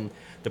home, and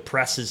the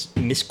press is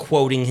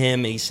misquoting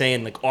him, and he's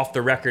saying, off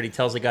the record, he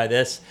tells the guy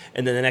this,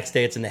 and then the next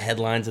day it's in the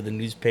headlines of the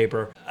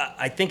newspaper.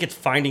 I think it's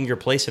finding your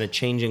place in a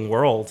changing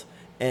world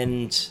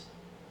and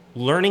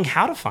learning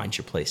how to find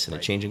your place in a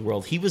changing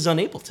world. He was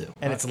unable to.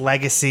 And it's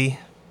legacy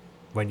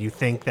when you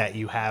think that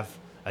you have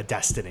a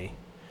destiny.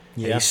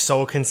 Yeah. And he's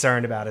so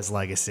concerned about his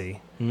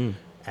legacy.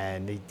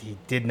 And he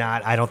did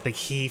not, I don't think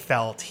he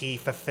felt he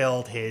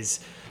fulfilled his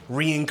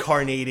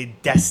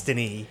reincarnated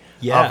destiny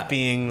Yeah. of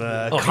being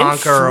the him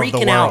conqueror of the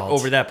freaking world. out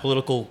over that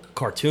political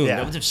cartoon. Yeah.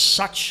 That was just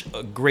such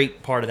a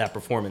great part of that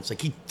performance.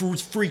 Like he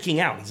was freaking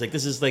out. He's like,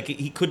 this is like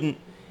he couldn't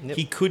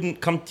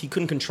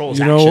control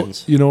his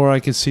actions. You know where I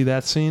could see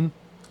that scene?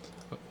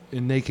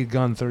 In Naked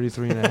Gun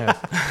 33 and a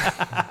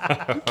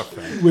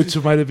half. Which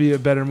might be a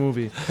better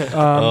movie.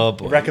 Oh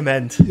boy.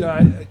 Recommend.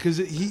 Yeah, because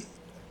he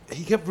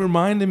kept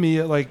reminding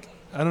me, like,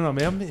 I don't know,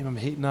 maybe I'm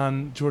hating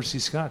on George C.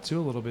 Scott too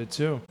a little bit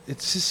too. It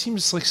just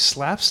seems like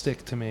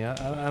slapstick to me.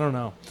 I don't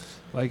know.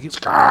 Like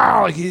it's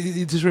like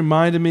he just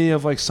reminded me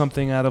of like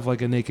something out of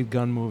like a Naked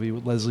Gun movie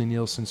with Leslie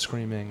Nielsen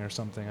screaming or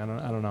something. I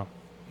don't know.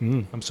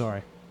 I'm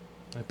sorry.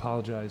 I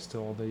apologize to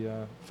all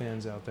the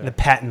fans out there. The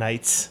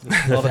Pattonites.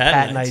 All the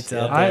Pattonites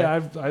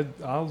out there.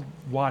 I'll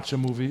watch a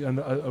movie,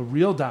 a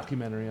real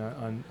documentary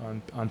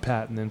on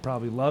Patton, and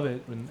probably love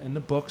it and the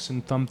books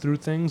and thumb through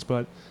things,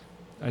 but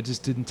I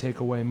just didn't take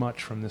away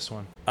much from this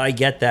one. I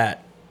get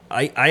that.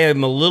 I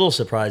am a little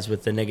surprised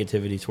with the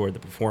negativity toward the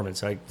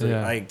performance.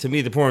 To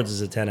me, the performance is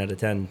a 10 out of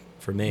 10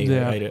 for me.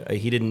 Yeah.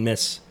 He didn't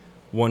miss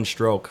one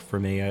stroke for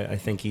me. I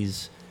think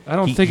he's. I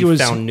don't think he it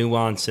was found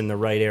nuance in the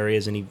right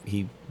areas, and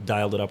he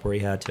dialed it up where he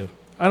had to.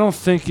 I don't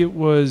think it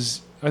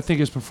was. I think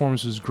his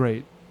performance was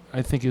great.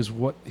 I think is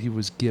what he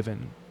was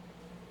given,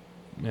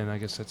 and I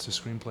guess that's the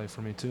screenplay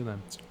for me too.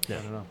 Then I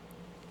don't know.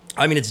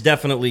 I mean, it's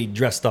definitely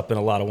dressed up in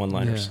a lot of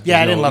one-liners. Yeah,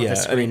 I didn't love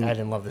the I mean, I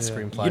didn't love the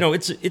screenplay. You know,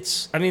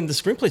 it's. I mean, the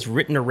screenplay's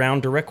written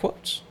around direct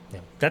quotes. Yeah.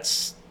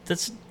 That's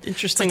an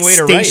interesting It's way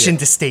to like write it. station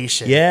to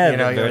station. Yeah, you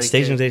know, very you're like,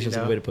 station to you station is a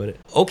know. good way to put it.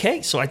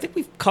 Okay, so I think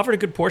we've covered a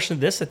good portion of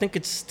this. I think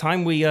it's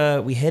time we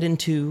head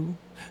into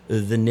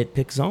the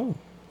nitpick zone.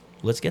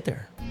 Let's get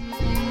there.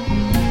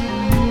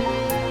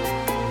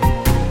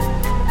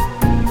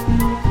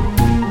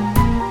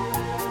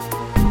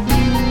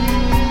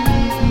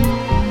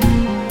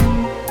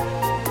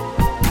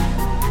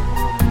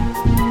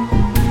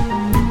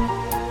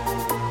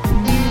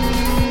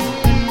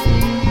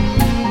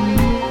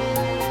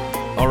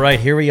 All right,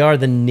 here we are,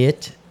 the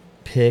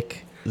nitpick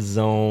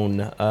zone.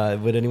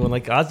 Would anyone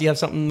like Oz? Do you have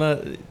something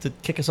to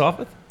kick us off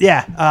with?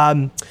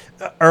 Yeah,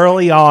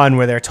 early on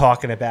where they're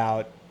talking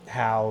about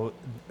how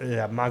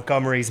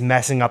Montgomery's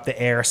messing up the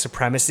air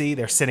supremacy.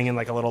 They're sitting in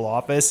like a little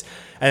office,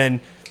 and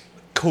then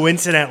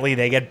coincidentally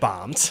they get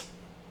bombed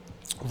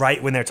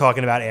right when they're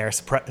talking about air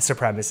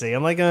supremacy.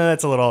 I'm like,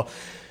 that's a little.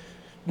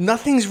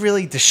 Nothing's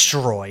really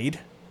destroyed,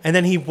 and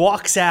then he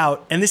walks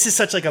out, and this is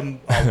such like a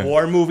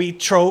war movie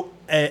trope.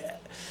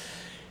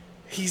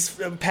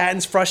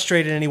 Patton's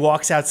frustrated and he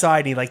walks outside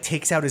and he like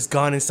takes out his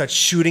gun and starts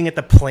shooting at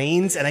the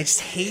planes, and I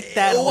just hate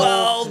that.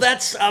 Well,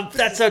 that's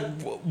a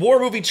war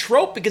movie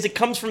trope because it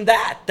comes from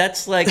that.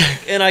 That's like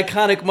an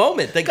iconic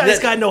moment. Like, Guy's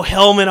got no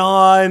helmet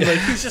on. Like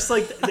he's just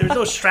like there's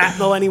no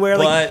shrapnel anywhere.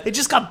 Like they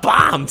just got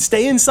bombed.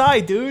 Stay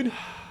inside, dude.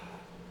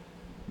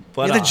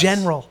 But You're the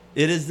general.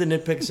 It is the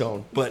nitpick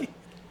zone. But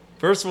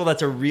first of all,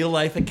 that's a real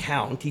life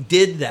account. He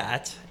did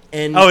that.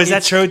 And is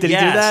that true? Did he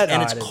do that? And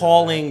Oh, it's I didn't know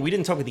calling. We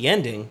didn't talk about the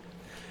ending.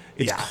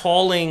 It's Yeah.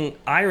 calling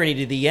irony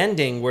to the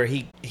ending where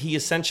he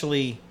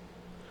essentially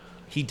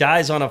he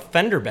dies on a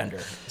fender bender.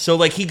 So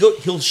like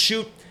he'll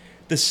shoot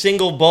the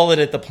single bullet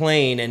at the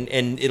plane and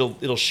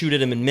it'll shoot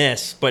at him and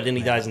miss, but then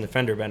he dies in the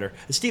fender bender.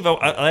 Steve,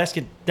 I'll ask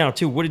you now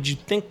too. What did you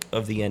think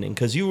of the ending?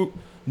 Because you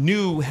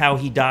knew how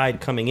he died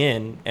coming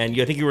in, and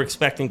I think you were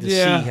expecting to see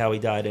how he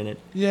died in it.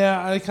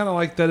 Yeah, I kind of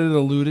like that it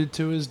alluded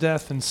to his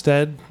death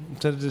instead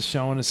of just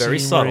showing a Very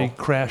scene subtle. where he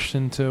crashed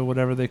into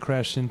whatever they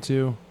crashed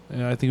into.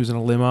 I think he was in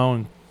a limo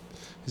and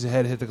his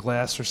head hit the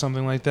glass or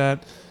something like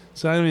that.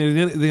 So I mean,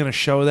 they're going to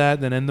show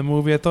that, then end the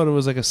movie. I thought it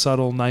was like a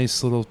subtle,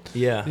 nice little.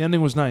 Yeah. The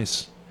ending was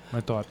nice. I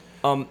thought.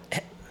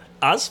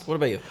 Oz, what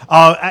about you?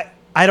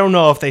 I don't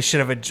know if they should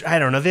have. I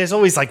don't know. There's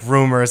always like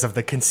rumors of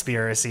the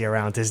conspiracy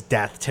around his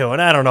death too,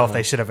 and I don't know if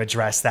they should have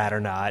addressed that or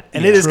not.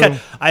 And it is True.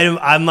 kind.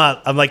 I'm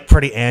like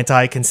pretty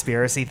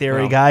anti-conspiracy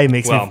theory guy.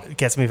 It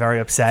gets me very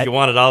upset. If you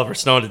wanted Oliver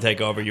Stone to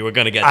take over, you were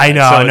going to get that. I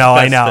know, So I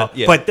know.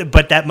 it's best that-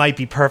 But that might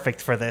be perfect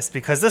for this,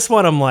 because this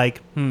one I'm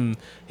like,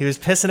 he was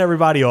pissing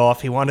everybody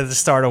off. He wanted to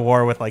start a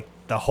war with like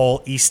the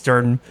whole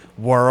Eastern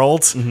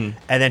world, and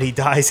then he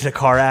dies in a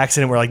car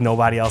accident where like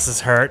nobody else is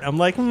hurt. I'm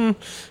like,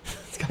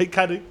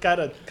 kind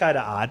of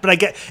odd, but I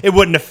get it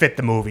wouldn't have fit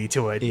the movie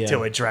to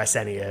address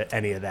any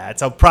of that.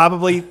 So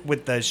probably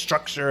with the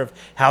structure of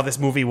how this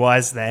movie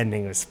was, the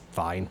ending was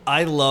fine.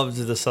 I loved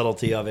the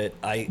subtlety of it.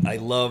 I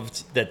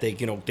loved that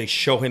they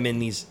show him in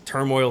these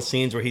turmoil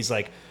scenes where he's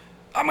like,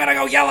 I'm gonna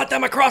go yell at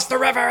them across the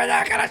river, and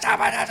I'm gonna stop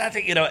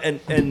it,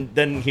 and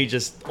then he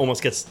just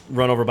almost gets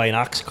run over by an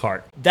ox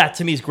cart. That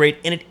to me is great,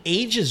 and it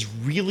ages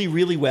really,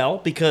 really well,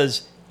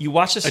 because you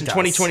watch this in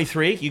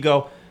 2023, you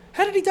go,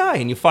 how did he die?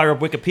 And you fire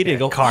up Wikipedia and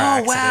go, car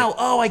accident.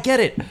 Wow, I get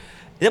it.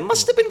 It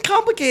must have been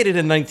complicated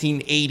in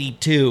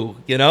 1982.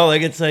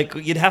 Like it's like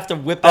you'd have to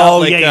whip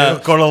out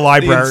go to the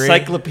library, the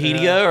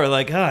encyclopedia, or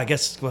like, I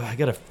guess I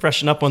got to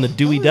freshen up on the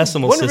Dewey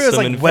Decimal Wonder if it System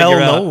was like and well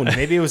figure known. out.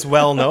 Maybe it was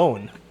well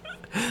known.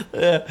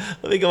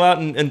 Let me go out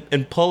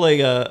and pull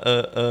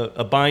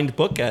a bind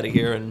book out of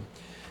here and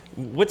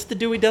What's the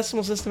Dewey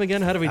Decimal System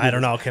again? How do we do I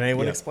don't this? know. Can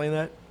anyone Yeah. explain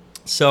that?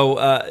 So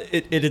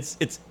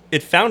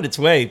it found its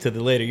way to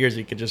the later years.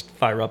 You could just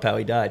fire up how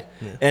he died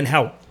and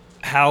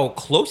how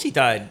close he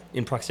died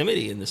in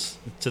proximity in this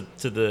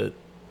to the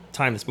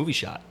time this movie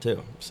shot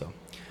too. So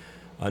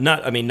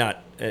not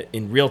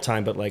in real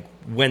time, but like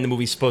when the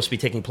movie's supposed to be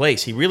taking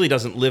place, he really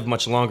doesn't live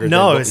much longer. No,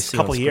 than what it we was see a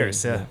couple on screen.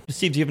 years, yeah.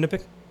 Steve, do you have a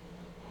nitpick?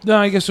 No,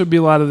 I guess it would be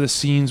a lot of the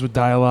scenes with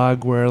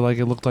dialogue where like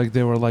it looked like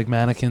they were like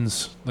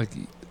mannequins, like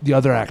the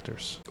other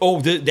actors.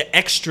 Oh, the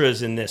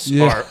extras in this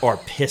are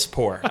piss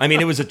poor. I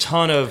mean, it was a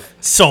ton of.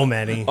 So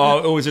many.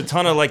 Oh, it was a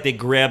ton of like they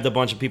grabbed a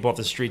bunch of people off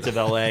the streets of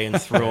L.A. and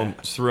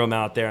threw them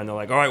out there, and they're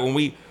like, all right,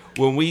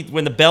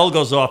 when the bell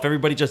goes off,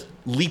 everybody just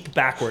leap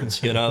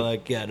backwards,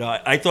 like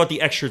I thought the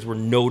extras were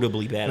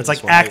notably bad. It's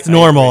like act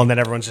normal, and then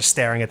everyone's just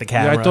staring at the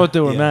camera. Yeah, I thought they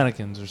were Yeah.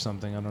 mannequins or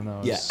something. I don't know.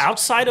 Yeah,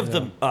 outside of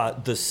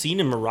the scene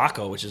in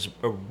Morocco, which is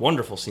a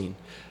wonderful scene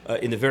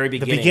in the very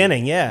beginning. The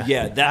beginning, yeah.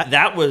 Yeah,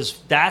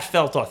 that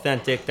felt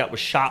authentic. That was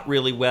shot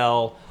really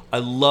well. I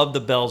love the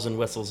bells and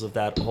whistles of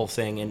that whole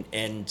thing,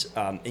 and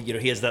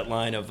he has that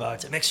line of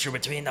it's a mixture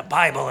between the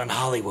Bible and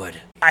Hollywood.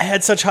 I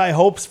had such high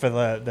hopes for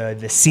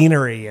the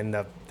scenery and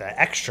the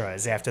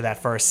extras after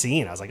that first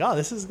scene. I was like, oh,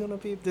 this is gonna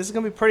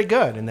be pretty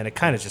good, and then it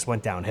kind of just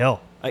went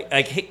downhill.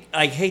 I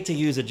hate to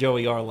use a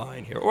Joey R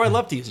line here, or I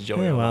love to use a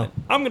Joey R line.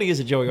 I'm going to use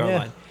a Joey R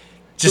line.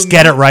 Just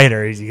get it right,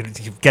 or you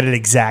get it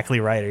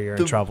exactly right, or you're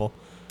in trouble.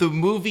 The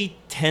movie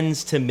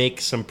tends to make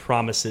some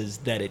promises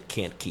that it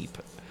can't keep.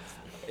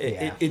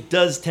 It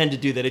does tend to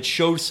do that. It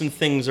shows some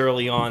things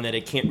early on that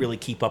it can't really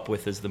keep up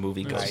with as the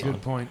movie goes That's a on.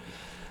 good point.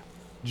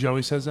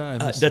 Joey says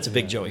that? That's a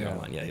big Joey R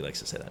line. Yeah, he likes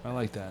to say that. I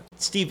like that.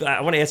 Steve,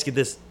 I want to ask you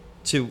this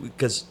too,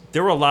 because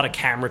there were a lot of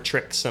camera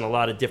tricks and a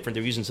lot of different.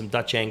 They're using some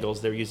Dutch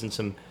angles. They're using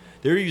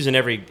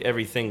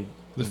everything.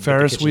 The with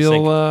Ferris kitchen wheel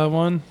sink.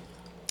 one?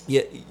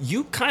 Yeah,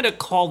 you kind of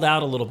called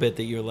out a little bit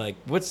that you're like,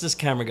 "What's this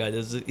camera guy?"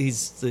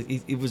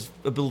 It was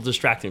a little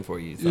distracting for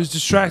you. It was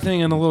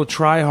distracting and a little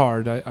try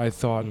hard, I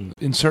thought.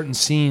 In certain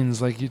scenes,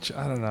 like,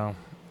 I don't know.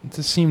 It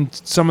just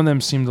some of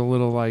them seemed a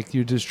little like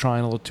you're just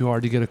trying a little too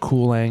hard to get a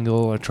cool angle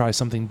or try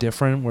something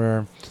different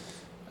where,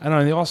 I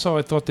don't know. Also,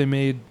 I thought they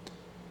made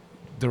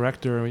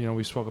director,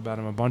 we spoke about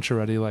him a bunch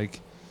already,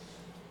 like,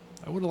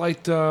 I would have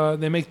liked,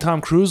 they make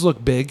Tom Cruise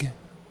look big.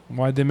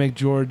 Why'd they make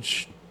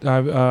George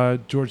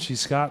C.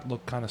 Scott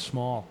look kind of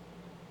small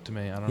to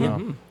me? I don't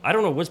know. I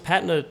don't know. Was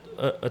Patton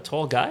a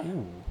tall guy?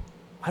 Ooh,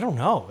 I don't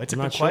know. It's a I'm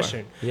good not sure.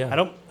 question. Yeah. I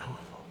don't.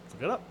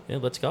 Look it up. Yeah,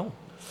 let's go.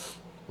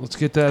 Let's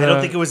get that. I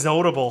don't think it was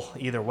notable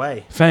either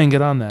way. Fang,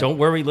 get on that. Don't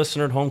worry,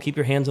 listener at home. Keep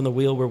your hands on the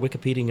wheel. We're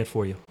Wikipediaing it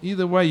for you.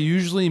 Either way, you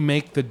usually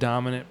make the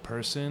dominant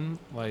person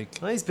like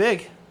Well, he's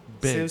big.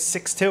 Big. He was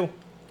 6'2".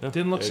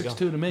 didn't look There you 6'2"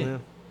 go. to me. Yeah.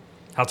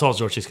 How tall is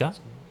George C. Scott?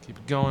 Keep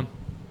it going.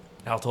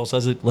 How tall is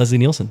Leslie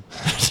Nielsen?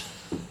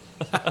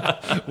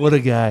 What a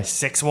guy.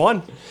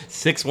 6'1".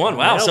 6'1".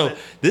 Wow. Nailed So it.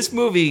 this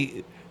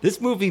movie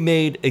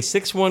made a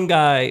 6'1"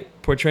 guy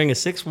portraying a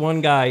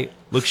 6'1" guy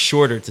look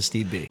shorter to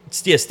Steve B.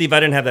 Yeah, Steve, I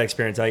didn't have that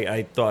experience.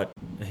 I thought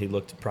he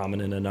looked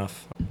prominent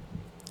enough.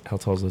 How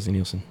tall is Leslie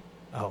Nielsen?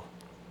 Oh,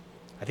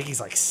 I think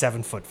he's like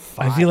 7'5".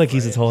 I feel like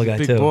he's a right? tall guy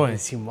Big too. boy.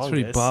 He's humongous.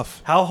 pretty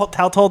buff. How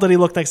tall did he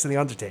look next to the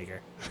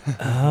Undertaker?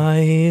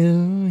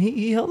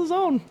 He held his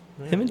own.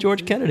 Him and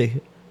George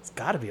Kennedy. It's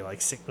got to be like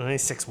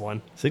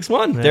 6'1".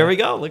 6'1". Yeah. There we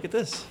go. Look at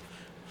this.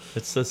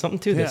 It's something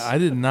to this. Yeah, I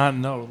did not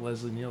know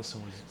Leslie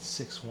Nielsen was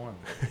 6'1".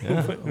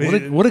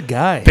 Yeah. What a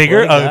guy. Bigger?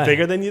 What a guy.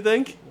 Bigger than you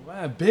think?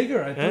 Wow,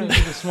 bigger. I thought he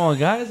was a small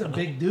guy. He's a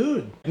big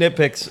dude.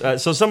 Nitpicks.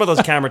 So some of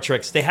those camera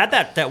tricks. They had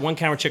that one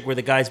camera trick where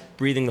the guy's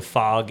breathing the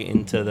fog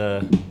into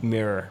the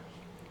mirror.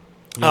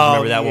 You guys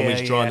remember that when we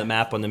was drawing the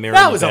map on the mirror?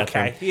 That in the was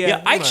bathroom? okay. Yeah,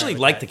 Yeah, I actually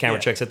liked the camera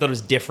yeah. tricks. I thought it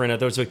was different. I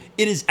thought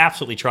it is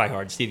absolutely try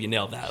hard. Steve, you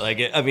nailed that.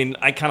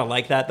 I kind of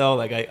like that though.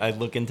 I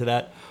look into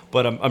that,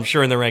 but I'm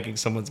sure in the rankings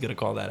someone's gonna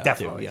call that out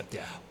Definitely, too.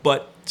 yeah.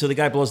 But so the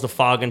guy blows the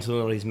fog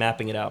into it. He's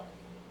mapping it out.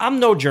 I'm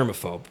no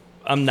germaphobe.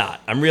 I'm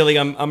not.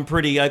 I'm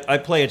pretty. I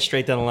play it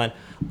straight down the line.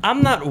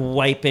 I'm not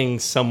wiping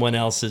someone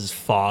else's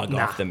fog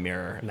off the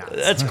mirror. Nah.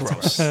 That's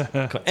gross.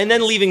 And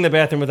then leaving the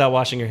bathroom without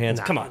washing your hands.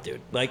 Come on,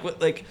 dude.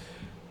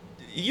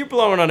 You're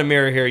blowing on a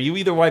mirror here. You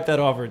either wipe that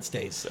off or it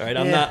stays. All right.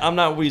 I'm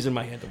not using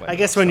my hand to wipe. I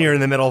guess when you're in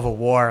the middle of a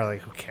war,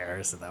 like, who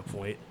cares at that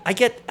point? I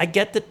get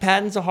that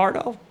Patton's a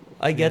hardo.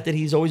 I get that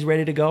he's always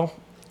ready to go.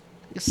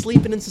 He's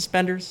sleeping in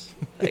suspenders.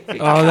 Oh,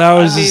 that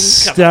was come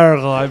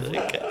hysterical.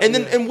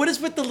 And what is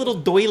with the little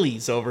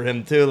doilies over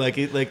him too? Like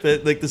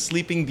the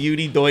Sleeping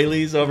Beauty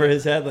doilies over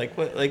his head. Like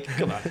what? Like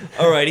come on.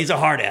 All right, he's a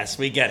hard ass.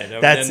 We get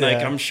it. That's,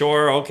 I'm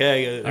sure.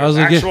 Okay, I was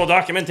there's like, actual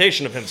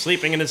documentation of him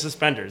sleeping in his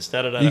suspenders.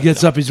 He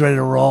gets up, he's ready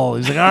to roll.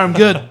 He's like, all right, I'm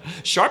good.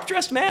 Sharp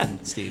dressed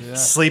man, Steve. Yeah.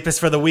 Sleep is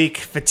for the weak.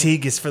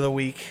 Fatigue is for the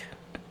weak.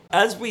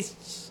 As we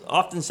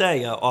often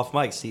say off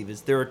mic,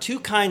 Steve, there are two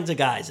kinds of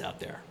guys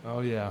out there. Oh,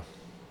 yeah.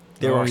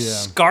 There are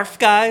scarf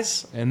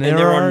guys, And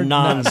there are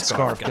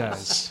non-scarf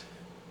guys.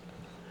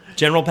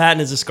 General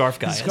Patton is a scarf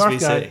guy, He's a scarf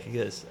as we guy. say. He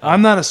is.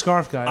 I'm not a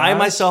scarf guy. I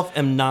myself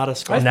am not a I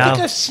scarf think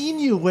guy. I've seen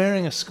you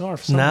wearing a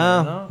scarf somewhere.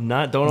 No.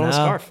 No? Don't own a No.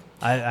 scarf.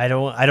 I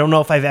don't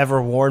know if I've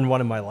ever worn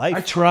one in my life.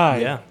 I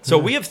tried. Yeah. So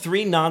we have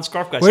 3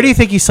 non-scarf guys. Where do you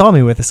think you saw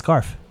me with a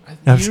scarf?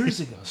 Years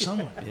ago,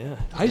 somewhere. Yeah.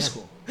 High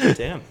school.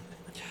 Damn.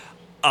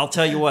 I'll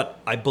tell you what.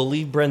 I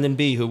believe Brendan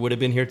B., who would have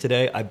been here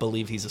today, I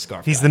believe he's a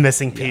scarf He's guy. the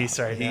missing piece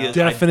right he now. is.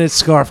 Definite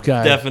scarf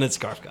guy. Definite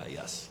scarf guy,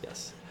 yes.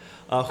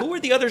 Who are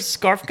the other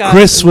scarf guys?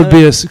 Chris would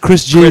be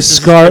Chris G's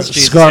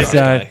scarf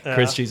guy.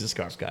 Chris G's a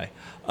scarf guy.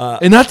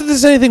 And not that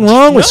there's anything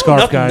wrong with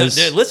scarf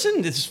guys.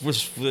 Listen,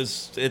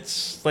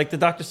 it's like the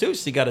Dr.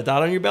 Seuss. You got a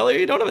dot on your belly or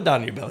you don't have a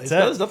dot on your belly.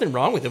 There's nothing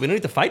wrong with it. We don't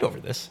need to fight over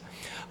this.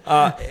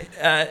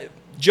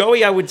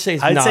 Joey, I would say,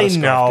 is I'd not say a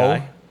scarf no.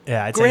 guy.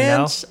 Yeah, I'd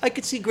Grant, say I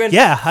could see Grant.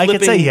 Yeah, I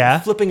could say yeah.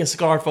 Flipping a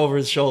scarf over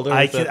his shoulder. no.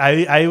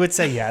 I would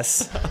say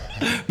yes.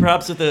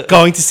 Perhaps with the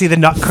Going to see the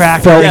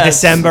Nutcracker in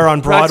December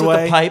on perhaps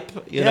Broadway. with the pipe,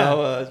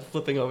 Yeah.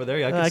 flipping over there.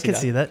 Yeah, I could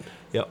see that.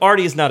 Yeah,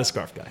 Artie is not a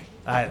scarf guy.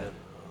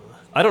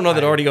 I don't know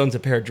that Artie owns a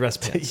pair of dress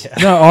pants.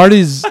 No,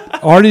 Artie's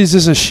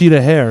is a sheet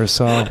of hair,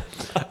 so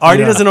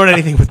Artie doesn't own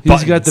anything with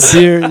buttons. he's got the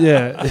beard.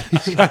 Yeah,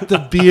 he's got the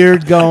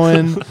beard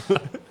going.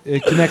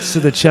 It connects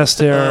to the chest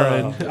hair,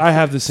 and I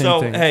have the same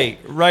So, thing. hey,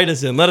 write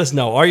us in. Let us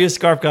know. Are you a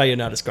scarf guy? You're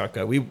not a scarf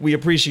guy. We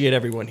appreciate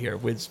everyone here.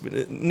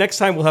 Next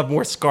time we'll have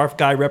more scarf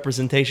guy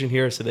representation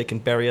here, so they can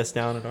bury us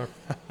down in our.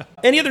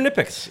 Any other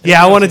nitpicks?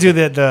 Yeah, I want to do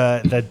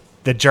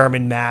the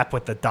German map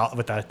with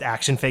the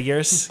action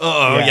figures.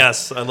 Oh Yeah.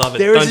 yes, I love it.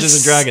 There was Dungeons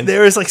and Dragons.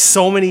 There was like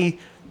so many.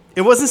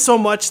 It wasn't so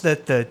much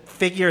that the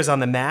figures on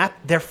the map.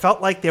 There felt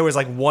like there was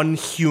like one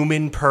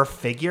human per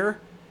figure.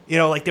 You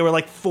know, like there were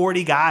like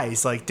 40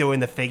 guys like doing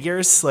the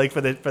figures like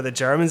for the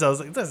Germans. I was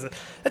like,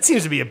 that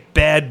seems to be a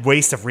bad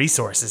waste of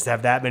resources to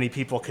have that many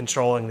people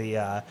controlling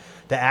the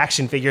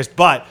action figures.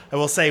 But I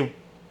will say,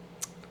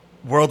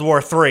 World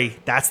War III,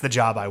 that's the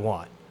job I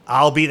want.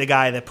 I'll be the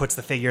guy that puts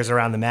the figures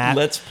around the map.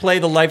 Let's play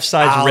the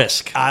life-size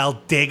Risk. I'll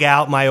dig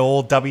out my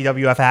old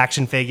WWF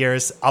action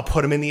figures. I'll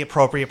put them in the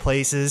appropriate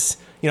places.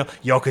 You know,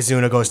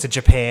 Yokozuna goes to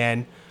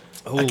Japan.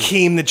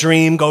 Akeem the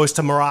Dream goes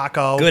to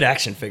Morocco. Good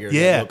action figure.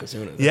 Yeah.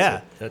 Yokozuna.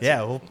 That's it.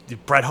 Well,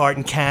 Bret Hart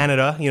in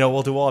Canada. You know,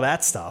 we'll do all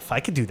that stuff.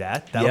 I could do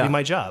that. That'll be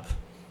my job.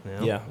 You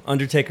know? Yeah,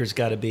 Undertaker's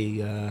got to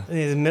be. I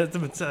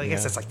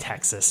guess it's like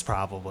Texas,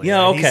 probably.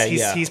 Yeah, right? okay,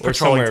 He's Or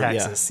patrolling somewhere,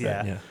 Texas.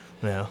 right, Yeah.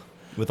 Yeah.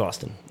 with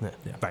Austin. Yeah.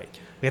 Yeah. Right.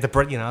 We have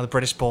the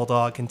British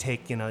Bulldog can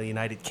take the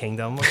United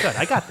Kingdom. We're good.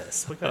 I got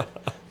this. We're good.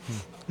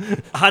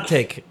 Hot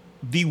take: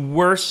 the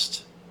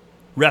worst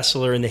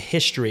wrestler in the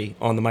history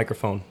on the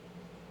microphone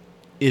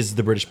is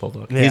the British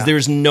Bulldog. Yeah.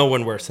 There's no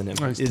one worse than him.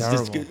 Oh, he's It's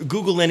just- terrible.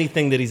 Google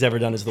anything that he's ever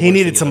done. Is the He worst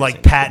needed thing some you've like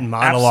ever seen. Patton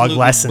monologue Absolutely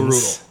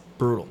lessons.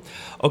 Brutal.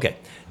 Okay,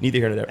 neither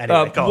here nor there.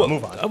 Anyway, go on,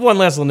 move on. One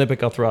last little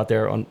nitpick I'll throw out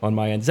there on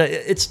my end.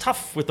 It's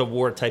tough with a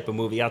war type of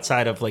movie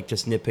outside of like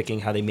just nitpicking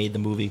how they made the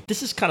movie.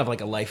 This is kind of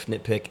like a life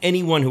nitpick.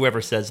 Anyone who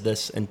ever says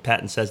this, and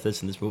Patton says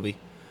this in this movie,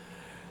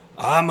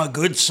 I'm a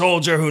good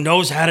soldier who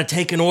knows how to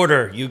take an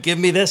order. You give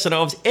me this, and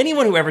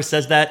anyone who ever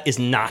says that is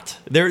not.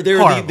 They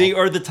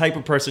are the type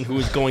of person who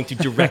is going to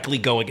directly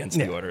go against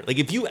the order. Like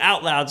if you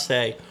out loud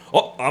say,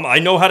 "Oh, I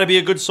know how to be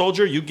a good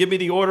soldier. You give me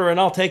the order, and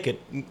I'll take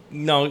it."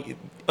 No,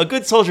 a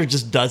good soldier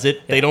just does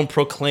it. They don't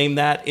proclaim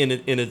that in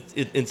an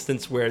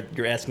instance where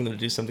you're asking them to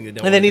do something they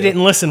don't. And then want he to do.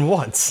 didn't listen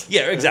once.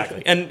 Yeah,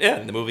 exactly. And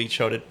the movie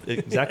showed it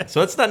exactly. So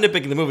that's not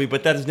nitpicking the movie,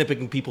 but that is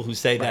nitpicking people who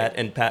say that,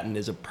 and Patton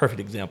is a perfect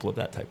example of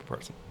that type of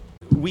person.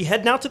 We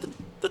head now to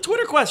the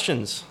Twitter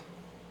questions.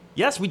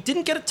 Yes, we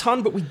didn't get a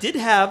ton, but we did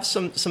have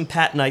some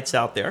Pattonites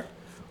out there,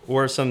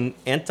 or some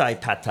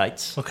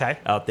anti-Pattites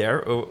out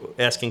there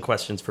asking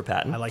questions for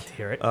Patton. I like to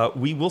hear it.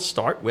 We will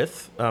start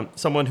with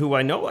someone who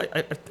I know,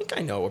 I think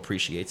I know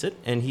appreciates it,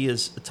 and he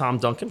is Tom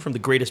Duncan from the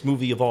Greatest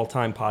Movie of All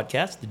Time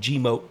podcast, the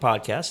G-Mote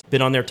podcast.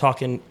 Been on there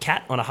talking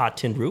Cat on a Hot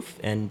Tin Roof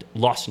and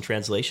Lost in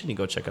Translation. You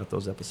can go check out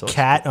those episodes.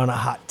 Cat on a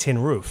Hot Tin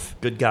Roof.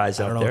 Good guys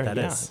out I don't know there. what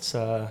that yeah, is.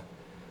 It's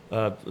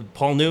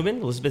Paul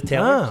Newman, Elizabeth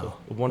Taylor. Oh.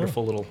 A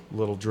wonderful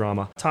little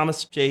drama.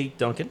 Thomas J.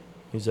 Duncan,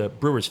 who's a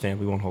Brewers fan.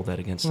 We won't hold that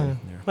against him.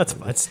 That's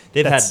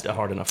They've that's had a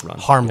hard enough run.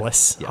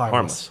 harmless. Yeah,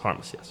 harmless,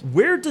 yes.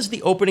 Where does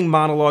the opening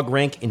monologue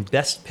rank in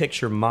Best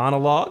Picture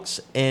monologues?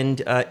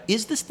 And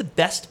is this the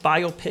best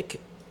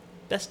pick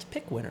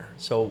winner?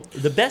 So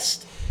the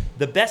best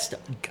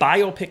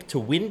biopic to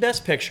win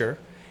Best Picture.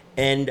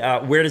 And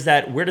where does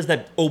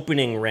that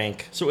opening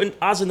rank? So in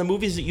the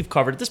movies that you've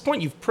covered, at this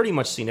point, you've pretty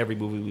much seen every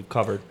movie we've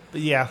covered.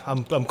 Yeah,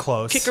 I'm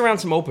close. Kick around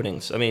some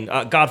openings. I mean,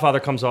 Godfather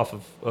comes off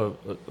of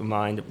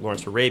mind.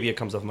 Lawrence of Arabia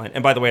comes off mind.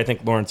 And by the way, I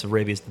think Lawrence of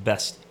Arabia is the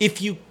best. If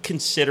you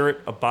consider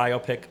it a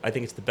biopic, I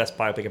think it's the best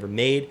biopic ever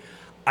made.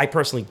 I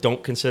personally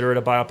don't consider it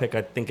a biopic.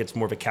 I think it's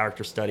more of a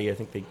character study. I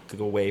think they could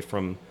go away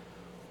from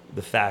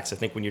the facts. I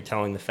think when you're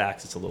telling the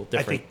facts, it's a little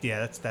different. I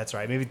think, that's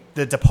right. Maybe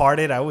The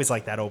Departed. I always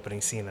like that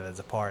opening scene of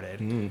The Departed.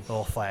 A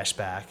little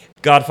flashback.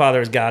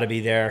 Godfather's got to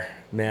be there,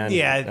 man.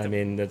 Yeah. I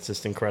mean, that's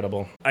just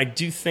incredible. I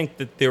do think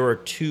that there are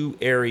two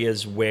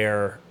areas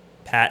where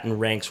Patton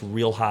ranks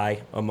real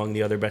high among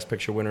the other Best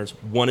Picture winners.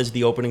 One is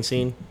the opening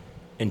scene,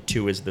 and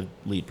 2 is the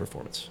lead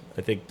performance.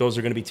 I think those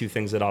are going to be 2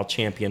 things that I'll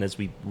champion as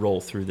we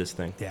roll through this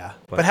thing. Yeah.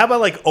 But how about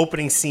like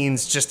opening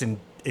scenes just in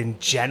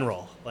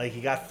general? Like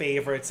you got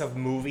favorites of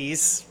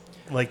movies,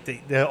 like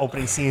the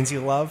opening scenes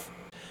you love?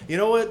 You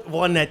know what?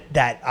 One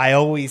that I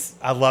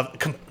love,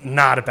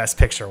 not a Best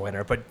Picture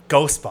winner, but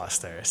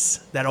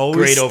Ghostbusters. That always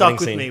Great stuck opening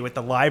with scene. me with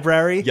the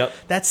library. Yep.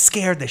 That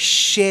scared the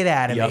shit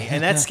out of Yep. me.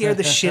 And that scared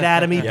the shit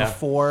out of me Yeah.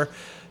 before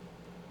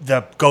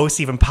the ghosts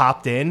even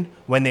popped in,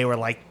 when they were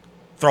like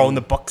throwing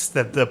the books,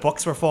 the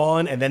books were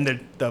falling, and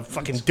then the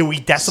fucking Dewey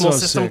Decimal So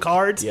System sick.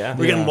 cards Yeah.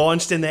 were getting Yeah.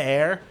 launched in the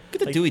air.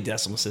 Look at the Dewey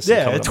Decimal System.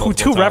 Yeah, coming up two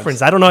multiple times.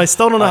 reference. I don't know. I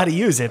still don't know how to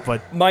use it,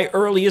 but My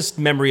earliest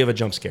memory of a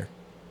jump scare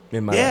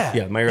in my life.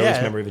 Yeah, my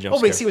earliest memory of a jump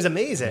Opening scare. scene was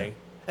amazing,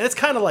 and it's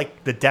kind of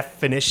like the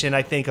definition,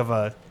 I think, of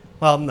a.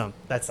 Well, no,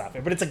 that's not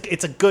fair. But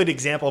it's a good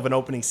example of an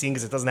opening scene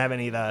because it doesn't have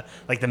any of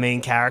the main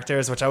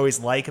characters, which I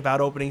always like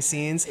about opening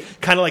scenes.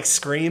 Kind of like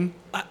Scream.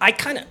 I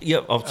kind of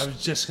I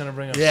was just gonna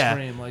bring up Yeah,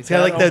 Scream. Like it's got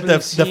that like the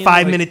opening scene,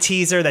 5-minute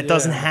teaser that yeah.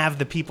 doesn't have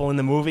the people in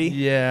the movie.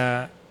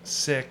 Yeah,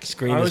 sick.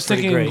 Scream I is was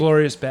pretty thinking great.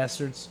 Glorious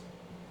Bastards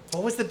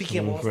What was the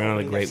beginning? What was the Another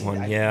opening great scene? one.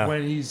 I- Yeah,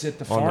 when he's at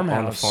the on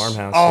farmhouse. the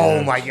farmhouse. Oh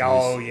yeah. my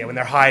god! Oh yeah, when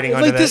they're hiding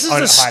Like, under this is the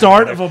hiding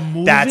start under- of a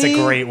movie? That's a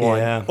great one.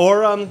 Yeah.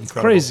 Or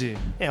Crazy.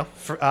 you know,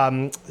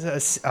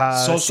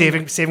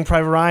 Saving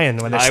Private Ryan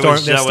when they're That storming.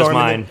 was- that was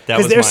mine. That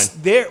was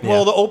mine. Well,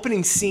 Yeah. the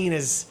opening scene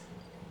is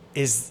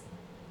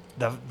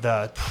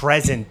the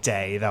present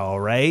day though,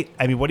 right?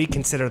 I mean, what do you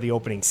consider the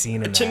opening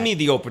scene in To that? me,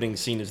 the opening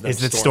scene is them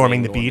Is it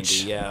storming the Normandy.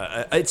 beach?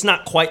 Yeah, it's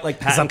not quite like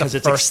Patton not the because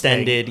it's first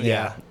thing. extended.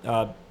 Yeah.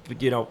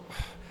 But you know,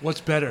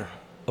 What's better?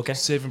 okay.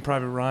 Saving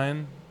Private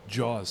Ryan,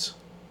 Jaws.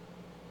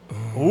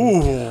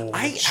 Ooh,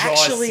 I Jaws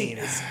actually- scene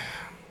is,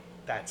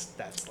 that's.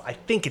 I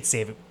think it's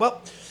Saving.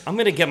 Well, I'm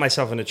gonna get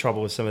myself into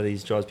trouble with some of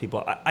these Jaws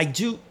people. I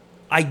do.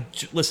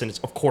 Listen.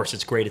 Of course,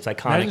 it's great. It's I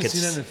iconic. haven't It's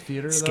seen it in the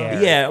theater scary.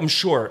 though. yeah, I'm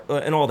sure,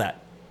 and all that.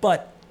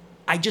 But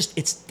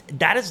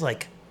that is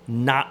like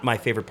not my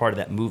favorite part of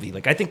that movie.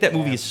 Like I think that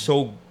movie is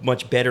so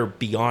much better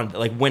beyond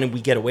like when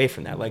we get away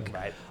from that. Like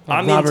Right.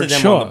 I'm Robert into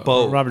them Shaw. on the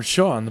boat. Robert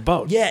Shaw on the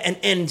boat. Yeah,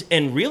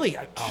 and really,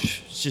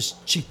 it's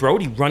just Chief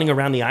Brody running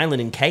around the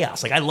island in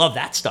chaos. Like I love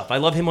that stuff. I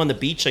love him on the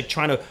beach, like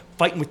trying to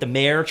fighting with the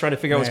mayor, trying to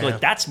figure out what's going. Yeah.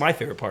 Like that's my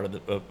favorite part of the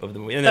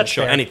movie. And then That's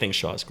Shaw, fair. anything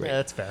Shaw is great. Yeah,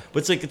 that's fair.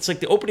 But it's like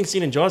the opening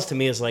scene in Jaws to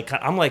me is like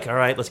I'm like, all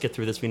right, let's get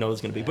through this. We know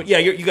it's going to be. But yeah,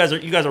 you guys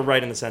are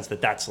right in the sense that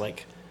that's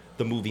like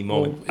the movie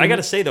moment. Well, I got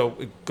to say though,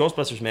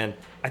 Ghostbusters, man,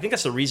 I think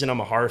that's the reason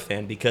I'm a horror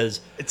fan because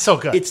it's so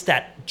good. it's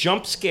that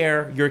jump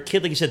scare. You're a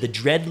kid, like you said, the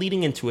dread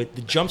leading into it,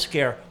 the jump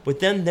scare, but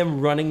then them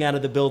running out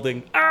of the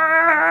building.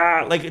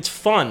 Like it's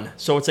fun.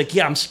 So it's like,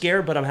 yeah, I'm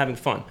scared, but I'm having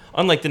fun.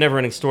 Unlike the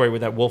Neverending Story where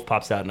that wolf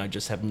pops out and I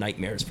just have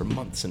nightmares for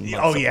months and months.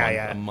 Oh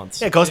yeah.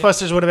 months. Yeah,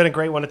 Ghostbusters would have been a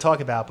great one to talk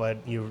about,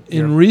 but your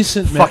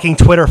recent fucking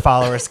Twitter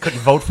followers couldn't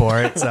vote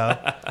for it. So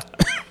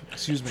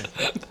Excuse me.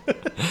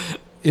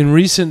 In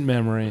recent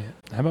memory,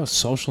 how about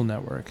Social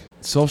Network?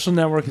 Social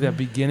Network at that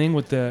beginning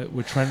with Trent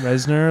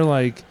Reznor,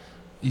 like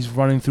he's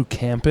running through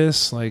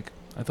campus. Like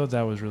I thought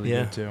that was really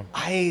Yeah. good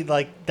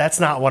too. that's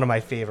not one of my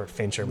favorite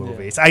Fincher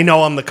movies. I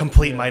know I'm the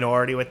complete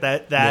minority with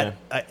that.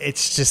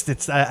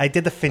 I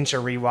did the Fincher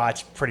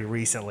rewatch pretty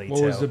recently What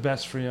too. was the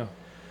best for you?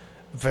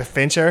 For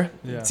Fincher?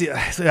 Yeah. See,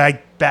 I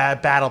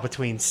battle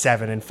between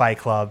Seven and Fight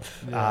Club.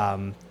 Yeah.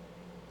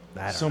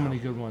 I don't So know. many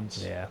good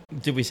ones. Yeah.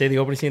 Did we say the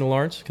opening scene of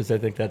Lawrence? Because I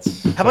think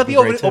that's. How about the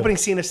great, too. opening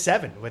scene of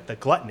Seven with the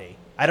gluttony?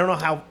 I don't know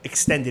how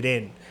extended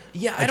in.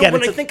 Yeah, I Again, don't.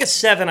 When it's I a- think of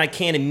Seven, I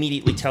can't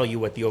immediately tell you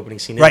what the opening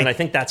scene is, Right. and I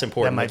think that's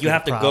important. That might Like you be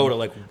have the to go problem. to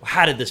like,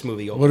 how did this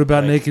movie open? What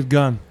about Like, Naked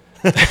Gun?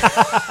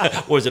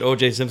 Was it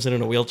O.J. Simpson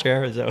in a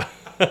wheelchair? Is that?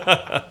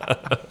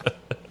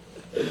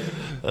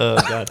 Oh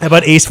God. How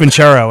about Ace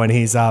Ventura when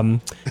he's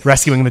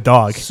rescuing the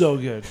dog? So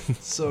good.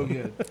 So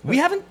good. We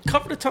haven't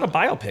covered a ton of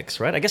biopics,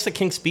 right? I guess The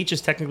King's Speech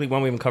is technically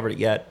one we haven't covered it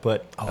yet,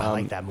 but Oh, I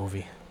like that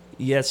movie.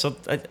 yeah. So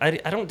I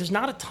don't. There's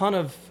not a ton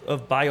of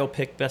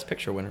biopic Best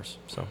Picture winners.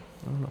 So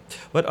I don't know.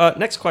 But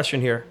next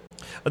question here.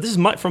 This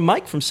is from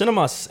Mike from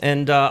Cinemas,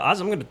 and Oz,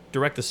 I'm going to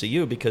direct this to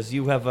you because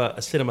you have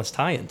a Cinemas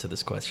tie-in to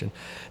this question.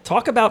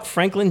 Talk about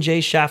Franklin J.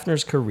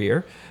 Schaffner's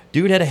career.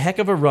 Dude had a heck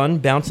of a run,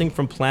 bouncing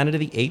from Planet of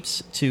the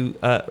Apes to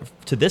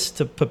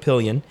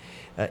Papillion.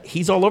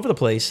 He's all over the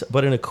place,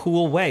 but in a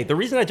cool way. The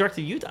reason I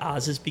directed you to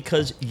Oz is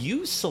because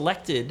you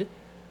selected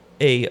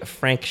a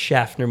Frank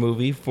Schaffner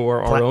movie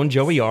for our own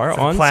Joey R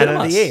on Planet of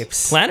Cinemas. the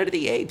Apes. Planet of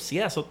the Apes,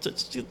 yeah. So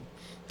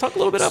talk a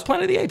little bit about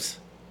Planet of the Apes.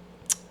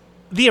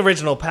 The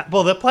original,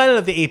 the Planet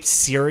of the Apes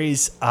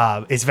series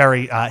is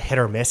very hit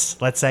or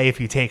miss. Let's say if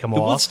you take them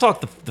all. Let's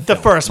talk the The film.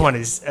 first one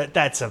is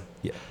that's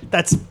Yeah.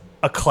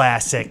 a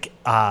classic,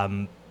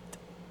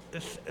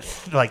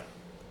 like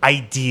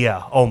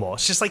idea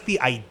almost, just like the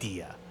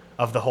idea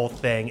of the whole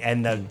thing,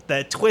 and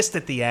the twist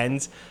at the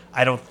end.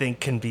 I don't think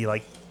can be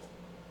like.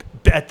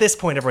 At this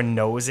point, everyone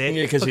knows it.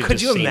 Yeah, 'cause but you've could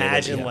just you seen it,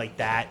 imagine yeah. like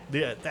that?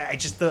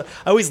 I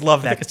always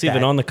love that. It's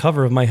even on the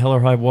cover of my Hell or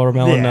High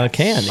Watermelon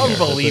can. here.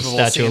 Unbelievable.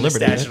 The Statue seeing of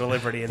Liberty. The right? Statue of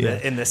Liberty in, Yeah.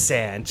 in the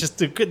sand.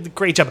 Just a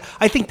great job.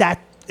 I think that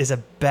is a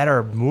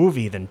better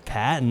movie than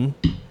Patton.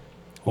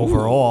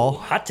 overall.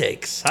 Hot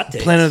takes. Hot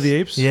takes. Planet of the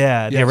Apes?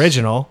 Yeah, the Yes.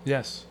 original.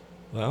 Yes.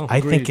 Well,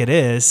 I think it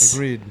is.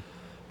 Agreed.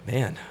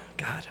 man,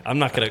 God, I'm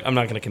not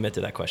gonna commit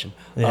to that question.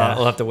 Yeah.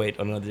 I'll have to wait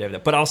another day of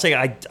that. But I'll say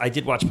I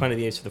did watch Planet of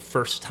the Apes for the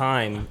first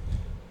time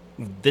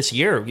this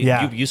year.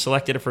 You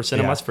selected it for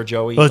Cinemas for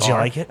Joey. Oh, did you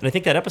like it? And I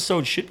think that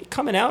episode should be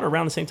coming out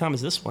around the same time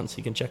as this one, so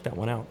you can check that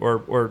one out,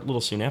 or a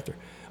little soon after.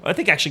 I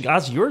think actually,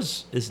 Oz,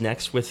 yours is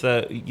next with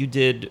you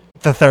did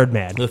The Third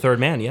Man. The Third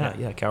Man.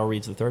 Yeah. Carol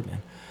Reed's The Third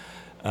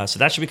Man. So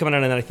that should be coming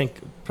out, and then I think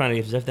Planet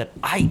of the Apes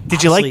after that.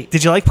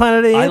 Did you like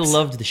Planet of the Apes? I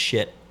loved the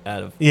shit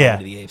out of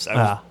Planet of the Apes. I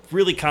was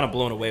really kind of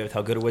blown away with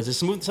how good it was. It's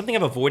something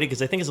I've avoided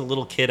because I think as a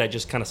little kid I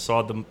just kind of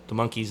saw the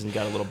monkeys and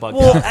got a little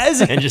bugged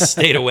out and just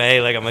stayed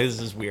away. Like I'm like,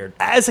 this is weird.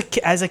 As a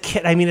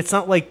kid, I mean, it's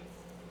not like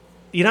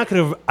you're not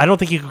gonna. I don't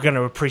think you're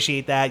gonna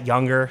appreciate that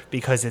younger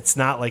because it's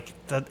not like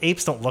the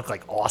apes don't look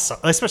like awesome,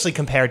 especially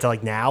compared to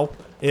like now.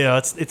 You know,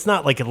 it's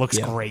not like it looks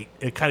great.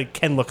 It kind of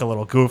can look a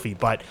little goofy,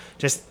 but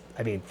just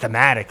I mean,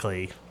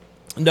 thematically.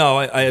 No,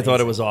 I thought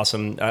it was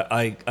awesome.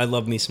 I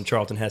love me some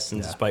Charlton Heston,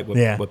 despite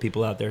what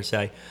people out there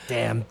say.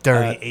 Damn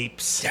dirty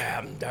apes.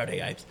 Damn dirty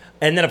apes.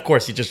 And then, of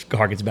course, he just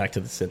harkens back to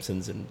The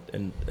Simpsons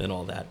and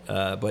all that.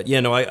 But,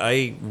 yeah, no,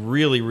 I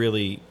really,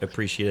 really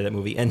appreciated that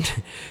movie. And,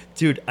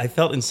 dude, I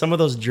felt in some of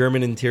those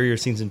German interior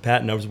scenes in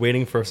Patton, I was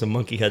waiting for some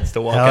monkey heads to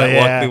be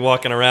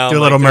walking around. Do a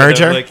little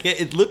merger? Like,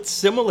 it looked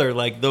similar.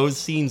 Like, those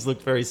scenes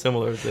looked very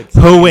similar. Like,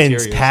 who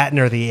wins, Patton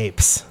or the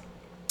apes?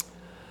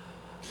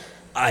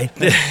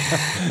 Patton.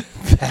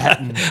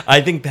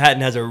 I think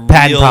Patton has a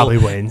Patton probably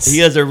wins. He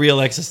has a real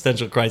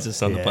existential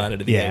crisis on the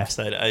Planet of the Apes.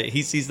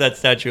 He sees that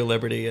Statue of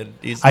Liberty and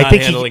he's not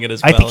handling it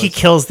as well. I think he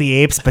kills the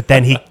apes, but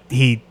then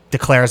he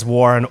declares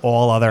war on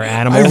all other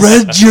animals. I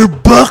read your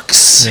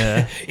books.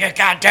 Yeah. You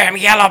goddamn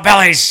yellow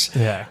bellies.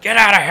 Yeah. Get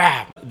out of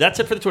here. That's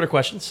it for the Twitter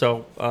questions.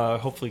 So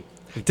hopefully.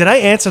 Did I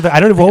answer that? I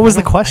don't know. What was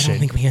the question? I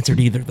don't think we answered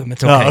either of them.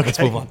 It's okay. Let's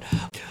move on.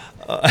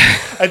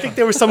 I think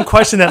there was some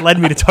question that led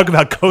me to talk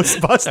about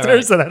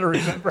Ghostbusters, and I don't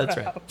remember. That's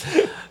right.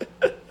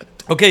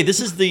 Okay, this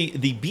is the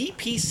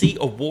BPC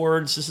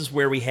Awards. This is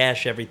where we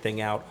hash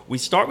everything out. We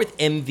start with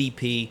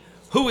MVP.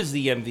 Who is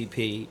the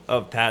MVP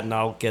of Patton?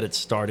 I'll get it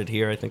started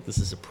here. I think this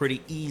is a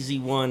pretty easy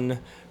one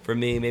for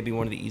me, maybe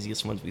one of the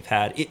easiest ones we've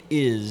had. It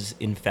is,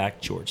 in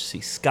fact, George C.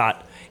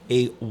 Scott,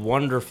 a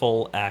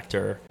wonderful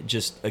actor,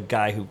 just a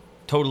guy who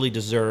totally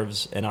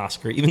deserves an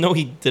Oscar, even though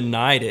he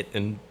denied it.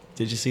 And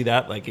did you see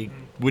that? Like, he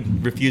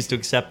would refuse to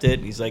accept it.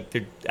 He's like,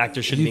 the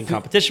actors shouldn't be in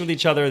competition with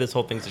each other. This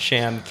whole thing's a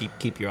sham.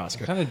 Keep your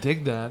Oscar. I kind of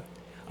dig that.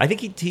 I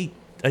think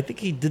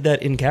he did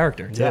that in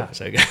character too. Yeah.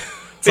 So,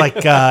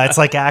 It's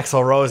like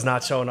Axl Rose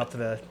not showing up to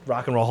the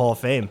Rock and Roll Hall of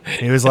Fame.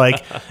 He was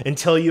like,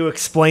 until you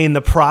explain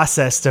the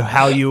process to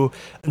how you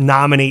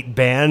nominate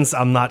bands,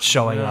 I'm not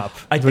showing up.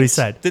 That's what he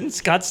said. Didn't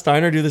Scott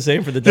Steiner do the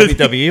same for the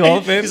WWE Hall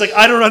of Fame? He's like,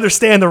 I don't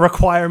understand the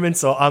requirements,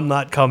 so I'm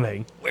not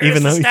coming. Where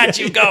does the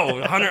statue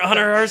go? Hunter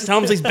Hearst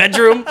Helmsley's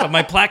bedroom? But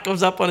my plaque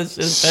goes up on his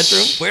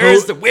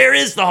bedroom. Where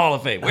is the Hall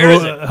of Fame? Where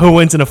is it? Who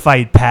wins in a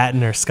fight,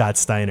 Patton or Scott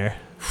Steiner?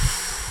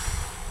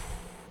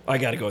 I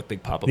got to go with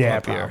Big Papa Yeah,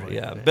 Pump here. probably.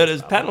 Yeah,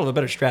 but Patton will have a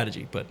better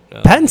strategy. But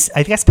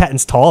I guess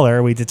Patton's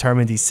taller. We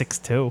determined he's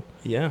 6'2".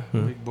 yeah,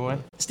 Big boy.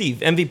 Steve,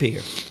 MVP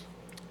here.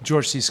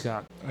 George C.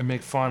 Scott. I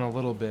make fun a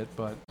little bit,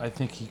 but I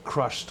think he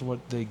crushed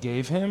what they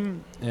gave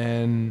him.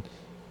 And,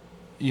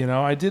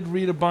 I did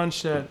read a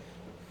bunch that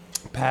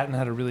Patton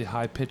had a really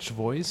high-pitched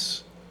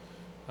voice.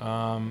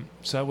 So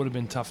that would have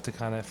been tough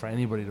to for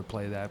anybody to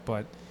play that.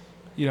 But,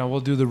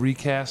 we'll do the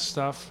recast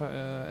stuff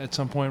at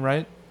some point,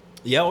 right?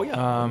 Yeah, oh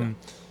yeah.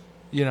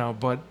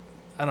 But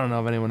I don't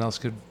know if anyone else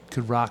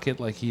could rock it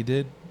like he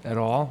did at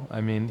all.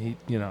 I mean,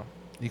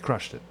 he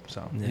crushed it.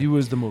 So he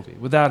was the movie.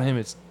 Without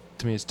him,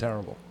 to me, it's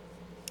terrible.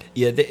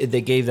 Yeah,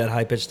 they gave that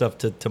high pitched stuff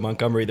to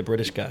Montgomery, the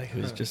British guy,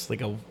 who's just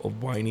like a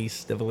whiny,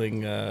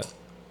 sniveling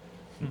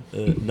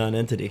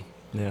non-entity.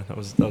 Yeah, that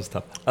was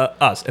tough.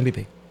 Us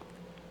MVP.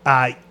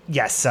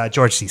 Yes,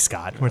 George C.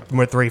 Scott.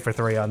 We're 3 for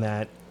 3 on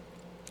that.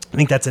 I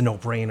think that's a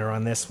no-brainer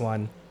on this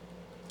one.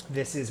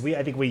 I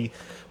think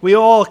we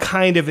all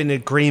kind of in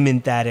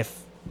agreement that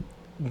if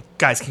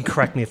guys can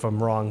correct me if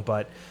I'm wrong,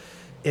 but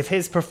if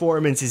his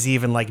performance is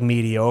even like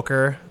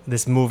mediocre,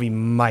 this movie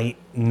might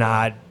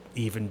not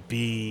even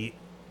be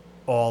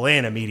all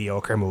in a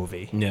mediocre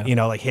movie.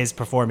 Yeah. Like his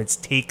performance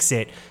takes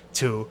it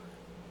to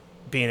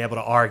being able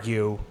to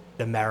argue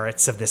the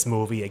merits of this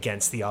movie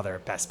against the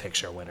other Best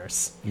Picture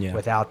winners. Yeah.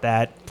 Without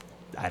that,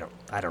 I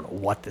don't know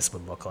what this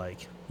would look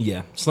like.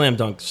 Yeah, slam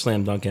dunk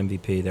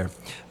MVP there.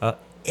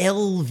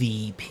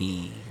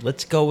 LVP.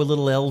 Let's go a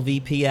little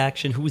LVP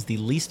action. Who was the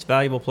least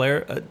valuable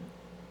player?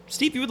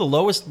 Steve, you were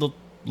the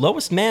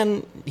lowest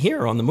man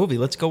here on the movie.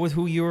 Let's go with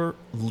who your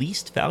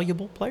least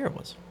valuable player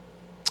was.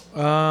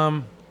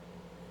 I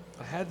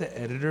had the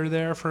editor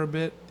there for a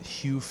bit,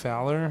 Hugh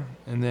Fowler,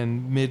 and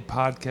then mid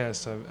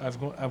podcast,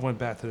 I went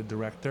back to the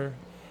director,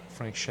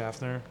 Frank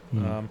Schaffner,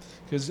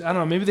 because I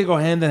don't know, maybe they go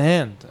hand in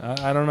hand.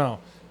 I don't know.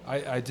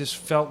 I just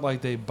felt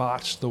like they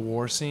botched the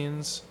war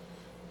scenes.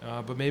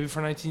 But maybe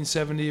for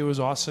 1970 it was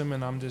awesome,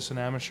 and I'm just an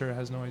amateur,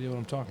 has no idea what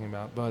I'm talking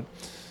about. But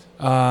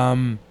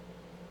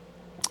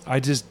I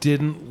just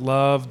didn't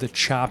love the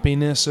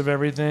choppiness of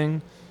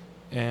everything,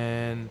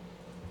 and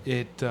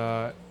it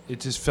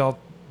just felt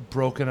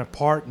broken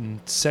apart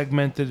and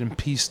segmented and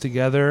pieced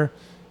together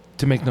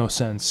to make no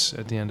sense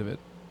at the end of it.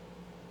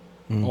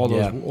 All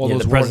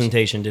those the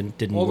presentation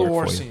didn't all work the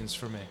war for you. scenes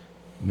for me.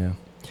 Yeah.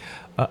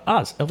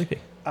 Oz, LVP.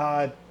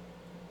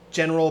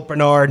 General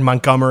Bernard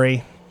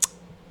Montgomery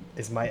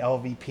is my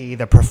LVP.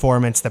 The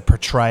performance, the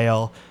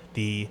portrayal,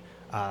 the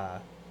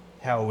how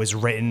it was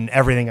written,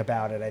 everything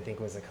about it, I think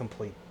was a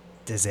complete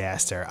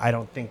disaster. I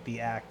don't think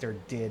the actor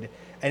did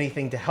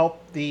anything to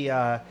help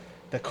the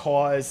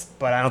cause,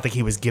 but I don't think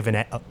he was given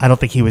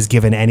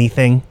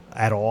anything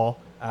at all.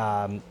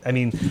 I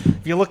mean,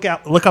 if you look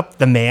up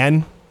the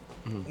man,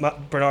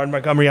 Bernard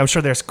Montgomery, I'm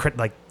sure there's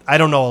I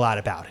don't know a lot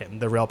about him,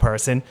 the real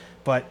person,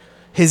 but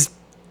his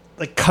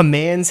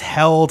commands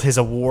held, his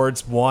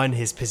awards won,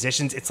 his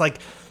positions. It's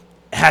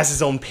has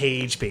his own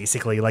page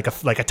basically, like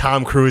a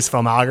Tom Cruise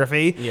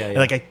filmography. Yeah. And,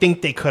 I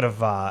think they could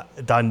have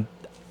done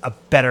a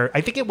better.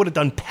 I think it would have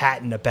done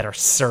Patton a better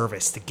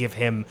service to give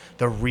him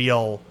the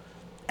real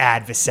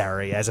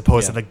adversary as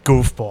opposed to the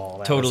goofball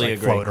that Totally was,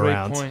 agree. floating Great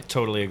around. point.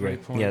 Totally agree.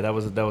 Great point. Yeah, that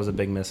was a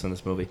big miss in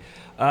this movie.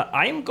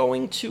 I am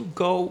going to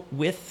go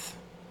with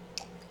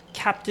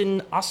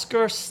Captain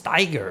Oscar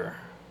Steiger,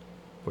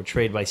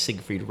 portrayed by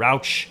Siegfried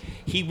Rauch.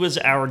 He was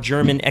our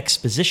German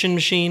exposition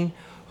machine,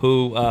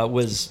 who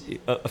was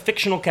a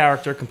fictional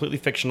character, completely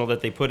fictional,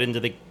 that they put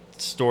into the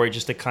story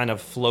just to kind of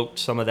float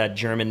some of that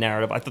German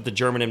narrative. I thought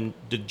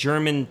the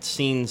German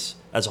scenes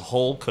as a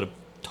whole could have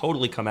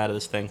totally come out of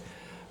this thing.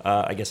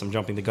 I guess I'm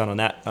jumping the gun on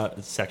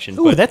that section.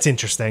 Ooh, that's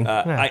interesting.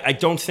 I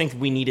don't think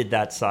we needed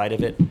that side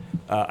of it.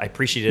 I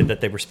appreciated that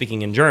they were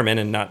speaking in German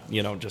and not,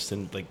 just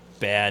in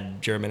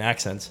bad German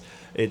accents.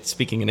 It's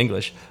speaking in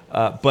English.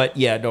 But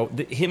yeah, no,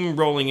 him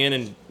rolling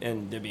in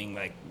and they're being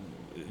like,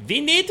 we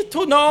need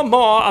to know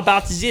more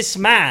about this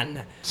man.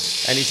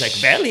 And he's like,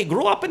 well, he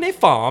grew up in a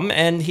farm,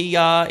 and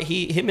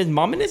his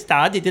mom and his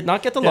dad, they did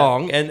not get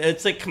along. Yeah. And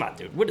it's like, come on,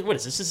 dude, what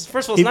is this?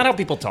 First of all, it's not how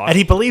people talk. And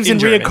he believes in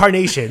German.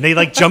 Reincarnation. They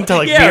jump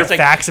to Yeah, weird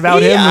facts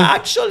about him.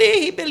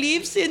 Actually, he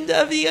believes in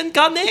the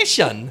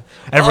reincarnation.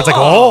 Everyone's like,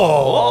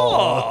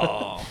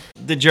 oh.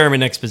 The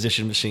German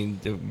exposition machine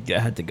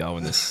had to go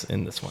in this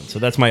one. So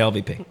that's my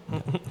LVP.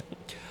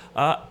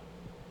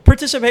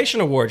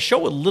 Participation award.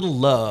 Show a little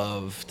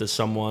love to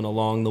someone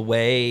along the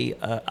way.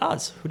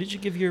 Oz, who did you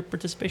give your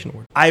participation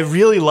award? I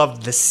really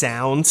loved the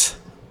sound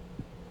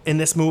in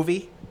this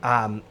movie.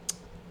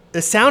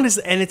 The sound is,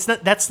 and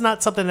that's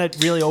not something that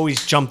really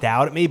always jumped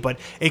out at me, but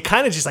it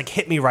kind of just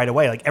hit me right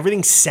away.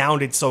 Everything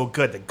sounded so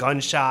good. The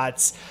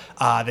gunshots,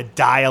 the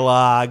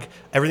dialogue,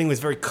 everything was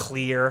very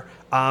clear.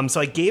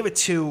 So I gave it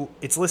to,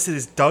 it's listed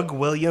as Doug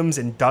Williams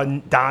and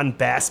Don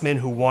Bassman,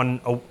 who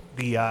won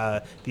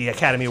the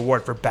Academy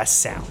Award for Best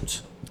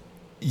Sound.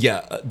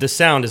 Yeah, the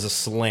sound is a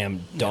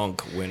slam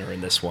dunk winner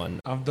in this one.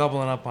 I'm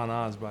doubling up on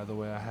Oz, by the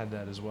way. I had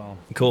that as well.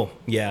 Cool.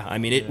 Yeah, I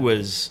mean, it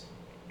was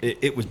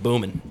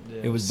booming.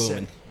 Yeah, it was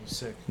booming.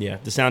 Sick. Yeah,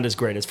 the sound is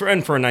great. For a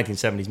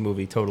 1970s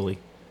movie, totally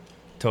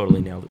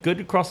nailed it. Good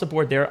across the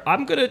board there.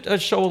 I'm gonna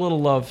show a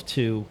little love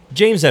to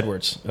James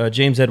Edwards.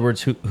 James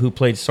Edwards, who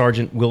played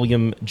Sergeant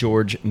William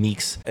George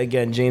Meeks.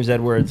 Again, James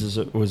Edwards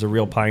was a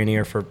real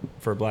pioneer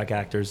for black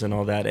actors and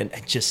all that. And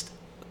just,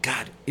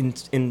 God,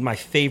 in my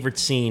favorite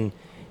scene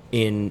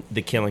in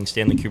The Killing,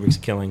 Stanley Kubrick's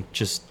Killing,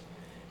 just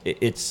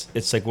it's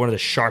one of the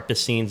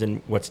sharpest scenes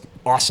in what's an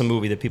awesome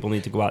movie that people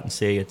need to go out and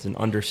see. It's an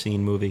underseen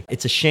movie.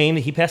 It's a shame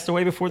that he passed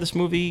away before this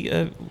movie.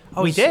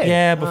 He did?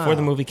 Yeah, before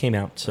the movie came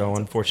out. So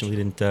unfortunately,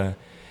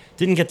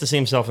 didn't get to see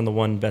himself in the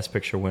one Best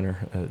Picture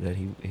winner that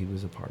he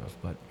was a part of.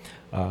 But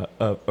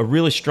a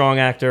really strong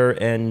actor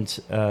and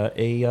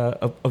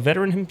a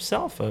veteran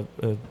himself. A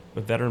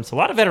veteran. A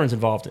lot of veterans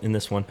involved in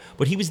this one.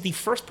 But he was the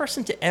first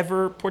person to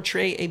ever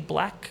portray a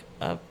black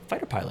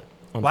fighter pilot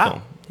on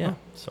film.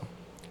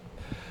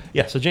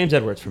 Yeah. So James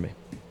Edwards for me.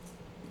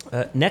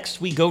 Next,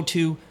 we go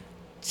to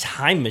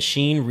Time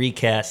Machine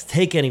recast.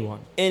 Take anyone,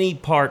 any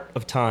part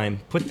of time,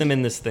 put them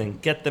in this thing,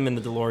 get them in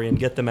the DeLorean,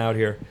 get them out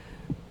here.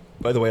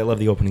 By the way, I love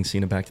the opening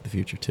scene of Back to the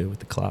Future too, with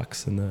the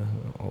clocks and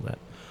all that.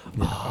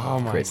 Yeah, Oh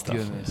my great stuff.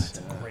 goodness.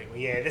 Great.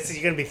 Yeah,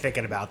 you're gonna be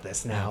thinking about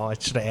this now. I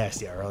should have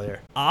asked you earlier.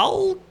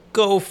 I'll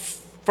go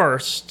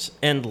first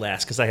and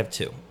last because I have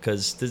two.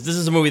 Because this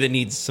is a movie that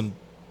needs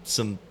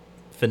some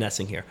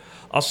finessing here.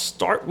 I'll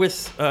start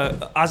with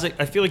Isaac.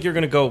 I feel like you're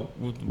going to go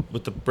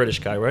with the British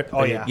guy, right?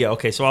 Oh, yeah. Yeah,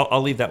 okay. So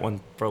I'll leave that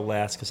one for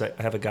last because I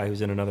have a guy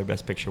who's in another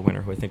Best Picture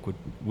winner who I think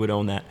would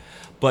own that.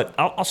 But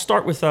I'll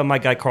start with my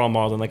guy, Carl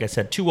Marlin. Like I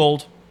said, too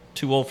old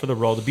for the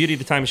role. The beauty of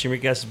the Time Machine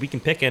recast is we can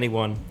pick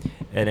anyone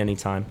at any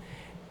time.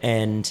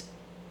 And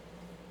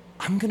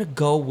I'm going to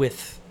go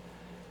with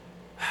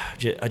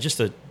just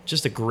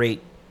a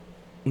great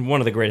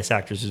one of the greatest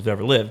actors who's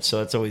ever lived.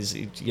 So it's always,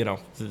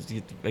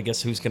 I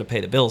guess who's going to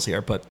pay the bills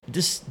here. But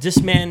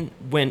this man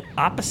went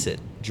opposite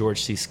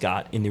George C.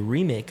 Scott in the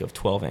remake of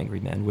 12 Angry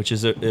Men, which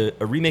is a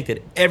remake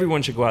that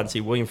everyone should go out and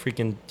see. William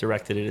Friedkin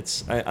directed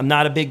it. I'm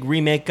not a big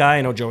remake guy.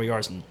 I know Joey R.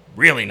 is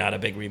really not a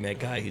big remake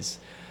guy.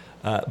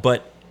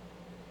 But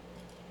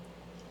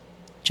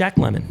Jack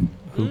Lemmon,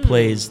 who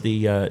plays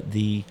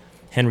the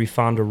Henry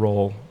Fonda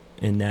role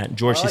in that.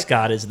 George C.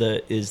 Scott is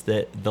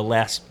the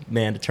last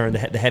man to turn the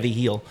heavy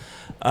heel.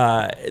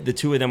 The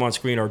two of them on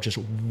screen are just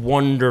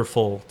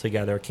wonderful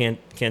together. Can't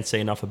say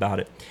enough about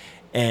it.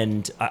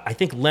 And I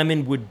think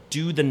Lemmon would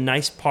do the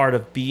nice part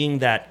of being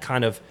that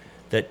kind of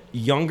that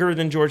younger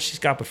than George C.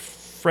 Scott, but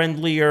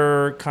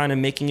friendlier, kind of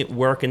making it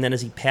work. And then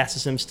as he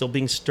passes him, still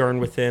being stern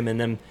with him, and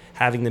then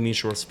having the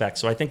mutual respect.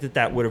 So I think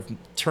that would have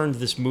turned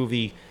this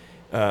movie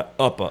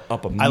up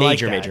a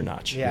major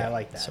notch. Yeah, I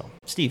like that. So,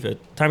 Steve,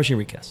 Time Machine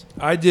recast.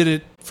 I did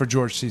it for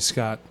George C.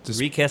 Scott.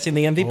 Recasting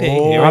the MVP.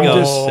 Here we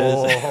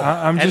go.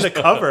 I'm and just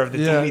the cover of the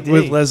DVD.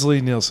 with Leslie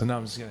Nielsen. No,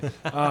 I'm just kidding.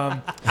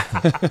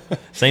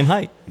 Same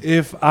height.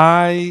 If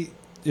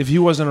he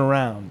wasn't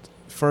around,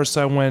 first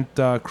I went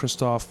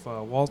Christoph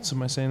Waltz.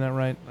 Am I saying that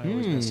right? I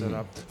always mess that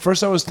up.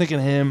 First I was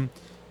thinking him.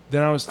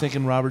 Then I was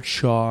thinking Robert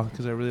Shaw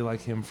because I really like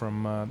him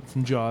from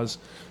Jaws.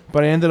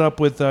 But I ended up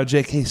with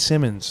J.K.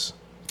 Simmons.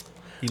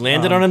 He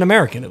landed on an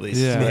American, at least.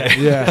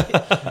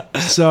 Yeah.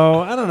 So,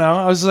 I don't know.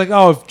 I was like,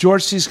 if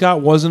George C. Scott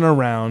wasn't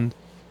around,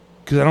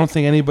 because I don't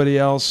think anybody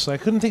else, I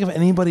couldn't think of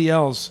anybody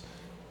else.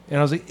 And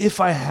I was like, if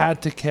I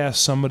had to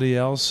cast somebody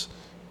else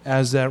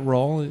as that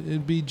role,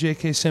 it'd be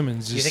J.K.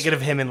 Simmons. You thinking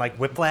of him in like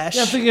Whiplash?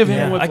 Yeah, I'm thinking of him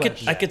in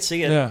Whiplash. I could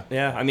see it.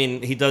 Yeah. I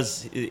mean, he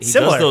does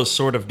those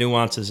sort of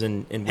nuances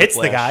in Whiplash. Hits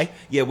the guy.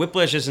 Yeah,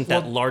 Whiplash isn't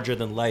that larger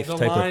than life type of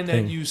thing. The line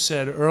that you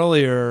said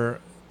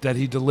earlier that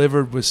he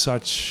delivered with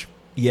such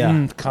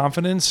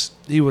confidence,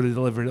 he would have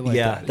delivered it like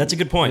that. Yeah, that's a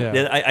good point.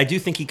 Yeah. I do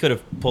think he could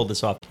have pulled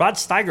this off. Rod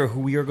Steiger, who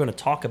we are going to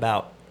talk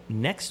about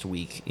next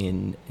week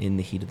in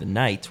The Heat of the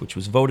Night, which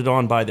was voted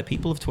on by the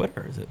people of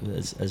Twitter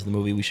as the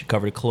movie we should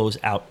cover to close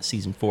out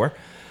season 4,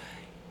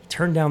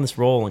 turned down this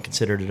role and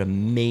considered it a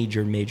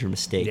major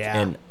mistake. Yeah.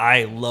 And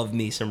I love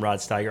me some Rod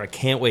Steiger. I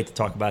can't wait to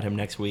talk about him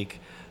next week.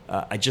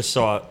 I just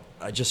saw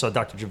Dr.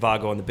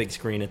 Zhivago on the big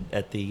screen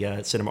at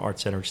the Cinema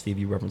Arts Center, Steve,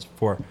 you referenced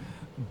before.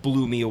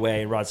 Blew me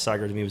away, and Rod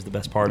Steiger to me was the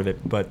best part of it.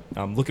 But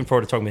I'm looking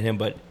forward to talking with him.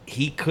 But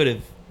he could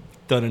have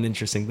done an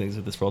interesting things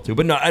with this role too.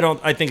 But no, I don't.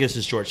 I think this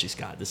is George C.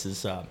 Scott. This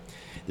is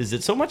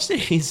it so much that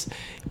he's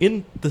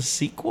in the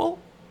sequel.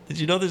 Did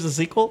you know there's a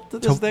sequel to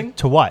this thing?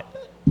 To what?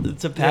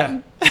 To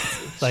Patton. Yeah.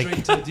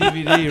 Straight to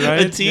DVD,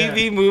 right? A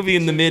TV movie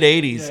in the mid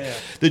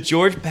 '80s that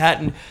George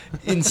Patton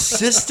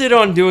insisted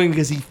on doing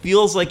because he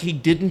feels like he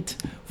didn't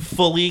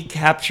fully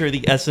capture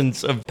the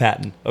essence of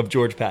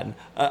George Patton.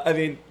 I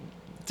mean.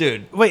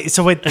 Dude. Wait,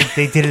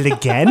 they did it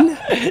again?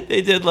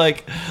 They did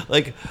like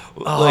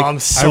I'm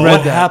so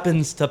what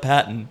happens to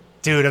Patton?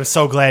 Dude, I'm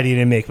so glad you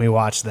didn't make me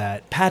watch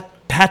that.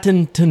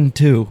 Pattonton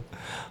 2.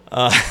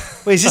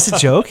 Wait, is this a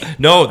joke?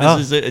 No,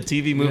 this is a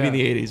TV movie in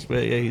the 80s.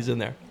 But yeah, he's in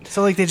there.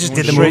 So like they just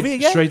did the movie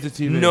again? Straight to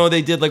TV. No,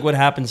 they did like what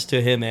happens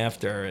to him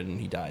after and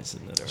he dies.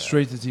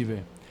 Straight to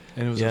TV.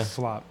 And it was a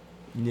flop.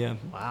 Yeah.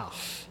 Wow.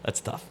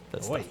 That's tough.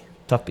 That's Boy.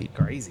 tough beat.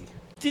 Crazy.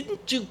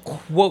 Didn't do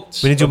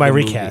quotes. We didn't do my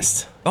movie.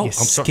 recast. Oh, you I'm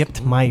sorry.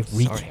 skipped my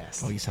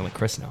recast. Oh, you sound like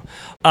Chris now.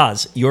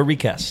 Oz, your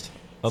recast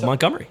of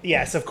Montgomery.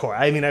 Yes, of course.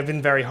 I mean, I've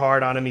been very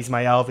hard on him. He's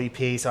my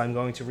LVP, so I'm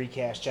going to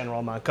recast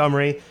General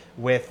Montgomery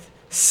with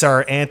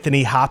Sir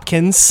Anthony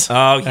Hopkins.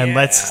 Oh yeah. And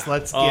let's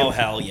give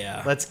hell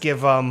yeah. Let's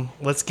give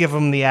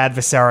him the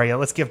adversary.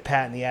 Let's give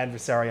Patton the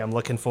adversary I'm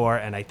looking for,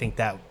 and I think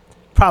that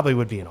probably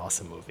would be an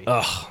awesome movie.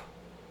 Oh,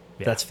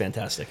 that's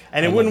fantastic.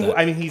 And it wouldn't.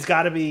 I mean, he's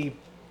got to be.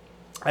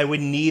 I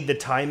would need the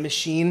time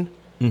machine.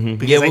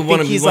 Mm-hmm. Yeah, we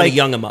want to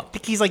young him up. I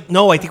think he's like,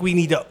 no, I think we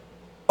need to.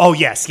 Oh,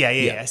 yes.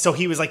 Yeah. So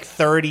he was like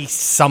 30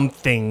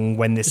 something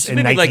when this in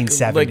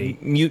 1970.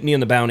 Like Mutiny on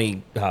the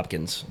Bounty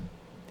Hopkins.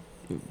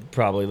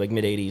 Probably like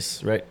mid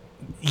 80s, right?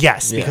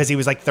 Yes, because he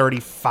was like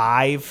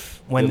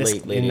 35 when The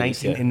this late in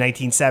 80s,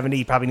 1970.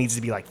 He probably needs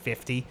to be like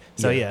 50.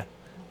 So yeah.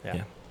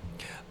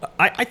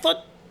 I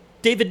thought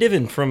David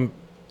Niven from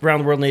Around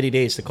the World in 80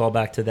 Days, to call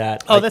back to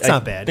that. Oh, that's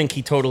not bad. I think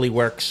he totally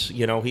works.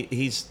 You know,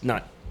 he's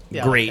not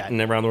great like in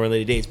Around the World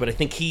in 80 Days, but I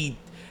think he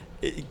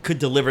could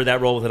deliver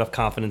that role with enough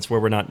confidence where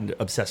we're not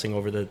obsessing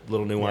over the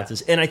little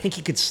nuances. And I think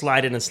he could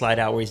slide in and slide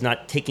out where he's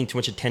not taking too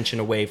much attention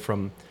away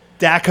from.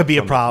 That could be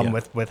a problem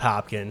with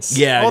Hopkins.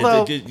 Yeah,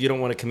 although you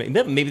don't want to commit.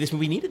 Maybe this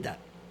movie needed that.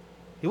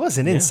 He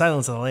wasn't in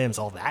Silence of the Lambs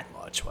all that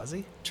much, was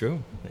he?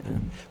 True. Yeah.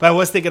 But I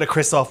was thinking of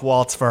Christoph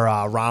Waltz for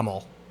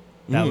Rommel.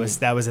 That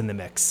was in the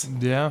mix.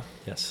 Yeah.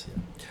 Yes.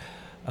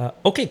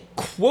 Okay,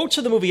 quotes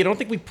of the movie. I don't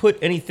think we put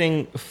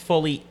anything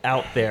fully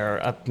out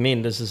there. I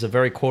mean, this is a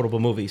very quotable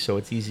movie, so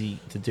it's easy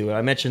to do.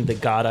 I mentioned The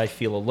God I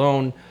Feel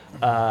Alone.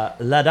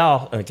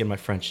 L'adao. Again, my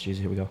French. Jeez,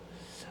 here we go.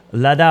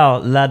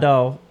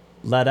 L'adao.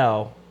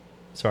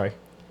 Sorry.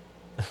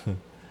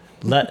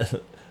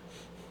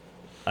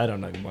 I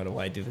don't know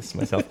why I do this to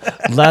myself.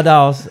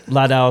 Ladaus,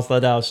 Ladaus,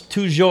 Ladaus,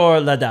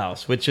 toujours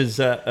Ladaus, which is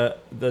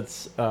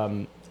that's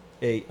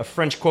a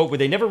French quote where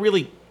they never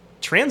really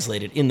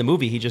translate it in the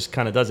movie. He just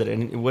kind of does it,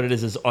 and what it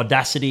is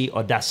audacity,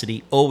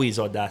 audacity, always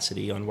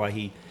audacity on why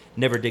he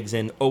never digs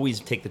in, always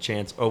take the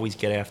chance, always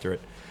get after it,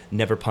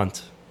 never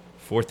punt.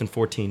 4th and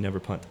 14, never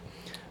punt.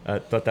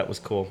 Thought that was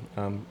cool.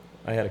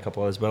 I had a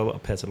couple others, but I'll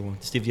pass it along.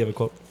 Steve, do you have a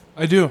quote?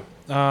 I do.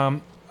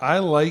 I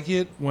like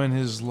it when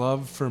his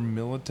love for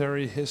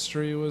military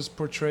history was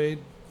portrayed.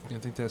 I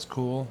think that's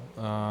cool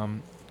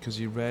because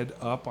he read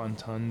up on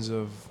tons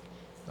of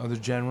other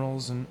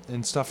generals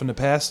and stuff in the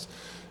past.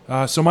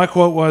 So my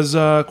quote was,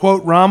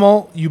 quote,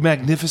 Rommel, you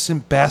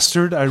magnificent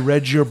bastard, I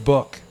read your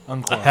book,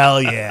 unquote.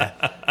 Hell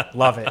yeah.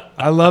 Love it.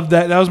 I love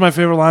that. That was my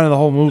favorite line of the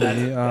whole movie.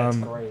 That's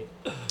great.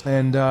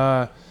 And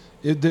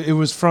it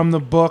was from the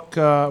book,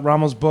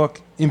 Rommel's book,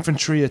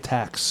 Infantry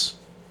Attacks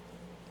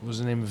was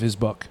the name of his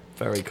book.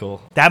 Very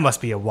cool. That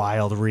must be a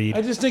wild read.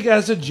 I just think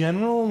as a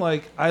general,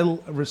 like, I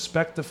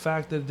respect the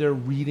fact that they're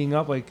reading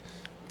up, like,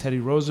 Teddy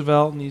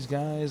Roosevelt and these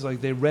guys, like,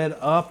 they read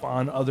up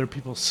on other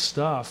people's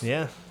stuff.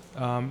 Yeah.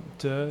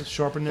 To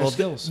sharpen their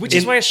skills. Which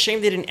is why it's a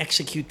shame they didn't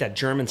execute that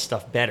German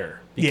stuff better.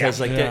 Because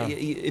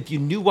if you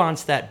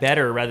nuance that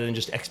better rather than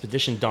just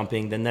expedition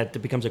dumping, then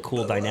that becomes a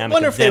cool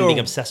dynamic of them being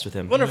obsessed with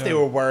him. I wonder if they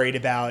were worried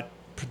about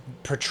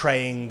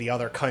portraying the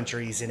other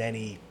countries in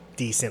any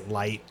decent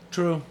light.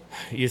 True.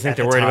 You think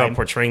they're worried about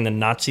portraying the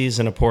Nazis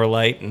in a poor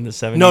light in the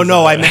 70s?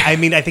 No. I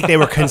mean, I think they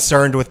were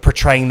concerned with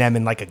portraying them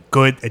in like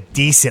a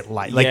decent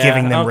light, like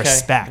giving them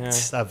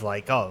respect of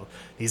like, oh,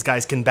 these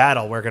guys can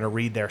battle. We're going to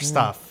read their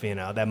stuff. You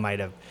know, that might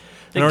have.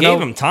 They gave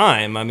them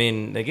time. I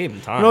mean, they gave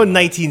them time. In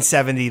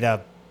 1970,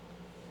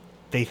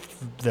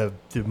 the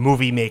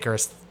movie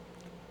makers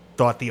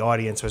thought the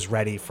audience was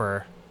ready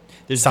for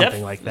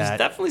something like that. There's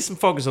definitely some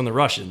focus on the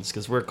Russians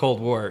because we're Cold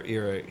War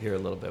era here a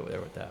little bit there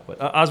with that. But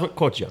Oz, what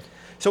quote you have?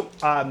 So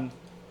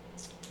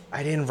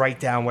I didn't write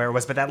down where it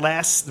was, but that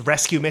last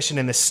rescue mission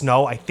in the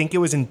snow, I think it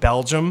was in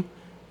Belgium,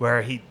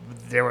 where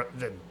they were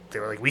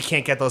like, we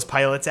can't get those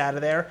pilots out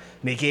of there.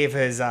 And he gave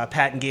his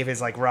Patton gave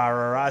his like rah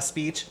rah rah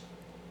speech.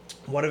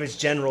 One of his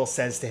generals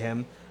says to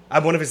him,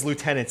 one of his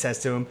lieutenants says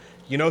to him,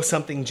 "You know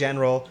something,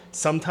 General?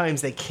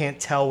 Sometimes they can't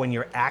tell when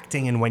you're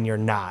acting and when you're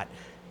not."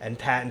 And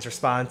Patton's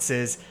response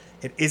is,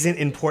 "It isn't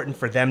important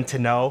for them to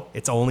know.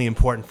 It's only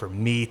important for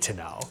me to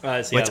know."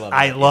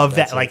 I love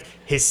that. Like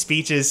his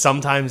speeches,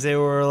 sometimes they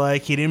were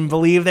like he didn't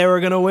believe they were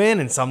going to win,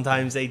 and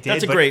sometimes they did.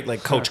 That's a great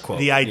like coach quote.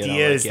 The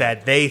idea is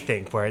that they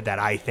think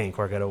I think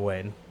we're going to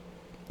win.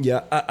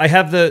 Yeah, I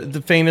have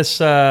the famous.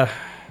 You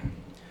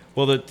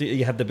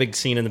have the big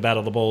scene in the Battle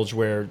of the Bulge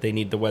where they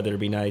need the weather to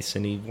be nice,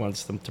 and he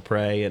wants them to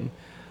pray, and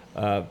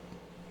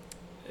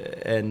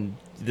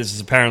this is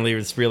apparently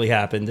what's really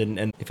happened,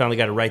 and he finally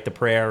got to write the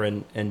prayer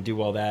and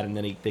do all that, and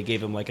then they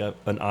gave him like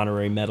an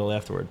honorary medal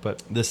afterward.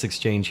 But this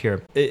exchange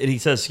here, he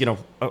says,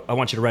 I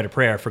want you to write a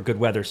prayer for good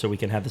weather so we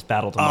can have this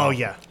battle tomorrow. Oh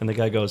yeah, and the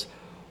guy goes,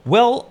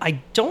 "Well,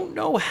 I don't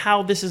know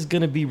how this is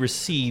going to be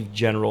received,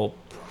 General.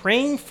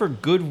 Praying for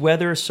good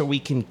weather so we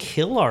can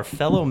kill our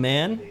fellow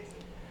man?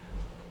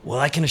 Well,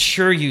 I can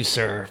assure you,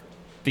 sir,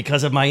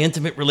 because of my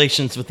intimate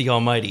relations with the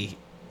Almighty,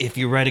 if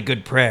you write a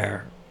good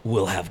prayer,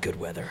 we'll have good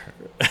weather."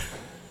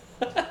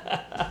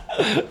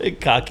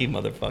 Cocky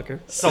motherfucker.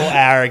 So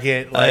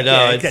arrogant. Like, I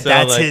know.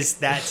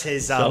 That's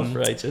his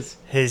self-righteous.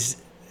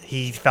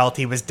 He felt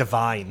he was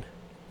divine.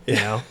 You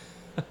know.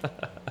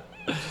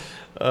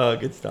 Oh,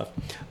 good stuff.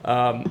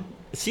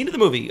 Scene of the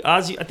movie.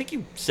 Ozzy, I think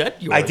you said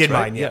yours. I did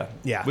right? mine.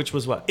 Yeah. Which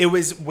was what? It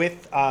was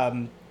with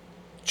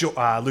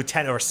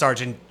Lieutenant or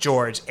Sergeant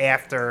George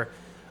after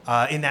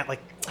in that,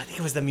 like, I think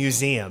it was the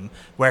museum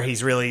where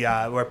he's really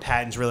where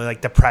Patton's really like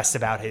depressed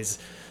about his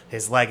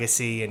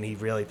legacy, and he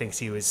really thinks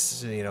he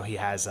was, he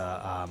has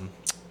a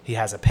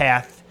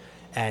path,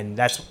 and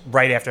that's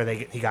right after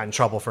he got in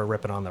trouble for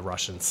ripping on the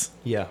Russians.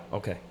 Yeah.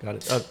 Okay. Got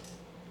it.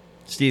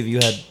 Steve, you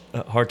had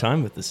a hard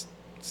time with this.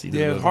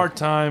 Hard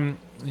time.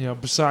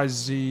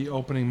 Besides the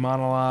opening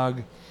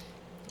monologue,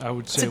 I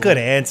would say it's a good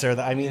answer.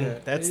 I mean,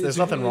 there's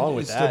nothing wrong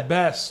with that. It's the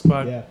best,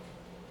 but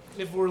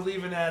if we're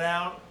leaving that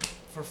out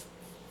for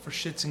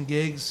shits and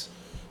gigs,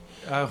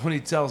 when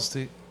he tells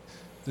the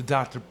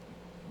doctor,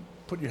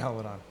 "Put your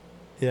helmet on."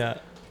 Yeah.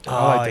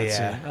 I like that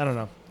scene. I don't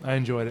know. I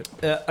enjoyed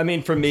it. I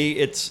mean, for me,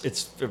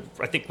 it's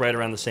I think right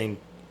around the same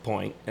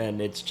point,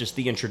 and it's just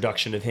the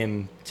introduction of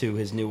him to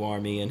his new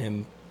army and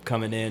him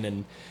coming in,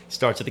 and he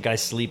starts with the guy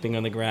sleeping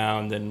on the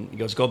ground, and he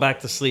goes, "Go back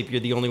to sleep. You're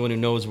the only one who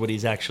knows what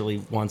he's actually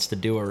wants to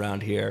do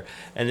around here."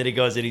 And then he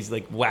goes and he's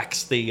like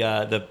whacks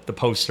the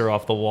poster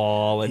off the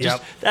wall, and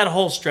just that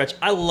whole stretch.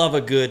 I love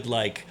a good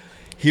like,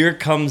 here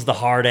comes the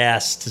hard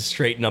ass to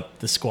straighten up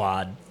the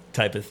squad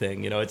type of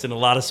thing. It's in a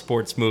lot of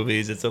sports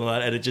movies. It's in a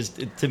lot,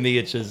 and to me,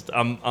 it's just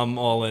I'm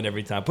all in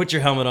every time. Put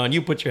your helmet on.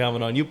 You put your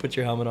helmet on. You put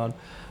your helmet on.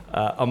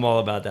 I'm all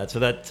about that. So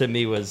that to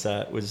me was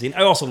I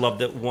also loved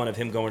that one of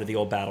him going to the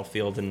old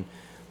battlefield and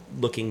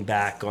looking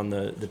back on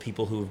the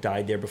people who have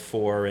died there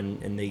before,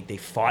 and they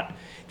fought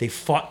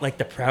like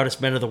the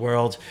proudest men of the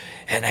world,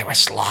 and they were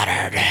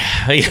slaughtered.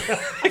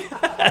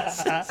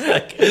 It's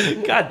like,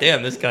 God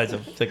damn, this guy's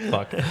a sick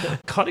fuck.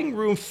 Cutting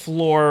room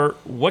floor.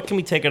 What can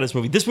we take out of this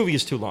movie? This movie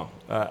is too long.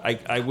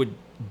 I would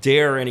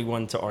dare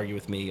anyone to argue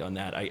with me on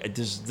that.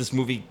 This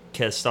movie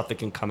has stuff that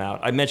can come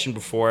out. I mentioned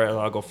before,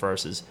 I'll go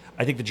first, is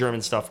I think the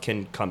German stuff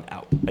can come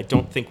out. I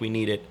don't think we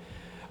need it.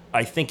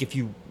 I think if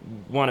you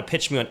want to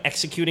pitch me on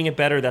executing it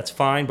better, that's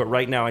fine. But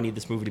right now I need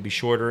this movie to be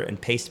shorter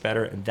and paced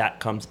better, and that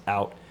comes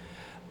out.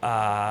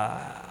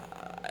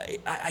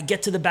 I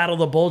get to the Battle of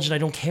the Bulge and I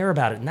don't care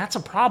about it, and that's a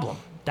problem.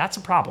 That's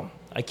a problem.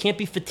 I can't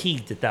be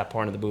fatigued at that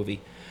part of the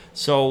movie.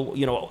 So,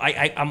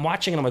 I'm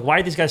watching and I'm like, why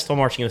are these guys still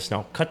marching in the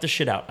snow? Cut this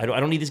shit out. I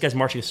don't need these guys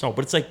marching in the snow.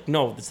 But it's like,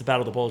 no, it's the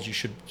Battle of the Bulge.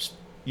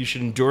 You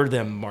should endure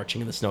them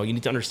marching in the snow. You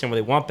need to understand why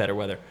they want better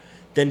weather.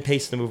 Then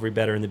pace the movie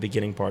better in the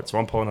beginning part. So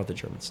I'm pulling out the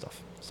German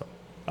stuff. So,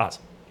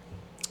 awesome.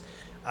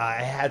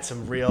 I had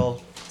some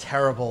real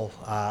terrible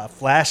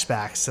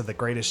flashbacks to The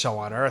Greatest Show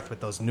on Earth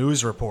with those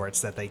news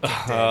reports that they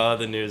kicked in. Oh,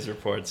 the news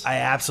reports. I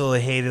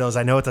absolutely hated those.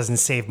 I know it doesn't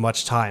save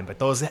much time, but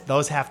those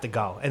have to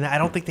go. And I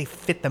don't think they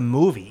fit the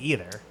movie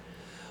either.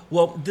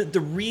 Well, the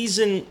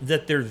reason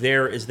that they're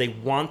there is they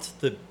want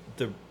the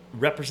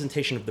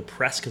representation of the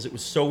press, because it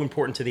was so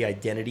important to the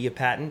identity of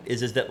Patton,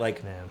 is that,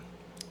 like,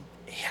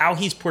 how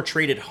he's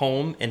portrayed at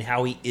home and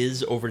how he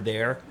is over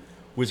there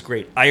was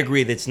great. I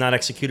agree that it's not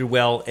executed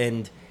well,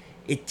 and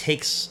it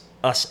takes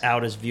us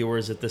out as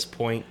viewers at this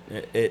point.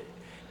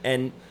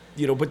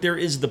 But there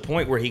is the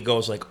point where he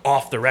goes, like,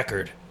 off the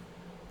record,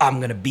 I'm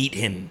going to beat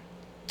him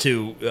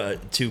to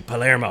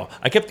Palermo.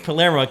 I kept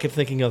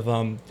thinking of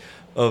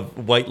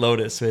White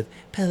Lotus with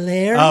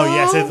Palermo. Oh,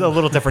 yes, it's a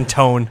little different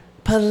tone.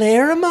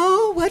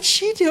 Palermo? What's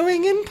she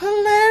doing in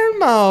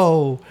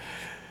Palermo?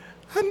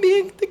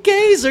 The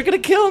gays are going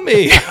to kill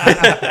me.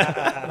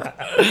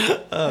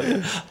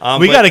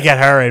 We got to get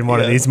her in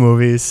one of these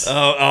movies.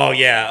 Oh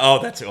yeah.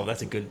 That's a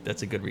good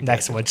recap.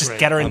 Next one. Just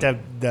get her into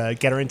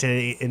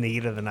in the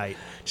heat of the night.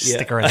 Just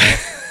stick her in there.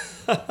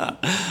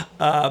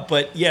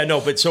 But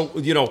so,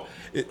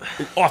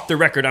 off the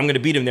record, I'm going to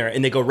beat him there.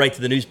 And they go right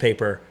to the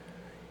newspaper.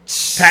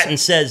 Patton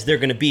says they're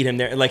going to beat him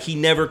there. Like, he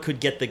never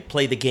could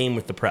play the game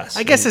with the press.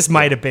 I guess this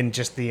might have been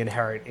just the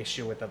inherent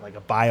issue with like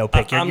a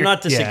biopic. I'm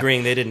not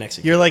disagreeing. They didn't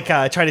execute. You're like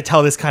trying to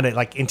tell this kind of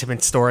like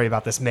intimate story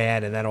about this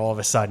man, and then all of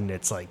a sudden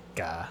it's like,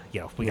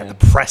 we got the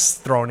press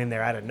thrown in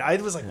there. I don't know.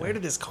 It was like, where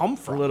did this come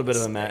from? A little bit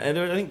of a man.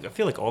 And I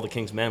feel like all the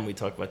King's Men we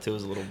talked about too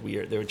was a little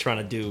weird. They were trying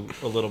to do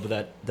a little bit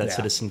of that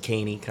Citizen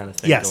Kane kind of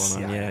thing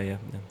going on. Yeah.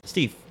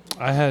 Steve.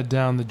 I had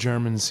down the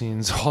German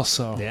scenes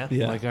also. Yeah.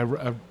 Like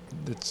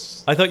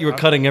I thought you were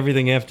cutting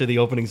everything after the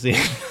opening scene.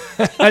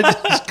 I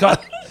just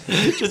cut.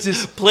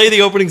 just play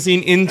the opening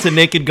scene into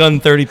Naked Gun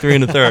 33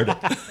 and a third.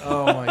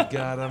 Oh my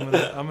God, I'm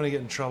gonna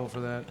get in trouble for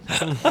that.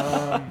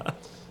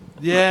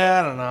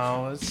 I don't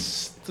know.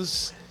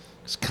 It's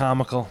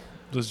comical,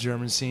 those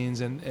German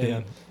scenes,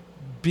 and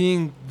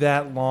being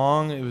that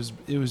long, it was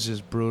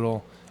just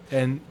brutal.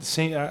 And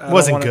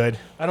wasn't good.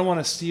 I don't want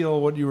to steal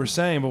what you were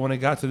saying, but when it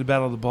got to the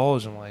Battle of the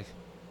Bulge, I'm like,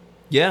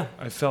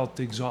 I felt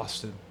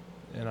exhausted.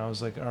 And I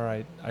was like, all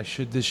right,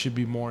 this should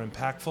be more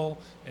impactful.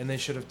 And they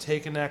should have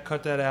taken that,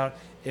 cut that out,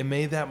 and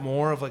made that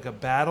more of like a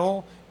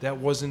battle that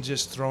wasn't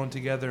just thrown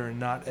together and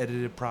not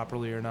edited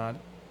properly or not,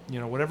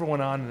 whatever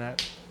went on in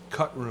that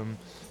cut room.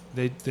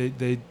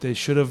 They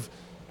should have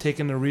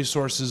taken the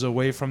resources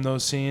away from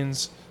those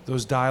scenes,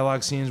 those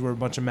dialogue scenes where a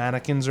bunch of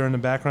mannequins are in the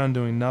background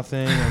doing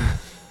nothing and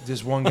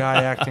just one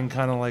guy acting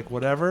kind of like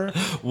whatever.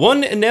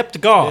 One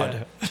inept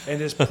god. Yeah. And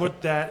just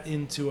put that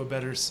into a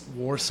better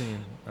war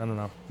scene. I don't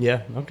know.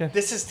 Yeah, okay.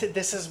 This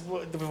is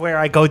where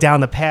I go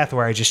down the path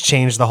where I just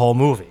change the whole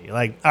movie.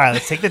 Like, all right,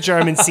 let's take the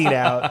German scene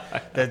out.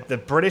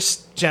 The British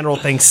general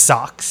thing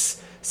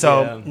sucks.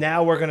 So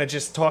now we're going to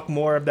just talk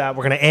more about,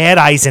 we're going to add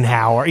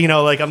Eisenhower.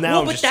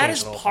 But that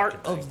is part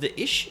of the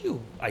issue,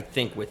 I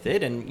think, with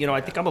it. And,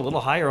 I think I'm a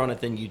little higher on it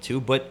than you two,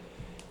 but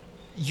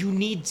you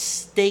need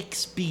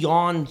stakes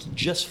beyond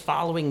just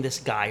following this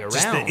guy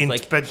around.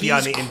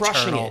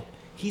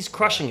 He's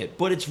crushing it.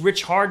 But it's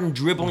Rich Harden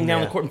dribbling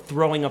down the court and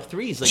throwing up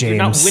threes. Like, you're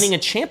not winning a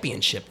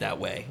championship that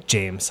way.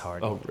 James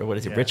Harden. Oh, what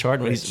is it? Rich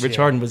Harden? Rich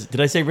Harden was.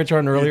 Did I say Rich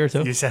Harden earlier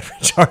too? You said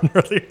Rich Harden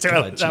earlier too.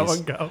 Let that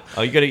one go.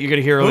 Oh, you're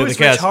gonna hear early in the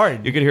cast. Rich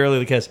Harden? You're gonna hear early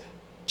in the cast.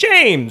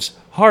 James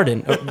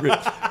Harden.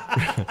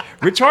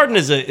 Rich Harden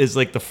is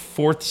like the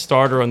fourth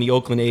starter on the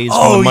Oakland A's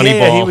from the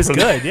Moneyball. He was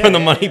good. From the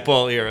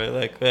Moneyball era.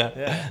 Like,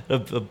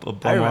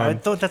 I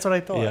thought that's what I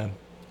thought. Yeah.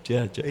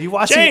 Are you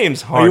watching,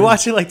 James Harden. Are you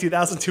watching like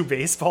 2002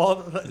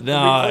 baseball? No,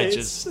 I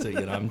just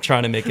I'm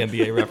trying to make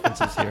NBA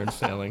references here and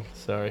failing.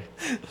 Sorry.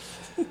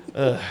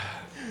 I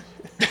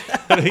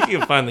think you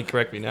can finally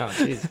correct me now.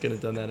 Jeez, could have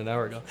done that an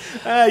hour ago.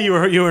 You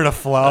were in a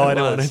flow. I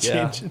don't want to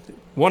change it.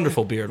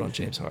 Wonderful beard on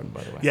James Harden,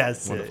 by the way.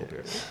 Yes, wonderful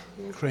beard.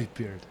 Great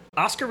beard.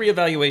 Oscar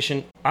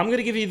reevaluation. I'm going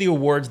to give you the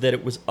awards that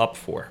it was up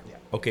for. Yeah.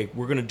 Okay,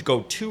 we're going to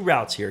go two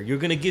routes here. You're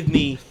going to give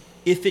me,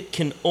 if it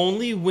can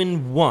only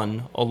win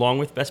one along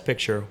with Best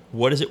Picture,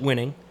 what is it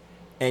winning?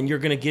 and you're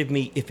going to give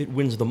me, if it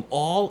wins them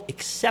all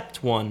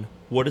except one,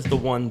 what is the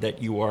one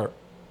that you are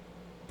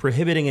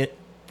prohibiting it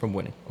from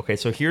winning? Okay,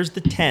 so here's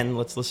the 10.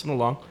 Let's listen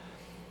along.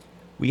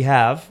 We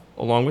have,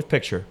 along with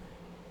picture,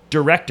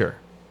 director,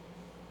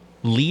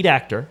 lead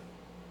actor,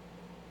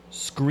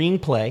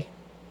 screenplay,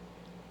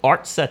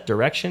 art set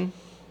direction,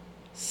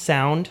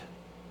 sound,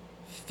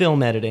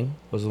 film editing.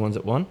 Those are the ones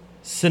that won.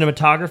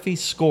 Cinematography,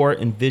 score,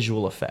 and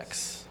visual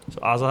effects. So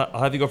Oz,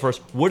 I'll have you go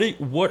first. What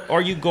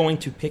are you going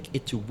to pick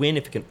it to win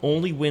if it can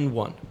only win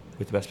one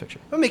with the best picture?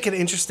 I'll make it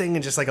interesting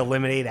and just like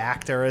eliminate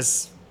actor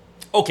as...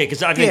 Okay,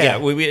 because I think,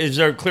 is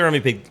there clear on me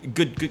big?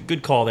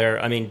 Good call there.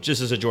 I mean,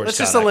 just as a George Let's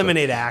Scott just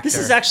eliminate actor. This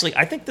is actually,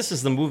 I think this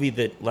is the movie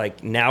that,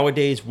 like,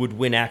 nowadays would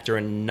win actor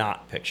and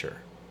not picture.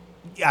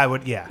 I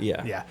would, yeah.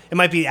 It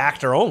might be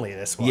actor only,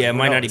 this one. Yeah, it Who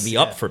might not knows? even be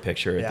up for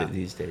picture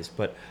these days.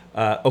 But,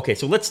 okay,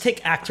 so let's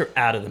take actor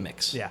out of the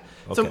mix. Yeah.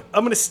 Okay. So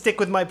I'm going to stick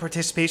with my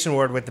participation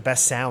award with the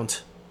best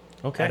sound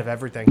Okay. out of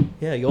everything.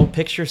 Yeah, the old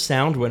picture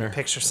sound winner.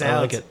 Picture sound. I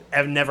like it.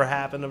 Have never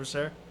happened, I'm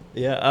sure.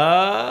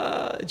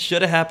 Yeah, it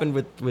should have happened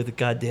with the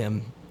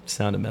goddamn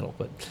Sound of Metal,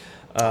 but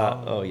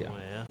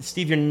yeah.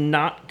 Steve, you're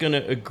not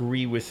gonna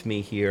agree with me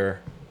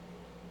here,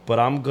 but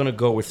I'm gonna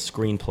go with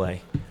screenplay.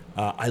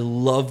 I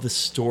love the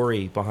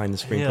story behind the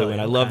screenplay, Really?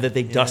 and I love that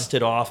they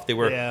dusted off. They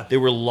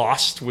were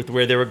lost with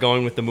where they were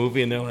going with the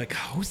movie, and they're like,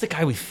 "Who's the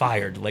guy we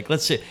fired? Like,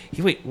 let's see.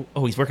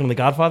 He's working on The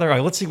Godfather. All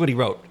right, let's see what he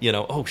wrote. You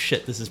know, oh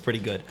shit, this is pretty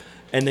good."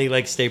 And they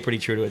like stay pretty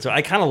true to it. So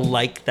I kind of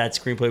like that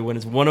screenplay win.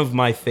 It's one of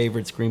my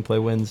favorite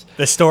screenplay wins.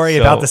 The story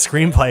about the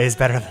screenplay is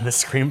better than the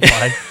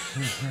screenplay.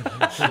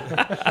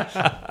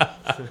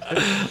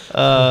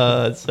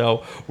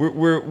 So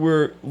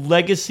we're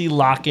legacy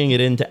locking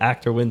it into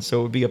actor win.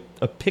 So it would be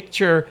a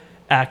picture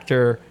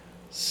actor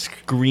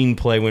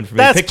screenplay win for me.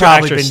 That's picture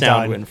probably actor been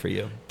sound done. win for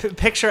you.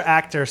 Picture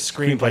actor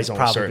screenplay's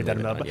almost probably been certainly done.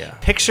 been But done, yeah.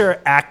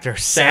 picture actor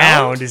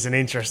sound is an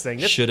interesting.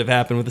 Should have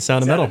happened with the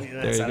Sound of Metal.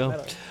 There you Sound of go.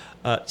 Metal.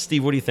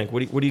 Steve, what do you think?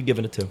 What are you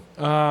giving it to?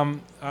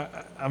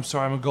 I'm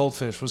sorry, I'm a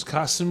goldfish. Was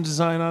costume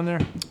design on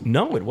there?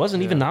 No, it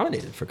wasn't even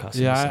nominated for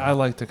costume design. I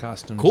like the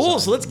costume Cool, design.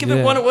 so let's give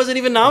it one it wasn't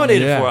even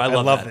nominated for. I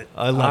love loved that. it.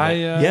 I love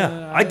it.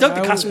 I dug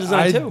the costume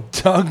design too.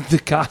 I dug the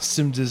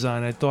costume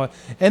design, I thought.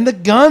 And the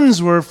guns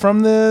were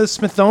from the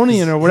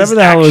Smithsonian or whatever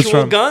the hell it was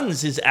from.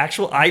 His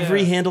actual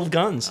ivory-handled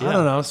guns. Yeah. I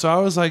don't know. So I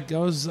was like, I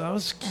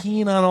was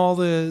keen on all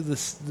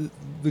the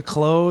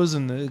clothes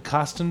and the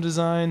costume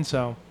design.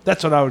 So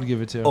that's what I would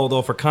give it to.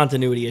 Although for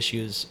continuity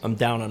issues, I'm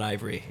down on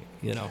ivory.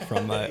 You know,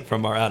 from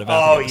our out of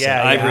Oh episode.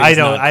 yeah, Ivory I is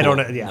don't. not I cool.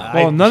 don't. Yeah.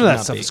 Well, none of should that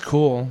not stuff be. is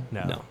cool.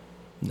 No.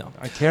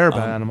 I care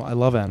about animals. I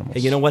love animals.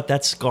 Hey, you know what?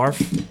 That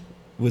scarf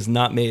was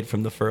not made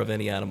from the fur of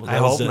any animal. I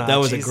hope not. That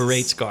was Jesus. a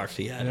great scarf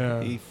he had.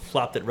 Yeah. He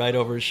flopped it right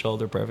over his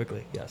shoulder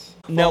perfectly. Yes.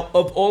 Now,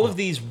 of all of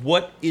these,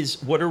 what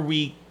are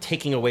we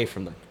taking away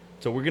from them?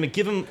 So we're going to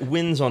give them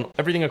wins on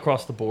everything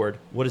across the board.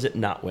 What is it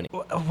not winning?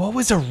 What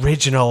was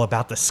original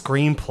about the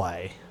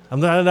screenplay? I'm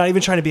not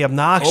even trying to be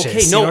obnoxious.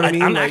 Okay, you no, know what I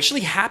mean? I'm Like,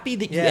 actually happy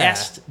that you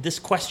asked this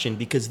question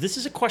because this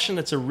is a question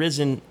that's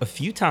arisen a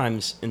few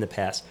times in the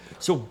past.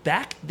 So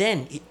back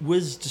then, it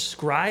was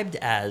described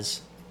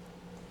as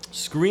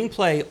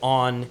screenplay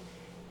on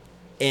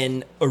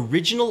an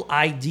original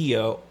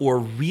idea or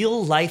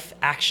real life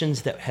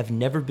actions that have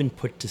never been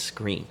put to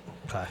screen.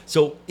 Okay.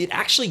 So it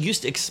actually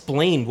used to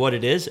explain what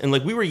it is, and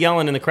like we were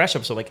yelling in the Crash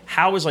episode, like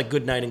how is like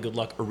Good Night and Good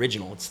Luck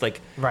original? It's like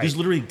there's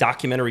literally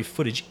documentary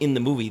footage in the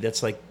movie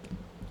that's like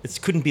it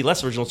couldn't be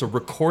less original. It's a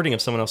recording of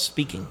someone else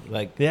speaking,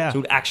 like so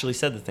it actually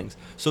said the things.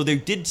 So they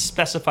did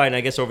specify, and I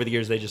guess over the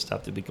years they just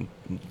stopped to be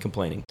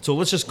complaining. So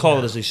let's just call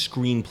it as a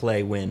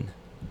screenplay win.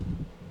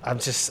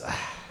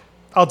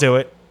 I'll do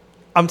it.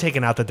 I'm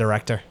taking out the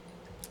director.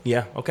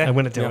 Yeah. Okay. I'm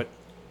gonna do it.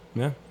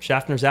 Yeah.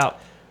 Schaffner's out.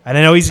 And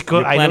I know he's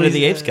good. You're Planet of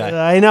the Apes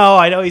guy. I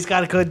know he's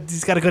got a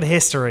good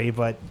history,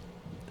 but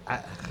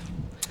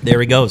there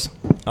he goes.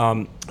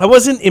 I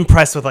wasn't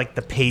impressed with like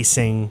the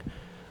pacing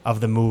of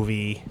the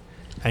movie,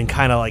 and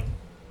kind of like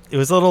it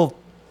was a little,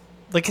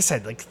 like I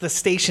said, like the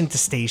station to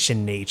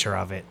station nature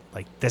of it.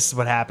 Like this is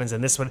what happens,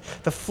 and this one,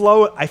 the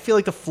flow. I feel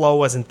like the flow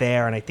wasn't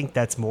there, and I think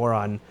that's more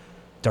on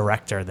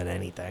director than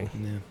anything.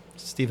 Yeah.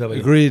 Steve, how about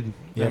you? Agreed.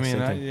 Yeah, I mean,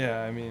 same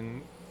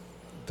thing.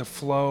 the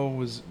flow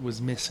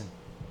was missing.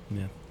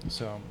 Yeah.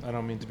 So I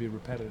don't mean to be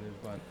repetitive,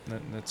 but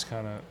that's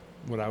kind of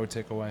what I would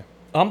take away.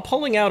 I'm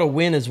pulling out a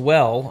win as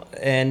well,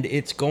 and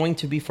it's going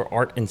to be for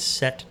art and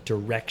set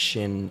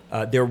direction.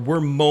 There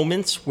were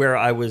moments where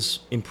I was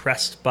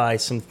impressed by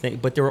some things,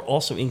 but there were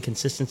also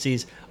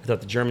inconsistencies. I thought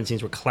the German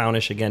scenes were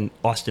clownish. Again,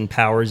 Austin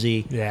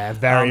Powers-y. Yeah,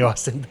 very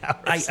Austin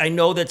Powers. I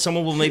know that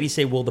someone will maybe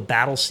say, well, the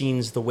battle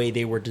scenes, the way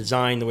they were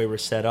designed, the way they were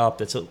set up,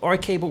 that's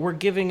okay, but we're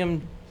giving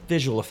them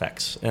visual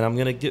effects. And I'm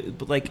going to give,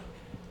 but like,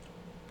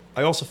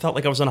 I also felt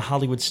like I was in a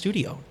Hollywood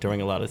studio during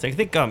a lot of things.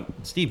 I think,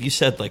 Steve, you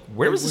said, like,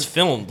 where was this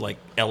filmed? Like,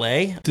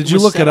 L.A.? Did you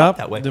look it up?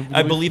 That way.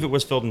 I believe it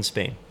was filmed in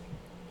Spain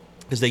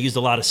because they used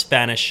a lot of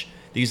Spanish.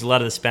 They used a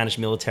lot of the Spanish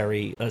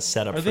military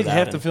setup. I think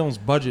half the film's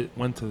budget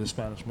went to the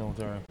Spanish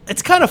military.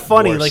 It's kind of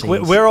funny. War Like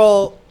scenes. we're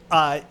all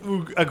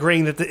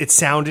agreeing that it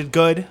sounded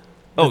good.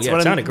 Oh, That's yeah,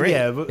 what it sounded great.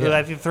 Yeah, Yeah.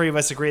 I think the three of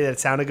us agree that it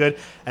sounded good,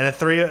 and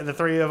the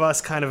three of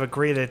us kind of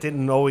agree that it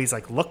didn't always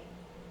like look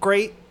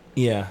great.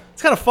 Yeah.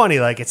 It's kind of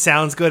funny. Like it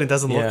sounds good. It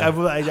doesn't look.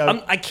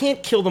 Yeah. I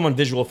can't kill them on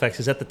visual effects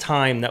because at the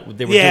time that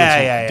they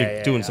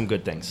were doing some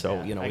good things.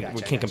 So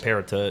we can't compare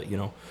it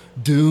to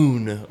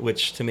Dune,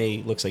 which to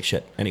me looks like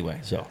shit. Anyway,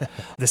 so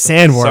the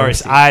sandworms.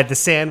 Sorry, The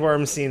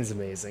sandworm scene is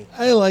amazing.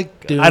 I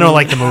like Dune. I don't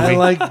like the movie. I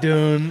like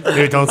Dune.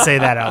 Dude, don't say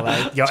that out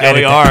loud. Yo, Joey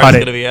edit R that. Cut is it.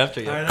 going to be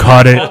after you.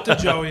 Cut it. I talked to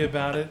Joey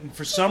about it, and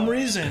for some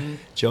reason,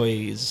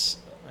 Joey's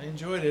I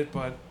enjoyed it,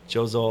 but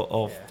Joe's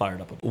all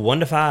fired up. 1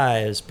 to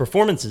 5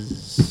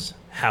 performances,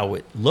 how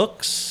it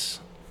looks,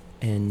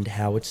 and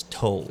how it's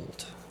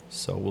told.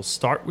 So we'll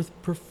start with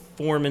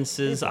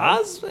performances.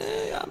 Oz,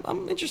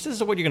 I'm interested as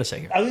to what you're going to say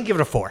here. I'm gonna give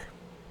it a 4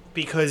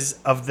 because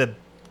of the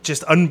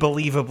just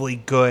unbelievably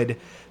good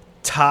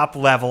top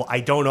level. I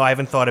don't know. I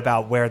haven't thought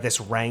about where this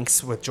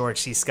ranks with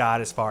George C.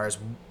 Scott as far as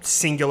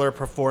singular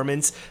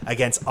performance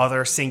against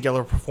other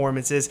singular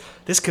performances.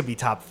 This could be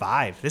top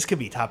 5. This could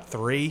be top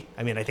 3.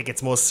 I mean, I think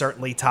it's most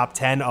certainly top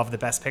 10 of the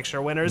Best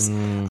Picture winners.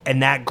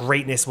 And that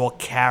greatness will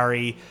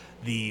carry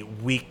the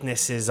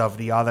weaknesses of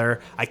the other.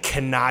 I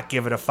cannot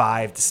give it a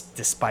 5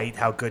 despite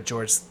how good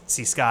George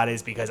C. Scott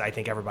is because I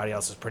think everybody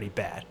else is pretty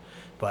bad.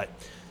 But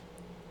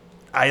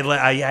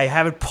I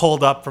have it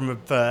pulled up from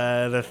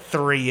the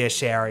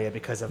 3-ish area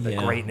because of the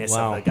greatness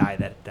of the guy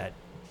that.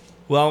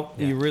 Well,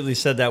 you really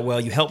said that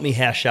well. You helped me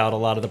hash out a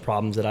lot of the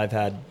problems that I've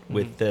had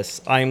with this.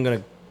 I am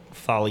going to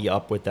follow you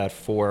up with that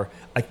 4.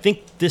 I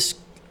think this,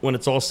 when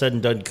it's all said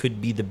and done,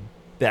 could be the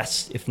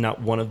best, if not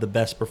one of the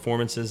best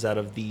performances out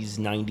of these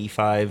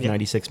 95,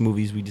 96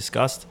 movies we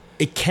discussed.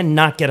 It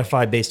cannot get a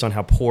 5 based on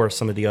how poor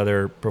some of the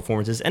other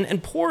performances.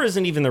 And poor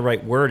isn't even the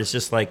right word. It's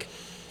just like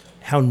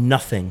how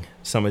nothing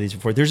some of these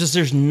performances.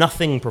 There's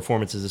nothing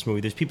performances in this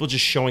movie. There's people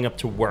just showing up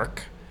to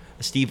work.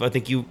 Steve, I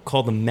think you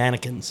called them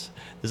mannequins.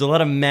 There's a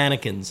lot of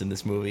mannequins in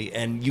this movie,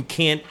 and you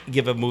can't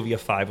give a movie a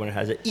 5 when it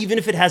has it. Even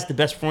if it has the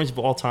best performance of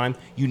all time,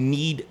 you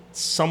need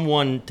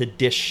someone to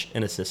dish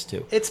an assist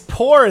to. It's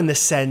poor in the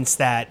sense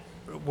that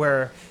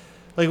where,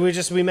 like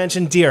we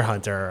mentioned Deer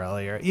Hunter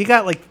earlier. You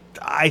got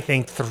I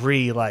think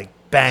 3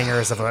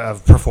 bangers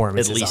of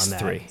performances At least on that.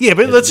 3. Yeah,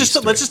 but At let's least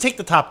just take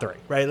the top 3,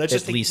 right? Let's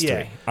just At take, least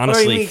yeah. 3.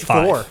 Honestly, or maybe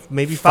 5. 4,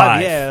 maybe 5.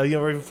 5. Yeah,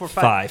 or even 4,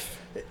 5. 5.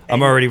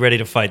 I'm already ready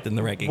to fight in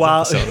the rankings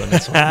episode on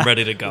this one. I'm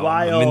ready to go.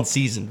 I'm in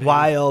season. Baby.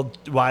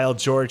 While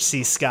George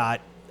C.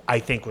 Scott, I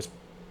think, was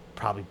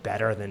probably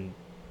better than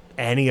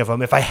any of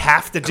them. If I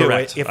have to do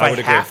Correct. it, I would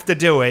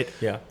agree.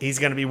 He's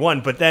going to be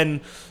 1. But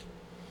then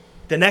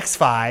the next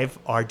 5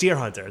 are Deer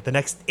Hunter. The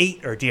next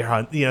 8 are Deer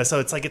Hunter. So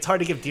it's it's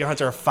hard to give Deer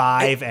Hunter a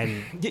 5,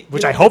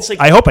 I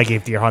hope I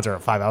gave Deer Hunter a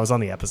 5. I was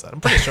on the episode.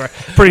 I'm pretty sure.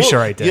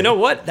 Sure I did. You know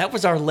what? That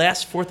was our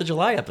last 4th of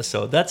July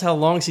episode. That's how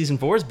long season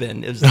 4's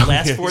been. It was the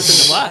last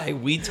 4th of July.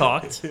 We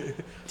talked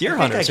Deer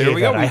Hunter. So here we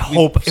go. I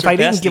hope if I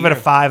didn't give it a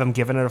 5, I'm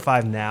giving it a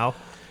 5 now.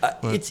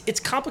 It's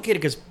complicated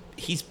because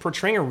he's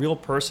portraying a real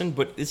person,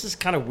 but this is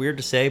kind of weird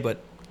to say, but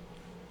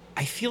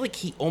I feel like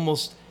he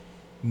almost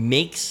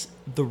makes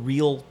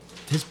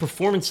his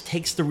performance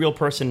takes the real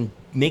person,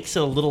 makes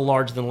it a little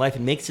larger than life,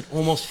 and makes it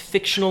almost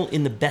fictional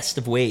in the best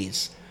of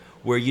ways,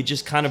 where you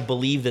just kind of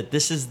believe that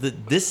this is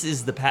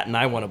the Patton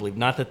I want to believe,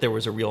 not that there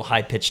was a real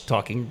high-pitched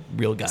talking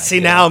real guy. See,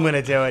 now I'm going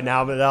to do it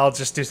now, but I'll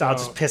just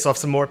piss off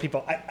some more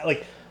people.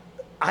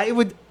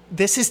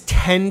 This is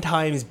 10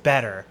 times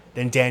better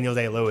than Daniel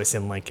Day-Lewis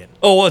in Lincoln.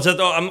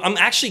 I'm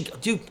actually,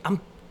 dude,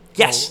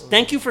 yes,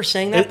 thank you for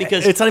saying that,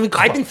 because it's not even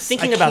close. I've been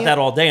thinking about that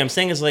all day. I'm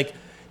saying is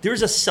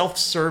there's a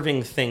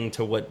self-serving thing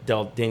to what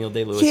Daniel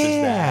Day-Lewis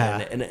is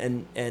that,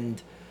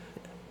 and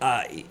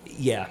I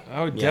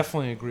would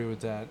definitely agree with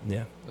that.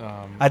 Yeah,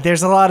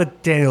 there's a lot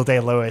of Daniel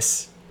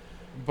Day-Lewis,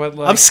 but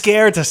I'm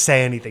scared to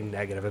say anything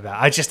negative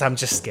about. I'm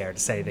just scared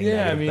to say anything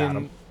negative about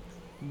him.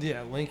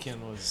 Yeah,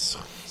 Lincoln was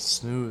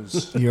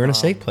snooze. You're in a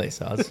safe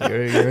place, Oz.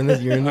 You're in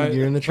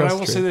the trust. But I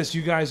will say this: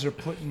 you guys are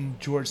putting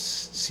George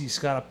C.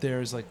 Scott up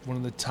there as one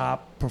of the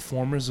top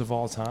performers of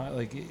all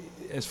time.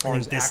 As far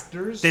as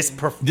actors, this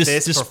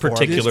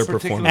particular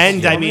performance.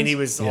 And I mean, he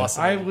was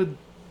awesome.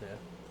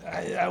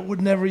 I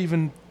would never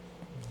even.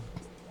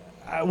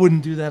 I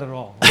wouldn't do that at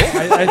all.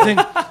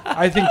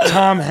 I think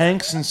Tom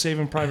Hanks in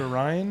Saving Private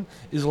Ryan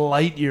is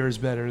light years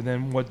better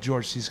than what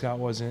George C. Scott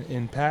was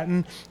in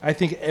Patton. I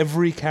think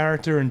every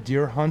character in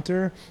Deer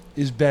Hunter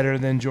is better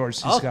than George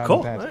C. Scott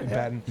in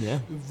Patton. Yeah.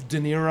 De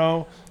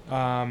Niro,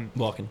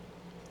 Walken,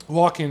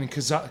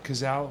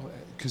 Cazale,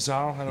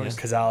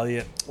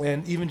 yeah.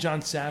 And even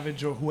John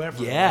Savage or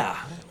whoever.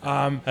 Yeah.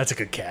 That's a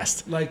good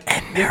cast. And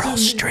Meryl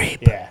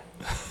Streep. Yeah.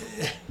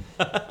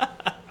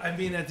 I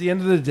mean, at the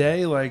end of the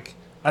day,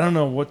 I don't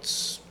know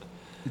it's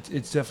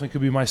definitely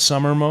could be my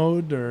summer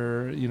mode,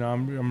 or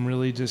I'm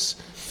really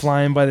just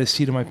flying by the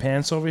seat of my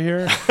pants over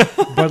here.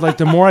 But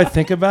the more I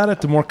think about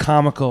it, the more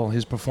comical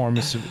his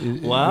performance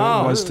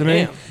was to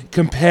me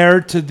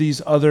compared to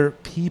these other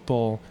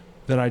people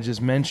that I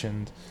just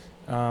mentioned.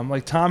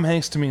 Tom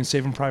Hanks to me in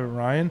Saving Private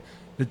Ryan,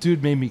 the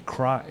dude made me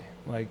cry.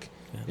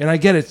 And I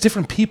get it. It's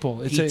different people.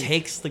 He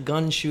takes the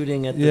gun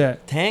shooting at the Yeah.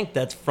 tank.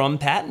 That's from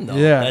Patton, though.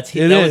 Yeah, that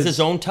it was is. his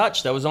own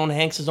touch. That was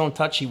Hanks' own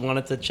touch. He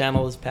wanted to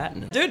channel his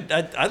Patton. Dude,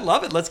 I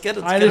love it. Let's get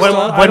it. I Let's get just it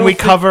don't- on.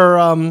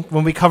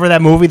 When we cover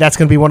that movie, that's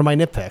going to be one of my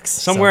nitpicks.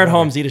 Somewhere So, at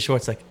home, Zeta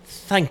Short's like,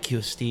 thank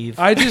you, Steve.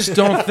 I just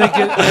don't think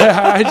it.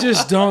 I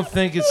just don't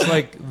think it's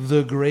like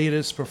the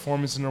greatest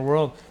performance in the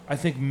world. I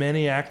think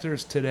many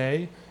actors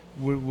today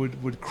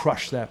would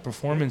crush that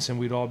performance, and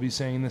we'd all be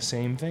saying the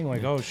same thing,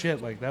 like, "Oh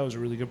shit, like that was a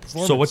really good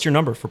performance." So what's your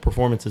number for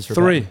performances for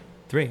 3? Patton?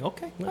 3.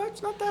 Okay, no,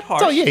 it's not that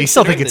hard. So yeah, you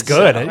still think it's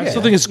good? I Yeah.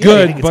 still think it's Yeah, you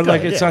good, think it's but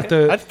like good, it's yeah. not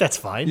the. I think that's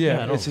fine.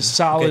 Yeah, I don't- it's a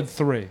solid Okay.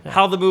 3.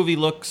 How the movie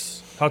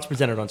looks, how it's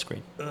presented on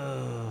screen.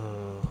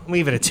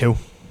 leave it at 2.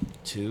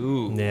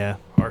 2. Yeah.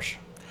 Harsh.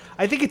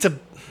 I think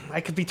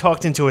I could be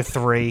talked into a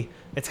 3.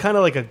 It's kind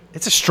of like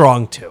it's a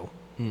strong 2.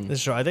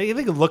 It's strong. I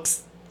think it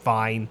looks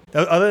fine.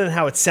 Other than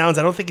how it sounds,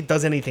 I don't think it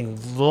does anything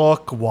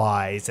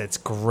look-wise that's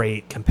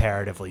great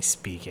comparatively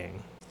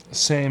speaking.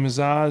 Same as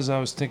Oz. I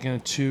was thinking a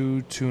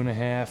 2,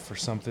 2.5 or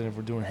something. If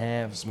we're doing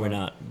halves, We're but,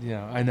 not.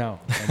 Yeah, I know.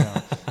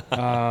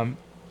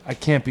 I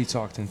can't be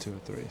talked into a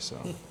 3, so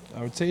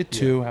I would say a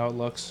 2. How it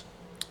looks.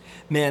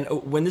 Man,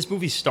 when this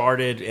movie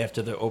started,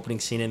 after the opening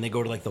scene, and they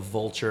go to like the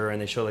vulture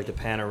and they show like the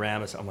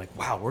panoramas, I'm like,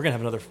 wow, we're gonna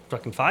have another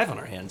fucking 5 on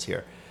our hands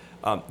here.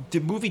 The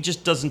movie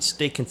just doesn't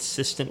stay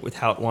consistent with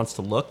how it wants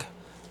to look.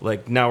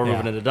 Like now we're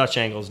moving into Dutch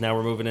angles. Now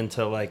we're moving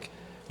into like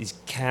these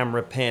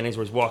camera pannings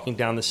where he's walking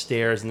down the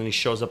stairs and then he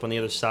shows up on the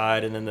other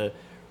side, and then the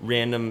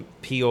random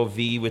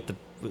POV with the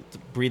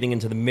breathing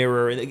into the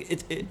mirror.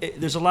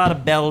 There's a lot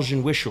of bells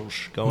and whistles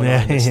going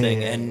on in this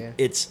thing, and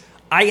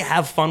I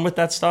have fun with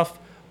that stuff.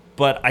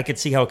 But I could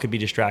see how it could be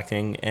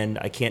distracting, and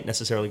I can't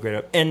necessarily grade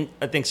it. And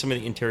I think some of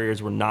the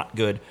interiors were not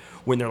good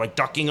when they're like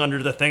ducking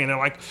under the thing, and they're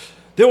like,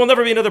 "There will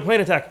never be another plane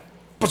attack."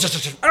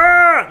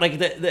 Ah! Like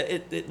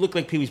it looked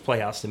like Pee Wee's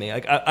Playhouse to me.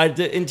 Like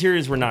the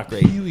interiors were not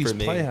great Pee-wee's for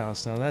me.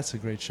 Playhouse. Now that's a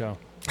great show.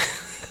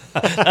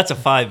 That's a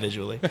 5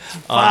 visually.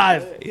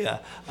 5. Yeah.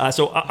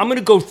 So I'm going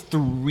to go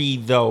 3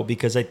 though,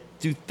 because I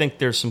do think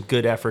there's some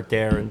good effort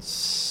there, and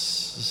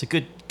it's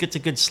a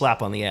good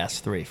slap on the ass.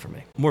 3 for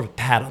me. More of a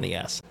pat on the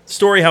ass.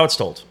 Story how it's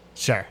told.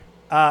 Sure.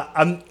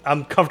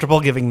 I'm comfortable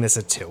giving this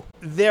a 2.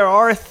 There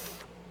are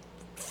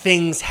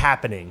things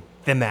happening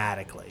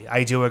thematically.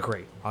 I do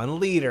agree on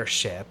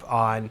leadership,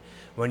 on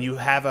when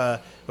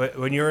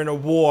you're in a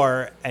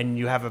war and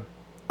you have a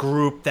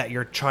group that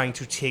you're trying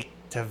to take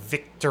to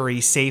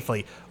victory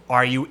safely.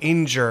 Are you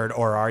injured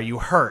or are you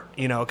hurt?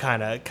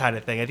 Kind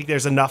of thing. I think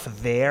there's enough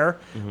there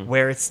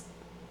where it's.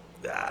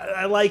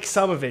 I like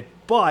some of it,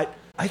 but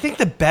I think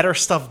the better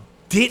stuff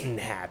didn't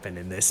happen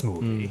in this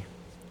movie.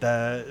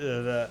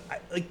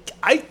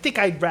 I think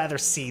I'd rather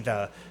see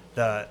the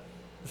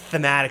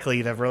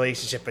thematically the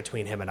relationship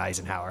between him and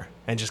Eisenhower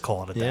and just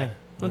call it a day. Yeah.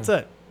 That's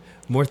it.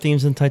 More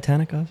themes than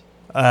Titanic, Oz?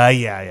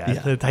 Yeah.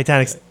 The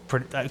Titanic's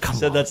pretty. Come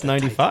Said on, that's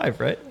 95,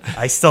 right?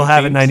 I still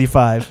have it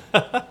 95.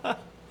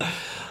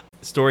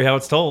 Story how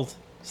it's told.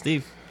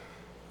 Steve.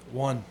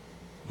 1.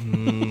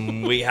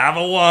 We have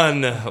a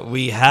 1.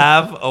 We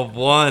have a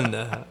 1.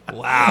 Wow.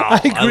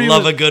 I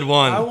love a good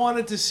 1. I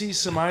wanted to see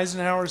some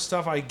Eisenhower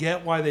stuff. I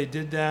get why they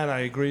did that.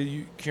 I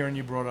agree. Kieran,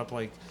 you brought up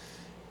like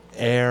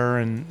Air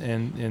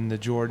and the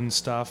Jordan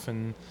stuff,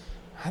 and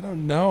I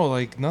don't know,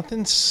 like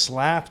nothing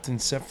slapped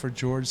except for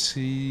George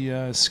C.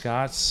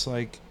 Scott's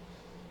like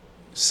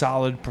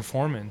solid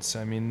performance.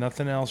 I mean,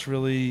 nothing else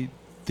really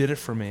did it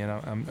for me, and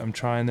I'm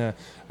trying to.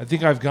 I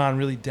think I've gone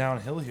really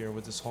downhill here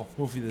with this whole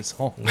movie, this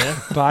whole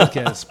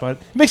podcast, but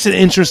it makes it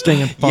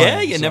interesting and fun.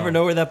 Yeah, you never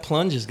know where that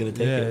plunge is going to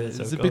take Yeah, you.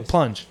 it's a big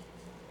plunge.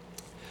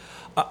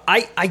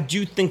 I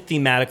do think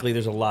thematically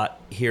there's a lot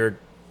here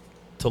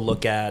to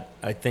look at.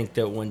 I think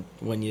that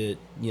when you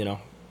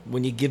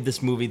give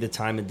this movie the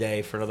time of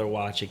day for another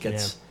watch,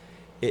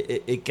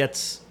 it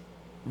gets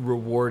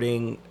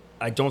rewarding.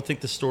 I don't think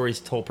the story's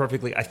told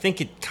perfectly. I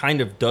think it kind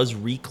of does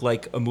reek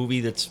like a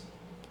movie that's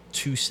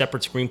 2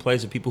 separate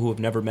screenplays of people who have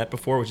never met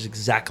before, which is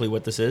exactly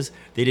what this is.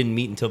 They didn't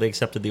meet until they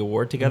accepted the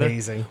award together.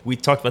 Amazing. We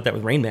talked about that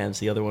with Rain Man's,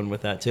 the other one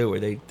with that too, where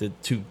the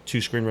two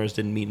screenwriters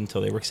didn't meet until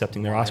they were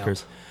accepting their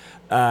Oscars.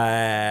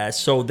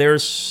 So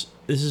this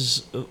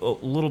is a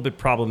little bit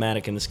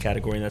problematic in this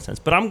category in that sense.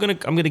 But I'm gonna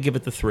give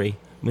it the 3.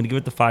 I'm gonna give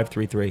it the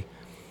 5.33,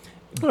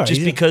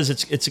 just because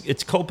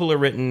it's Coppola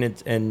written,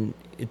 and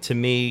to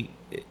me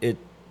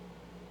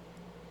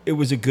it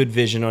was a good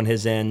vision on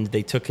his end.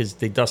 They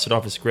dusted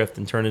off his script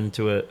and turned it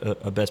into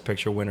a Best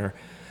Picture winner.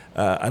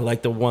 I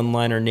like the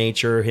one-liner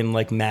nature, him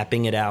like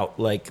mapping it out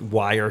like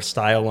wire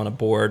style on a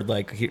board,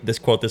 like this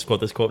quote,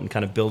 and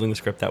kind of building the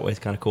script that way is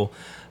kind of cool.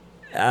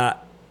 Yeah,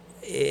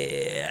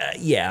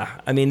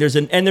 I mean, there's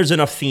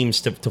enough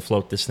themes to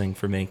float this thing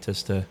for me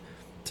just to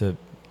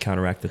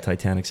counteract the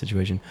Titanic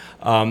situation.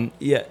 I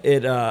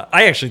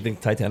actually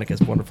think Titanic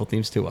has wonderful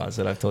themes too, Oz,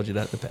 that I've told you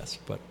that in the past.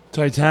 But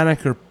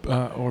Titanic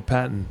or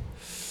Patton?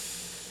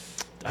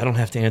 I don't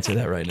have to answer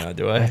that right now,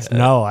 do I?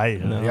 No.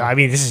 I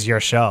mean, this is your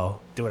show.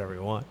 Do whatever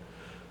you want.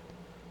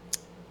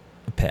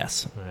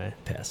 Pass. All right.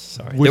 Pass.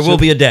 Sorry. There will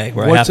be a day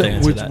where I have to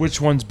answer that. Which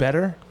one's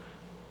better?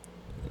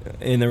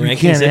 in the You rankings.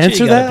 can't that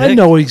answer you gotta that? I pick.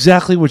 know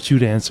exactly what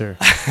you'd answer.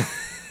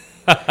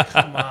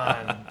 Come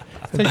on.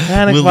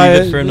 Titanic, We'll by,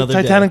 leave it for another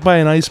Titanic day. by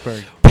an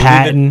iceberg.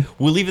 Patton.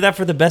 We'll leave it that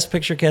for the Best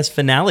Picture Cast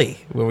finale,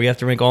 where we have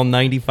to rank all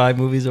 95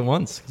 movies at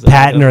once. 'Cause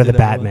Patton I or did the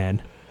that one.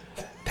 Batman?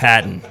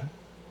 Patton.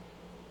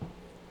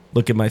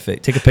 Look at my face.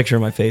 Take a picture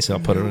of my face. And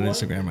I'll put it on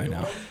Instagram right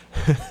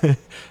now.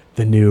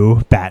 The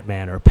new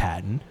Batman or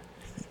Patton?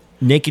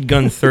 Naked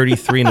Gun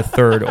 33 and a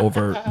third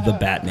over the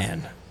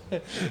Batman.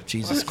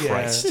 Jesus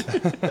Christ.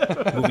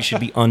 The movie should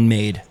be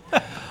unmade.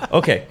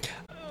 Okay.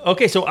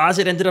 So Oz,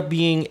 it ended up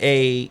being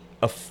a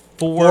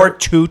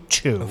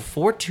 4-2-2.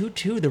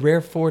 4-2-2, the rare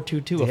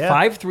 4-2-2, a Yeah.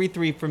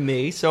 5-3-3 from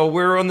me. So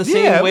we're on the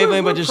same Yeah,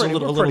 wavelength, we're but just a pretty-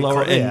 little we're pretty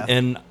lower. close, yeah.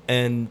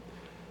 And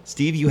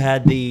Steve, you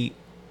had the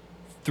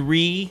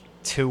 3-2-1.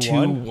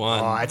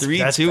 2-1.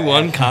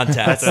 3-2-1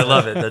 contest. I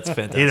love it. That's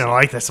fantastic. You don't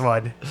like this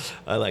one.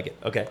 I like it.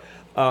 Okay.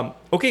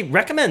 Okay,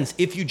 recommends.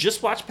 If you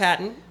just watch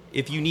Patton,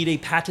 if you need a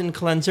Patton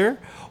cleanser,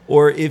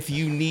 or if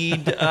you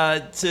need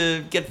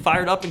to get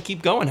fired up and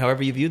keep going,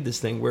 however you viewed this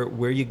thing, where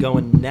are you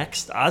going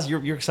next? Oz,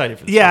 you're excited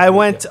for this. Yeah, one, I right?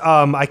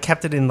 went. I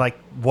kept it in like,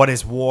 what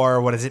is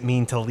war? What does it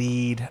mean to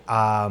lead?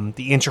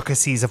 The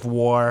intricacies of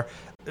war,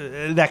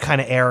 that kind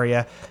of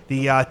area.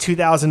 The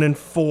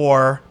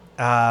 2004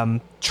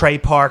 Trey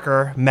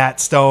Parker, Matt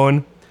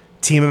Stone,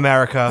 Team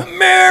America,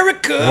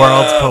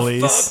 World's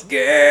Police,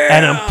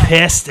 and I'm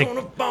pissed.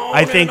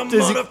 I think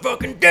there's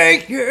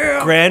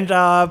Grand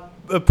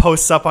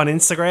posts up on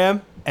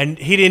Instagram, and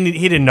he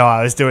didn't know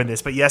I was doing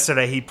this, but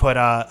yesterday he put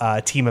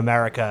a Team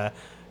America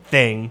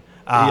thing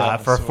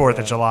for 4th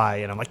of July,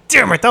 and I'm like,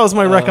 damn it, that was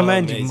my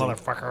recommend, you amazing.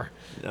 motherfucker.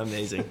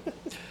 Amazing.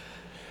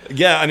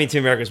 Yeah, I mean,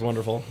 Team America is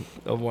wonderful.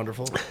 A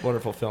wonderful,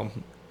 wonderful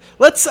film.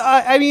 Let's.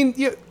 I mean,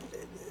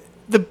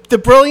 the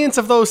brilliance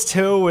of those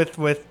two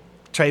with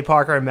Trey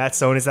Parker and Matt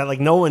Stone is that like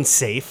no one's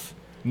safe.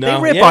 No.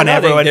 They rip Yeah, on no,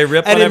 everyone. they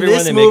rip and on in everyone,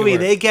 this they make it movie, work.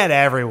 they get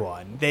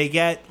everyone. They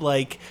get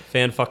like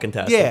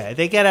Fan-fucking-tastic. yeah,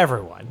 they get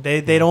everyone.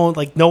 They don't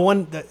like no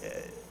one.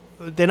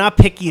 They're not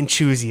picky and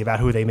choosy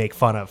about who they make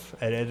fun of.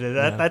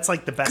 That's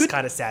like the best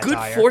kind of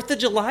satire. Good 4th of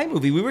July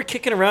movie. We were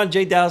kicking around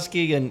Jay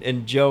Dowski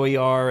and Joey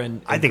R.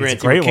 and I think Grant.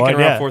 it's a great We were kicking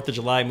one, around yeah. 4th of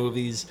July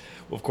movies.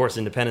 Of course,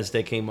 Independence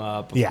Day came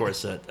up. Of Yeah.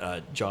 course,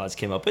 Jaws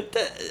came up. But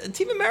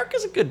Team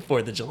America's a good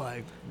 4th of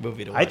July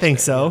movie to watch. I think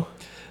there, so.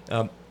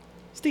 yeah.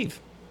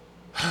 Steve.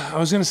 I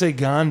was going to say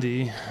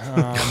Gandhi.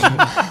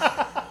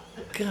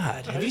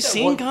 God, have you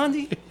seen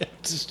Gandhi?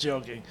 Just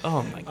joking.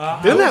 Oh my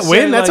God! Didn't I that would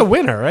win? say, That's a like,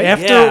 winner, right?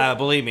 after- Yeah,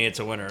 believe me, it's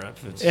a winner.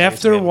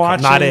 After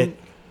watching, Not it.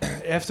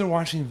 After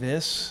watching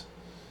this,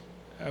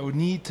 I would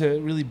need to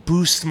really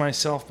boost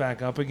myself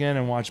back up again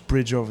and watch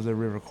Bridge Over the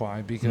River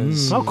Kwai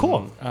because Oh,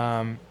 cool.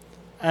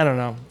 I don't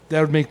know,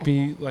 that would make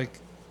me like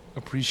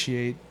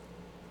appreciate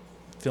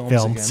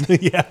films. Again.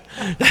 yeah.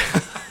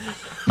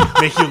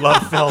 Make you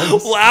love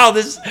films. Wow,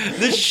 this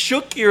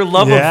shook your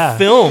love Yeah. of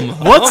film.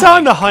 What's Oh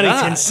on my the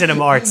Huntington God.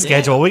 Cinema Arts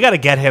schedule? We got to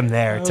get him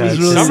there to was see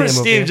really- a Summer movie.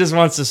 Steve just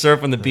wants to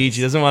surf on the beach.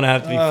 He doesn't want to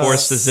have to be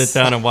forced to sit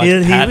down and watch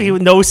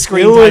Patton. no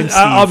screen It time. was,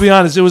 I'll Steve. be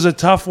honest, it was a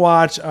tough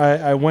watch.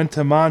 I went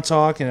to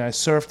Montauk and I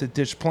surfed at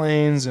Ditch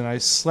Plains and I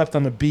slept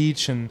on the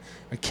beach and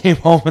I came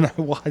home and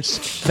I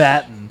watched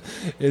Patton.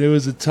 And it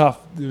was a tough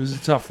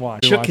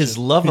watch. Shook his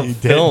love of did.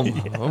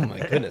 film. Oh my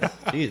goodness,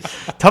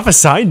 jeez. Tough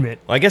assignment.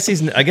 Well, I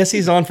guess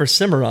he's on for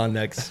Cimarron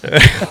next.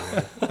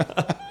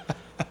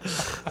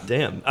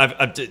 Damn,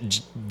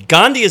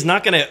 Gandhi is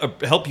not going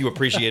to help you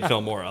appreciate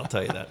film more. I'll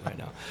tell you that right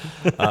now.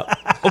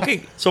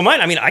 Okay, so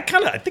mine. I mean, I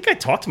think I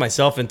talked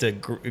myself into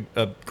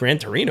Gran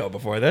Torino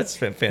before. That's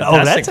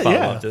fantastic. that's a- follow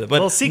yeah. up to that.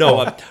 Little But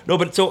sequel. no,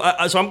 but so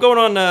I'm going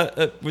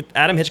on with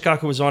Adam Hitchcock,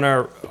 who was on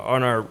our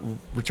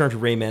Return to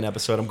Rayman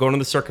episode. I'm going on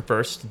the circuit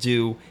first to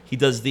do. He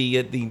does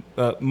the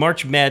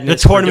March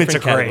Madness. The tournaments for different are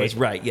great. categories.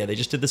 Right? Yeah, they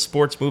just did the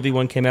sports movie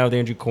one. Came out with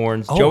Andrew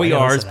Corns. Oh, Joey I know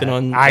R has that. been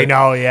on. I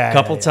know, yeah, a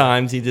couple yeah.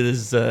 times. He did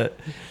his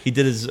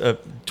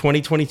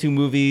 2022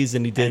 movies,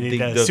 and he did And he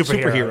the does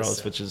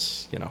superheroes, superheroes. which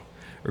is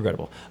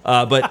regrettable.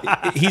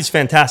 But he's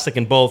fantastic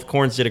in both.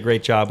 Corns did a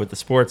great job with the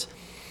sports.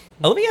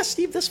 Let me ask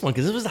Steve this one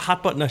because this was a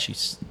hot button issue.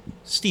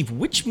 Steve,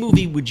 which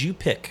movie would you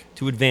pick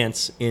to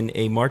advance in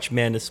a March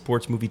Madness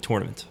sports movie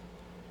tournament?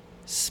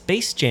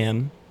 Space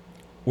Jam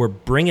or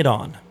Bring It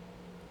On?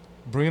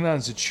 Bring It On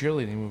is a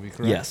cheerleading movie,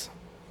 correct? Yes.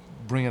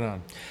 Bring It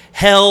On.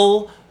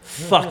 Hell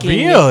fucking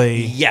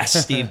Really? yes,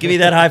 Steve. Give me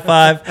that high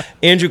five.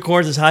 Andrew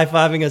Corns is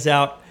high-fiving us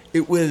out.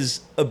 It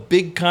was a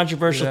big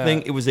controversial Yeah.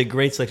 thing. It was a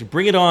great selection.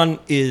 Bring It On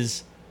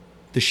is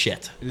the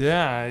shit.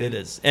 Yeah. It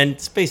is. And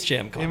Space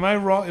Jam. Come on. Am I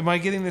wrong? Am I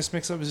getting this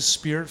mixed up? Is it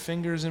Spirit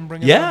Fingers and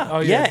Bring It Yeah, On? Oh,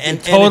 yeah, yeah.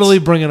 and totally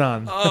it's- Bring It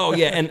On. Oh,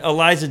 yeah. And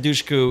Eliza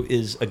Dushku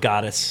is a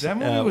goddess. That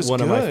movie was one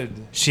good. Of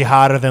my, She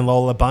hotter than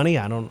Lola Bunny?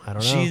 I don't know.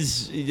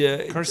 she's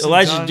Kirsten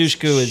Eliza Dunst.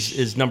 Dushku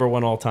is number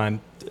one all time.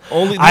 The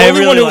only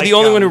really one like,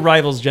 who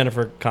rivals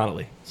Jennifer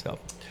Connelly. So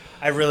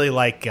I really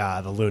like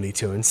the Looney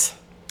Tunes.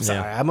 Sorry,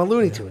 Yeah. I'm a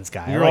Looney Tunes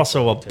guy. I you're like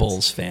also a Looney Tunes.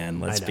 Bulls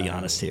fan. Let's I be know.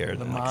 honest here.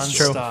 The That's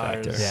Monstars. a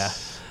factor. Yeah.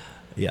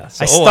 Yeah.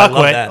 So, I stuck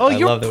with. that. Oh, I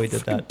you're love that we a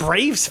did that.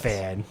 Braves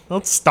fan.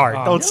 Don't start.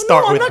 Oh. Don't No,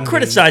 start I'm with not me.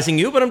 criticizing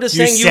you, but I'm just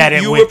You saying said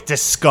it you with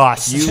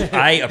disgust.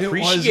 I was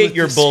appreciate with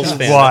your Bulls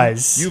disgust. fan.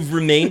 Was. You've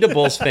remained a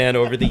Bulls fan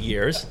over the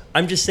years.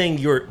 I'm just saying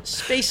your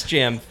Space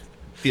Jam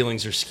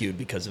feelings are skewed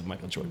because of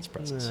Michael Jordan's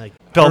presence.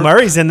 Bill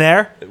Murray's in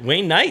there.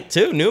 Wayne Knight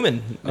too,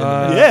 Newman.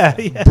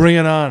 Yeah. Bring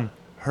it on.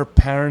 Her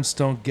parents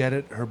don't get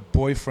it. Her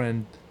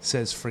boyfriend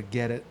says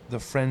forget it. The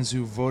friends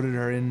who voted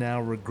her in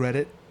now regret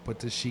it. But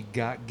does she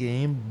got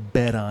game?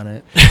 Bet on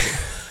it.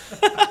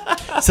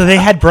 So they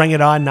had Bring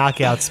It On,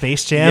 Knockout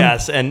Space Jam.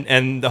 Yes,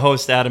 and the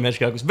host Adam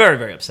Hitchcock was very,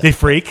 very upset. They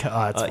freak. Oh,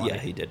 that's funny. Yeah,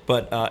 he did.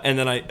 But and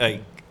then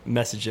I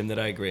messaged him that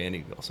I agree, and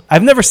he also.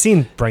 I've never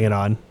seen Bring It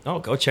On. Oh,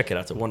 go check it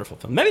out. It's a wonderful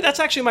film. Maybe that's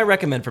actually my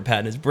recommend for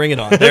Patton is Bring It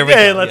On. There we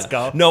Okay, go. let's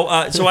go.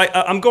 No, so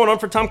I'm going on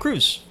for Tom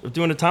Cruise. We're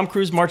doing a Tom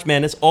Cruise March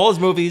Madness. All his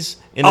movies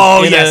in a,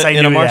 Oh, in yes, a, I in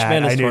a knew March that.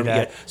 Madness I knew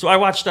format. that. Yeah. So I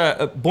watched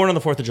Born on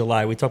the 4th of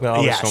July. We talked about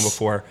Oliver Yes. Stone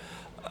before.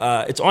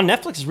 It's on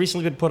Netflix. It's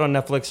recently been put on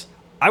Netflix.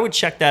 I would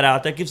check that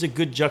out. That gives a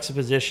good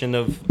juxtaposition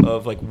of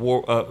like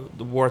war,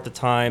 the war at the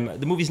time.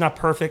 The movie's not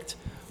perfect,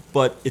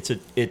 but it's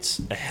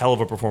a hell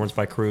of a performance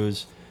by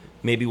Cruise.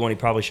 Maybe one he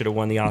probably should have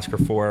won the Oscar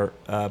for,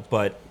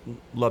 but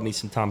love me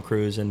some Tom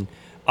Cruise. And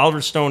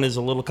Oliver Stone is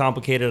a little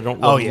complicated. I don't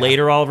love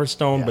later Oliver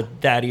Stone, but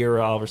that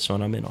era Oliver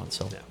Stone I'm in on.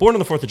 So Born on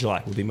the 4th of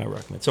July would be my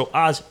recommend. So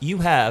Oz, you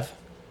have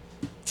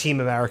Team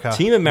America.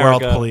 Team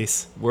America, World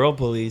Police. World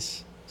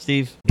Police.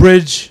 Steve?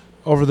 Bridge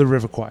over the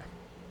River Kwai.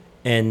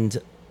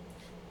 And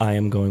I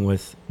am going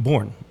with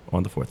Born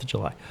on the 4th of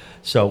July.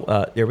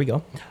 So there we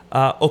go.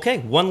 Okay,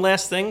 one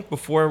last thing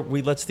before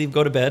we let Steve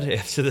go to bed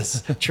after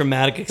this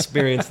traumatic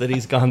experience that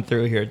he's gone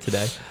through here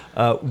today.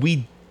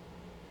 We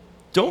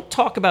don't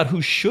talk about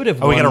who should have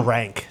won. We got a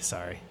rank.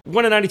 Sorry.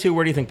 1 to 92,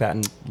 where do you think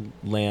Patton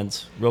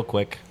lands? Real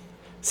quick.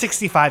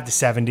 65 to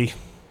 70.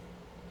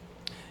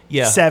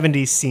 Yeah.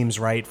 70 seems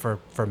right for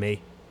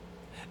me.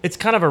 It's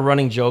kind of a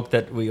running joke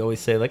that we always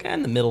say, like,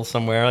 in the middle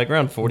somewhere, like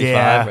around 45.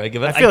 Yeah. Right?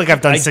 I feel like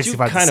I've done 65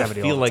 to I do kind 70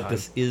 of feel all the like time.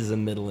 this is a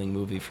middling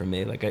movie for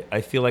me. Like,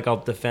 I feel like I'll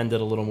defend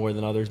it a little more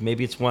than others.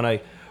 Maybe it's one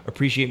I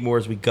appreciate more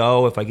as we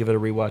go. If I give it a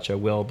rewatch, I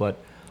will. But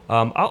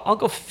I'll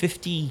go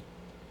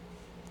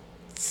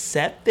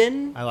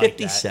 57. I like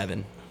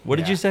 57. What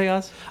did Yeah. you say,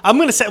 Oz? I'm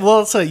going to say,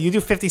 well, so you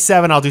do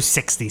 57, I'll do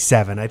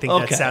 67. I think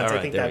Okay, that sounds, all right,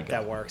 I think there we that, go.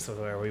 that works with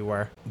where we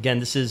were. Again,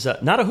 this is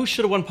not a Who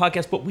Shoulda Won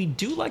podcast, but we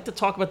do like to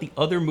talk about the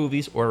other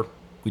movies, or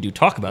we do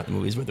talk about the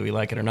movies, whether we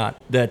like it or not,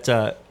 that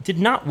did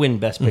not win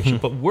Best Picture,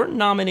 but were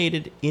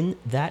nominated in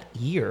that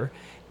year.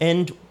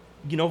 And,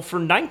 you know, for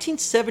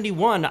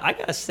 1971, I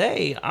got to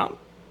say,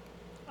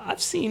 I've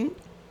seen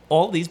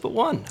all these but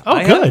one.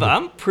 Oh, good.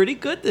 I'm pretty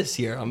good this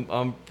year.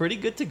 I'm pretty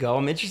good to go.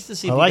 I'm interested to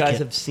see if I like you guys it.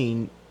 have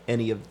seen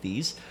any of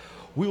these.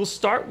 We will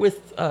start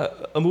with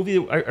a movie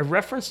that I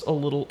referenced a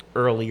little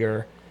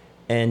earlier,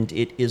 and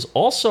it is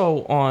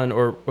also on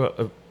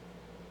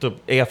the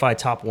AFI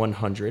Top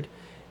 100.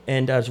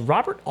 And as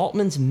Robert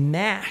Altman's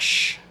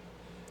MASH,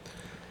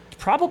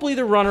 probably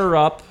the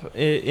runner-up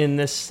in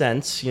this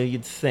sense, you know,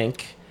 you'd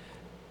think.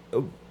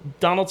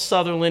 Donald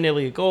Sutherland,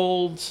 Elliot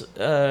Gould,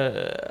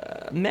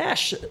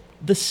 MASH.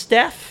 The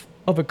staff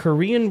of a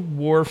Korean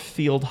War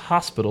field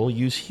hospital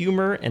use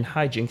humor and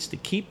hijinks to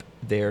keep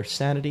their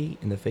sanity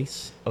in the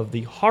face of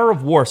the horror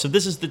of war. So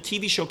this is the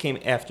TV show came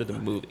after the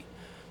movie.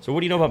 So what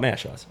do you know about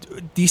MASH, Oz?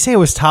 Do you say it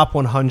was top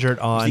 100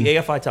 on... It's the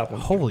AFI Top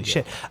 100. Holy yeah.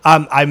 shit.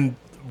 I'm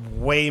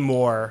way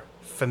more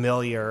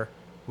familiar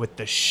with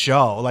the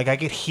show. Like, I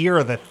could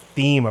hear the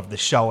theme of the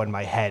show in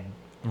my head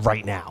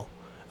right now.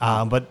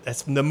 But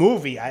as the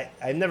movie,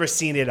 I've never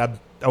seen it. I'm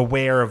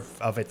aware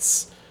of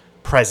its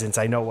presence.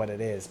 I know what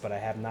it is, but I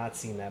have not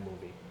seen that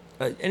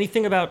movie.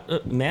 Anything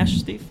about MASH,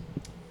 Steve?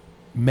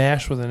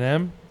 MASH with an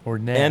M or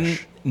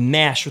Nash?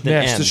 MASH with an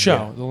MASH, M. the show,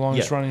 yeah. the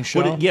longest running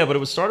show. But but it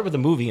was started with a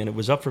movie, and it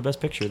was up for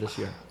Best Picture this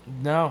year.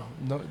 No,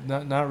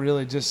 not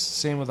really. Just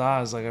same with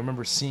Oz. Like I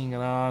remember seeing it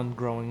on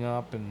growing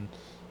up, and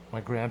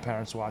my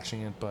grandparents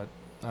watching it, but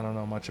I don't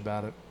know much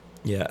about it.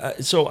 Yeah,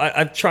 so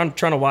I'm trying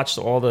to watch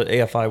all the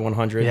AFI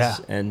 100s, Yeah.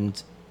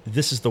 and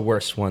this is the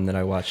worst one that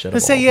I watched. Out I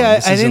of say, all of yeah, them.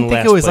 This I is in didn't think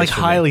last it was place like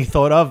for me. highly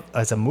thought of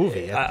as a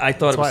movie. I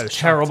thought That's it why was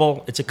shocked.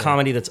 terrible. It's a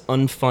comedy that's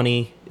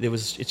unfunny.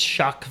 It's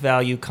shock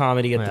value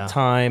comedy at Yeah. the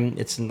time.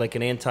 It's like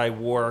an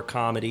anti-war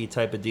comedy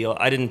type of deal.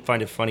 I didn't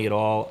find it funny at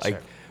all. Sure. I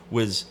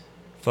was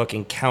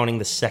fucking counting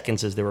the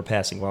seconds as they were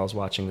passing while I was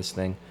watching this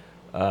thing.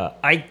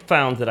 I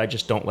found that I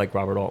just don't like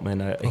Robert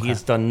Altman. He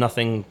has done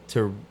nothing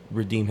to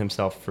redeem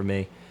himself for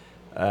me.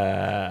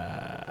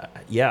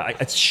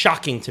 It's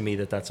shocking to me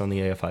that that's on the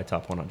AFI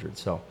Top 100.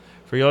 So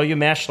for all you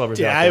MASH lovers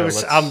Yeah,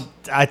 out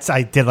there,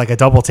 I did like a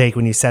double take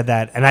when you said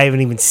that, and I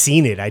haven't even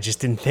seen it. I just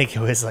didn't think it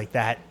was like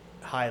that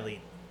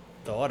highly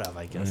thought of,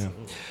 I guess. Yeah.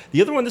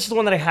 The other one, this is the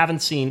one that I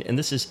haven't seen, and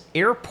this is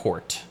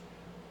Airport.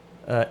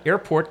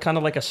 Airport, kind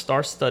of like a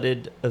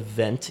star-studded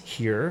event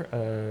here,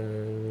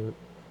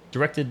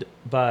 directed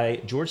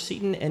by George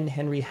Seaton and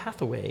Henry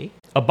Hathaway.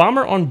 A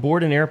bomber on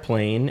board an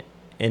airplane,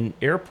 an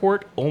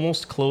airport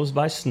almost closed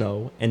by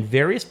snow, and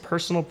various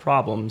personal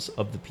problems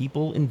of the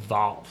people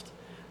involved.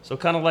 So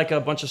kind of like a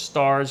bunch of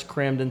stars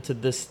crammed into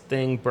this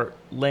thing. Burt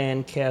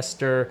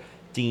Lancaster,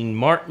 Dean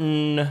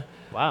Martin,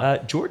 Wow.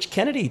 George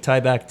Kennedy, tie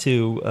back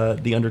to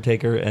The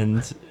Undertaker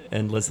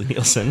and Leslie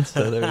Nielsen.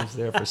 So there's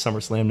there for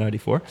SummerSlam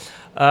 '94.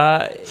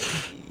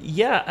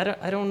 Yeah,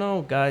 I don't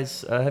know,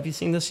 guys. Have you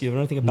seen this? You know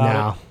anything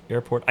about it?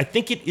 Airport. I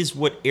think it is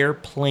what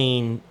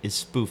Airplane is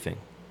spoofing,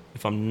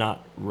 if I'm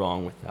not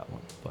wrong with that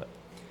one. But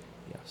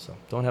yeah, so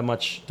don't have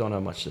much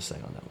to say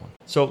on that one.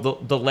 So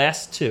the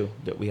last two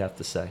that we have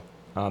to say.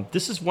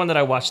 This is one that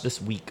I watched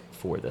this week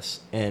for this,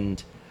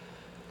 and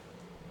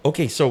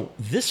okay, so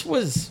this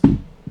was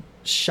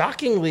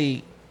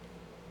shockingly.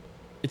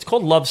 It's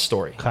called Love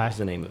Story. Okay. Is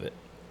the name of it,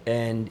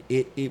 and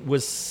it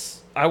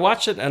was. I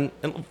watched it, and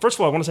first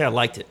of all, I want to say I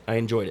liked it. I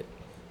enjoyed it,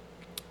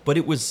 but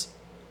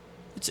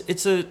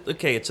it's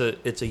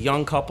a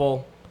young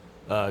couple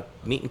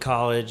meet in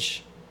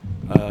college.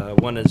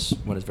 One is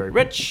very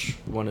rich.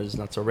 One is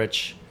not so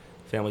rich.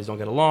 Families don't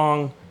get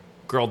along.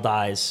 Girl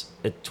dies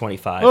at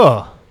 25.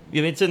 Oh.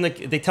 It's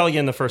they tell you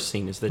in the first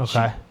scene is that she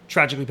Okay.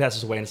 tragically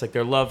passes away, and it's like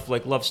their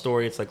love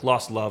story. It's like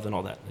lost love and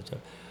all that.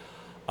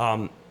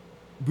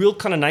 Real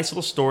kind of nice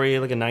little story,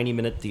 like a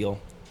 90-minute deal.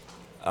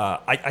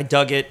 I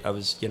dug it. I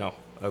was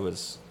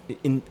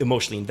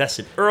emotionally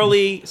invested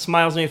early.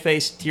 Smiles on your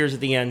face, tears at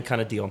the end,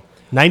 kind of deal.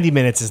 90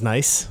 minutes is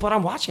nice. But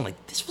I'm watching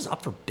like this was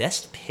up for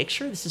Best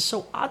Picture. This is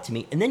so odd to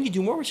me. And then you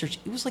do more research.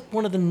 It was like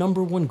one of the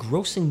 #1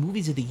 grossing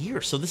movies of the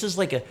year. So this is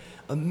like a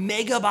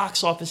mega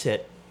box office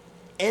hit.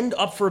 End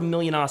up for 1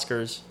 million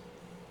Oscars.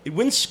 It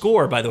wins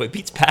score, by the way.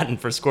 Beats Patton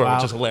for score, Wow.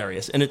 which is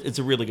hilarious. And it's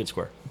a really good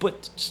score.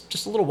 But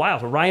just a little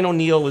wild. Ryan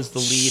O'Neal is the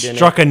lead.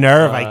 Struck a in it.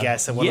 nerve, I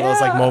guess, in one of those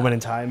like yeah. moment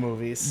in time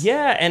movies.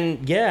 Yeah,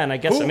 and I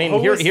guess Who- I mean who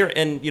was- here,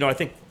 and I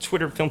think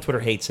film Twitter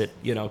hates it,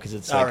 because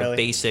it's Oh, like really? a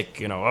basic,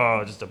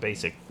 just a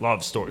basic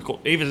love story. Cool.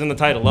 Even in the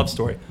title, love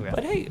story. Yeah.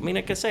 But hey, I mean,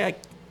 I can say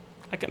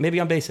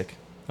maybe I'm basic.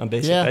 I'm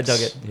basic. Yeah. I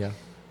dug it. Yeah.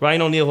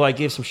 Ryan O'Neal, who I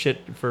gave some shit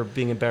for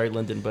being in Barry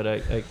Lyndon, but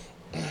I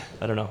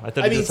don't know. I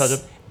thought he did such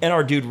a. And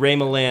our dude Ray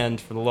Milland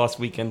from The Lost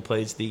Weekend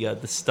plays the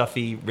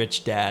stuffy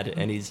rich dad,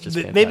 and he's just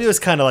fantastic. Maybe it was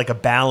kind of like a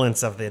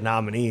balance of the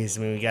nominees.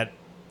 I mean, we got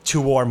 2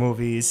 war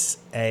movies,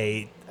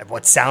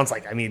 what sounds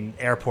like,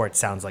 Airport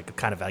sounds like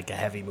kind of like a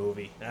heavy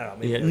movie. I don't know.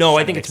 Maybe Yeah, it was no,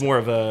 I trying think to it's make more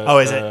of a. Oh,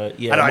 is it?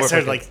 Yeah, I know, I more of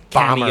started a like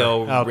Bomber.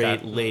 cameo Oh, okay.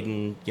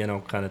 laden,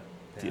 kind of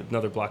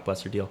another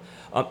blockbuster deal.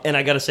 And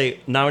I got to say,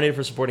 nominated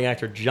for supporting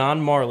actor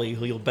John Marley,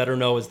 who you'll better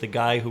know as the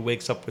guy who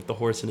wakes up with the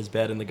horse in his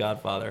bed in The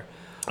Godfather.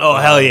 Oh,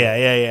 hell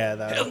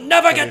yeah. He'll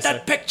never get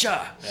that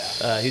picture.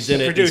 He's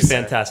in it. He's producer.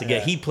 fantastic. Yeah,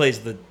 Yeah. he plays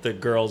the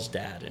girl's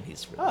dad, and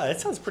he's. Oh, that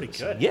sounds pretty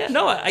good. Yeah,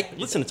 no, I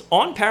listen. It's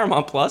on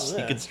Paramount Plus.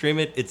 Yeah. You can stream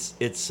it. It's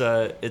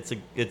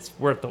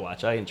worth the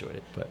watch. I enjoyed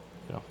it, but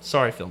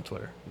sorry, Film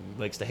Twitter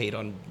who likes to hate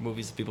on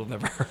movies that people have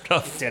never heard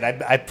of. Dude,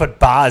 I put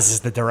Boz as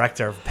the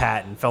director of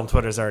Patton. Film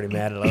Twitter's already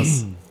mad at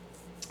us.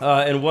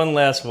 And one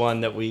last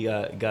one that we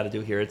got to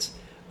do here. It's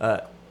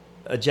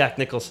a Jack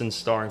Nicholson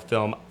starring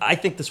film. I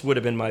think this would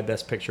have been my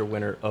Best Picture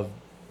winner of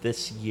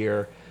this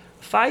year.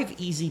 5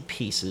 Easy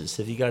Pieces.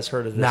 Have you guys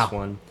heard of this No.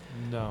 one?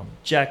 No.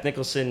 Jack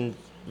Nicholson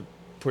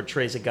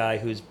portrays a guy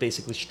who's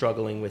basically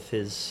struggling with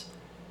his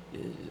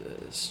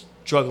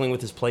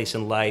place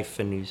in life,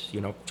 and he's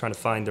trying to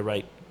find the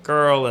right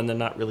girl, and they're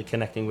not really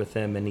connecting with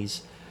him, and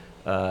he's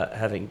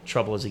having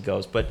trouble as he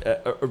goes. But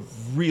a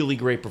really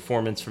great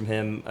performance from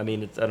him. I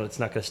mean, it's not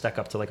going to stack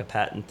up to like a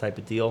Patton type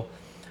of deal,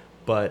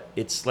 but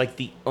it's like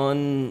the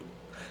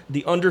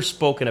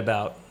underspoken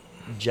about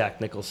Jack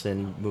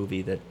Nicholson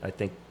movie that I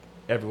think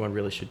everyone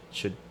really should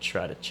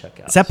try to check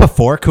out. Is that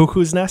before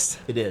Cuckoo's Nest?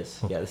 It is.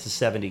 Yeah, this is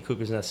 70.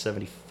 Cuckoo's Nest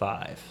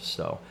 75.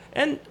 So,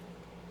 and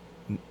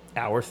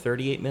hour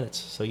 38 minutes.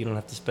 So you don't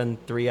have to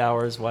spend 3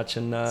 hours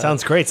watching.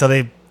 Sounds great. So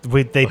they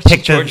watching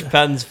picked George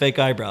Patton's fake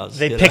eyebrows.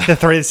 They picked the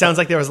 3. It sounds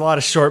like there was a lot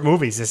of short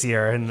movies this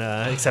year, and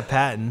except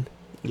Patton.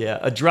 Yeah,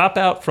 a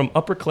dropout from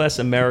upper-class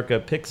America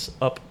picks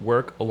up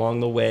work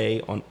along the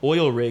way on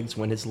oil rigs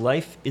when his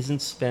life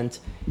isn't spent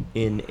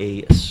in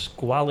a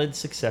squalid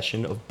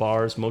succession of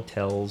bars,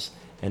 motels,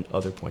 and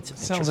other points of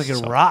interest. Sounds like it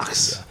So,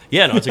 rocks.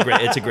 Yeah, no, it's a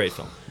great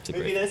film. It's a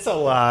Maybe great. this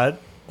will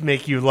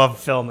make you love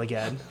film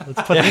again.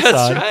 Let's put Yeah, this that's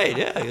on. right.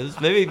 Yeah, 'cause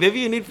maybe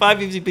you need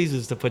 5 easy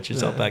pieces to put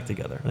yourself back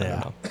together. I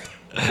don't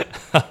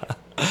know.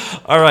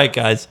 All right,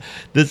 guys,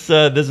 this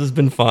has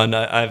been fun.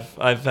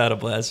 I've had a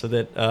blast with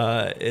it.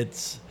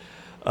 It's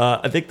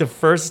I think the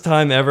first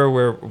time ever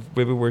where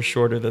maybe we're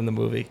shorter than the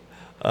movie.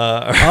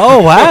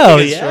 Oh, wow.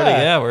 It's Yeah. shorter.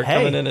 Yeah, we're Hey.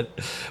 coming in at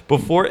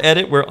before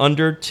edit. We're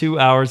under 2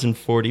 hours and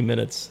 40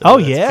 minutes. Oh,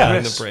 That's yeah.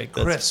 counting Crisp, the break.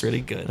 That's crisp.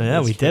 pretty good. Yeah,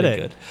 That's we did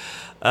pretty it.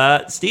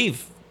 Good.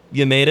 Steve,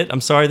 you made it. I'm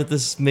sorry that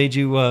this made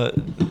you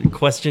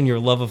question your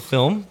love of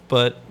film,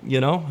 but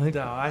No,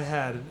 I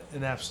had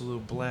an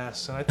absolute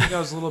blast, and I think I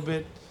was a little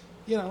bit,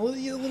 a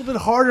little bit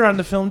harder on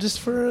the film just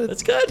for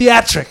That's good.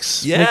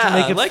 theatrics. Yeah,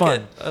 make it I like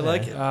fun. it. I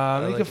like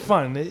it. Make it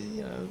fun. The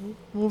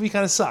movie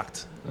kind of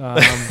sucked.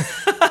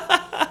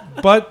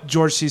 But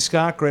George C.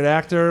 Scott, great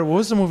actor. What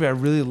was the movie I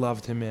really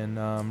loved him in?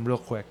 Real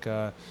quick,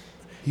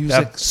 he was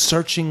That- like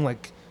searching,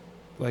 like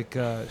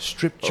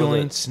strip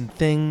joints and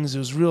things. It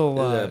was real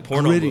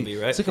porno gritty. movie,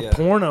 right? It's like Yeah. a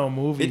porno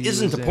movie. It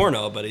isn't a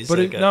porno, but he's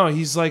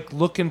he's like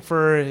looking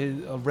for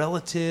a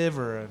relative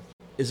or a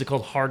Is it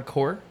called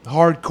Hardcore?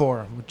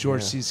 hardcore with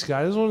George C.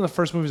 Scott. It was one of the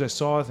first movies I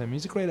saw with him.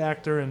 He's a great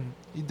actor, and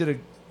he did a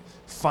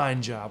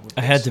fine job with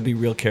I this. had to be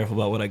real careful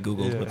about what I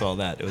Googled Yeah. with all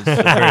that. It was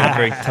very,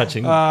 very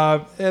touching.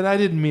 And I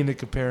didn't mean to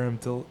compare him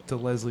to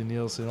Leslie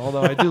Nielsen,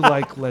 although I do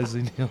like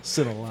Leslie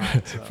Nielsen a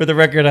lot. So. For the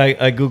record,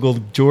 I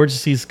Googled George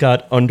C.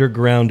 Scott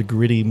underground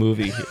gritty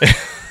movie.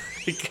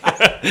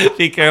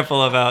 Be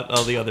careful about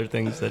all the other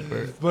things that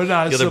were But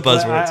no, the other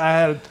buzzwords. I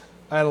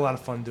had a lot of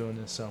fun doing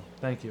this, so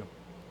thank you.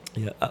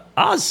 Yeah.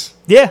 Oz,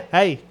 Yeah,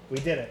 hey, we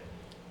did it.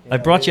 I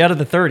brought you out of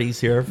the 30s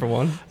here for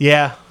one.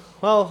 Yeah.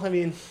 Well, I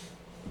mean,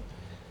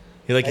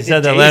 You I said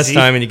did that last Daisy.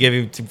 time, and you gave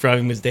him to drive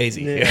him as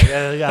Daisy.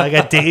 I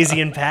got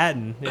Daisy and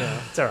Patton. Yeah,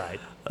 it's all right.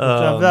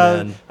 Oh,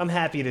 man. I'm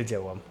happy to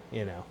do them.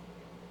 You know.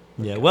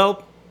 Yeah,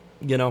 well,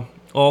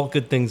 all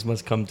good things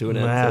must come to an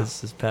end, Wow.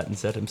 as Patton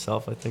said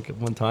himself, I think, at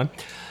one time.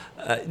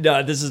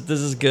 No, this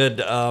is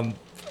good.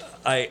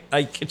 I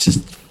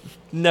just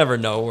never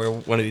know where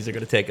one of these are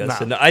going to take us,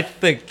 No. and I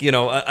think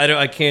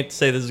I can't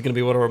say this is going to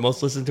be one of our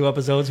most listened to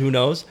episodes. Who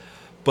knows?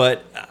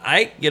 But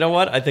you know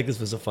what? I think this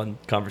was a fun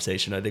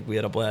conversation. I think we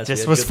had a blast.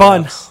 This We had was good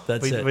fun. laughs.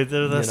 That's it.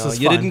 This was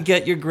You fun. didn't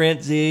get your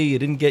Grant Z. You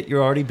didn't get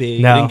your RDB.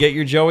 No. You didn't get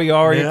your Joey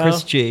R. Your No.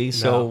 Chris G.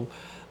 So,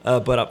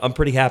 but I'm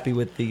pretty happy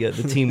with the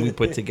team we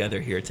put together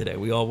here today.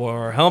 We all wore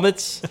our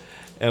helmets,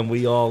 and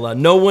we all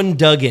no one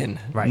dug in.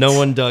 Right. No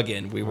one dug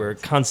in. We were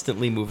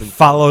constantly moving.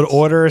 Followed forwards.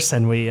 orders,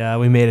 and we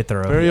made it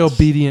through. Very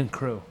obedient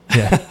crew.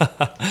 Yeah.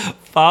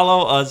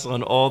 Follow us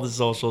on all the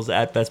socials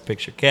at Best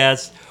Picture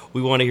Cast.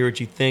 We want to hear what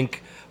you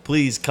think.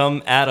 Please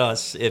come at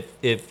us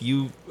if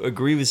you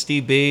agree with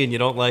Steve B and you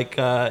don't like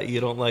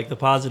the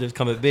positives.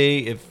 Come at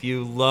me. If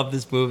you love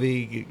this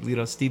movie,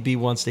 Steve B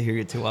wants to hear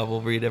you too. I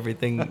will read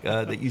everything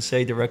that you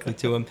say directly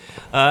to him.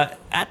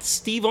 At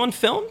Steve on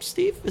Film.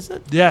 Steve, is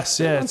that?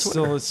 Yes, on it's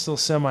Twitter? still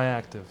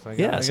semi-active.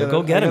 So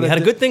go get him. You had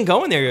a good thing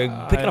going there.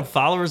 You're picking up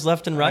followers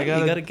left and right.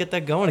 gotta- You got to get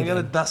that going I gotta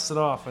again. dust it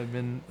off. I've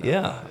been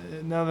Yeah.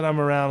 now that I'm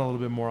around a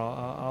little bit more,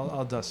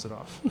 I'll dust it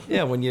off.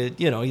 Yeah, when you're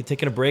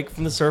taking a break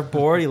from the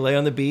surfboard, you lay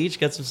on the beach,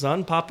 get some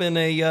sun, pop in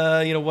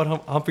what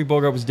Humphrey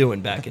Bogart was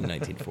doing back in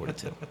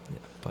 1942. Yeah,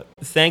 but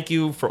thank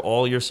you for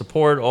all your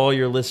support, all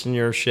your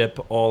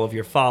listenership, all of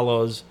your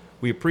follows.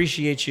 We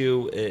appreciate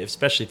you,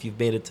 especially if you've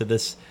made it to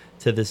this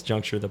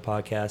juncture of the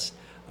podcast.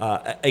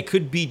 It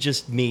could be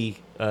just me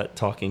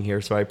talking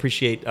here, so I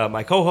appreciate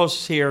my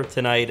co-hosts here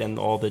tonight and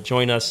all that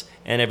join us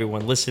and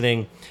everyone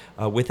listening.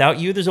 Without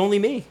you, there's only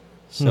me.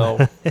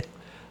 So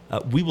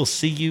we will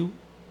see you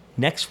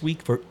next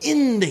week for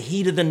In the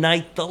Heat of the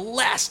Night, the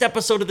last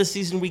episode of the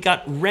season. We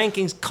got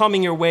rankings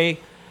coming your way.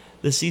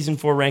 The season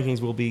 4 rankings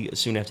will be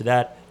soon after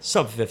that.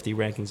 Sub 50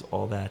 rankings,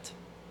 all that.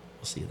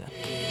 We'll see you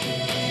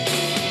then.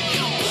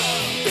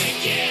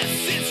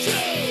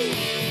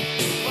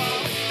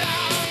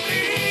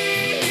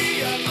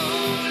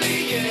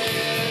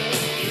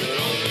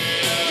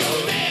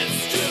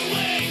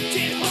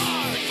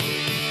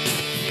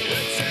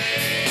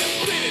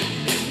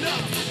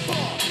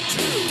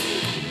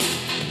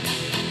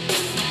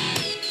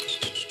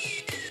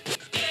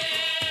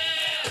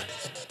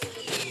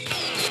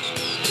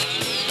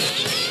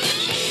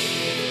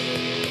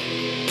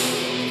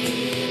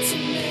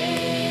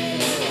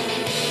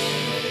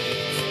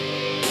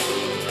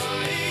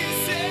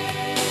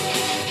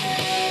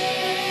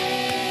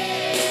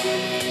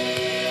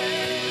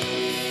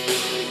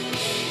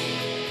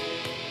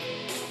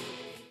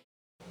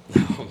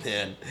 Oh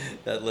man,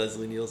 that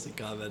Leslie Nielsen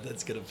comment,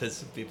 that's going to piss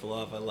some people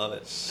off. I love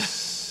it.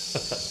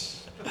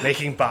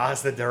 Making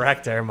Boz the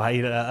director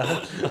might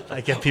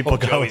get people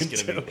going.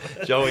 Joey's gonna be,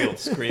 Joey will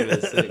scream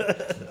this thing.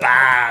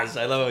 Baz!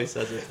 I love how he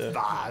says it too.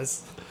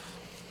 Boz.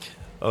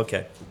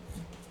 Okay.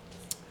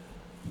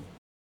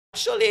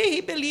 Actually,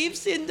 he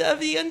believes in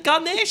the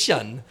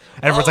incarnation.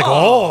 Everyone's like,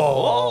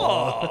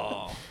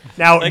 Oh.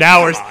 Now, Like,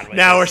 now come on with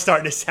we're this.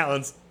 starting to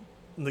sound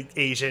like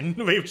Asian.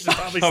 We should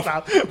probably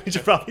stop. We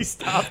should probably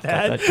stop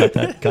that.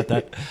 Cut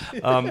that.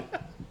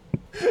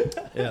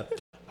 Yeah.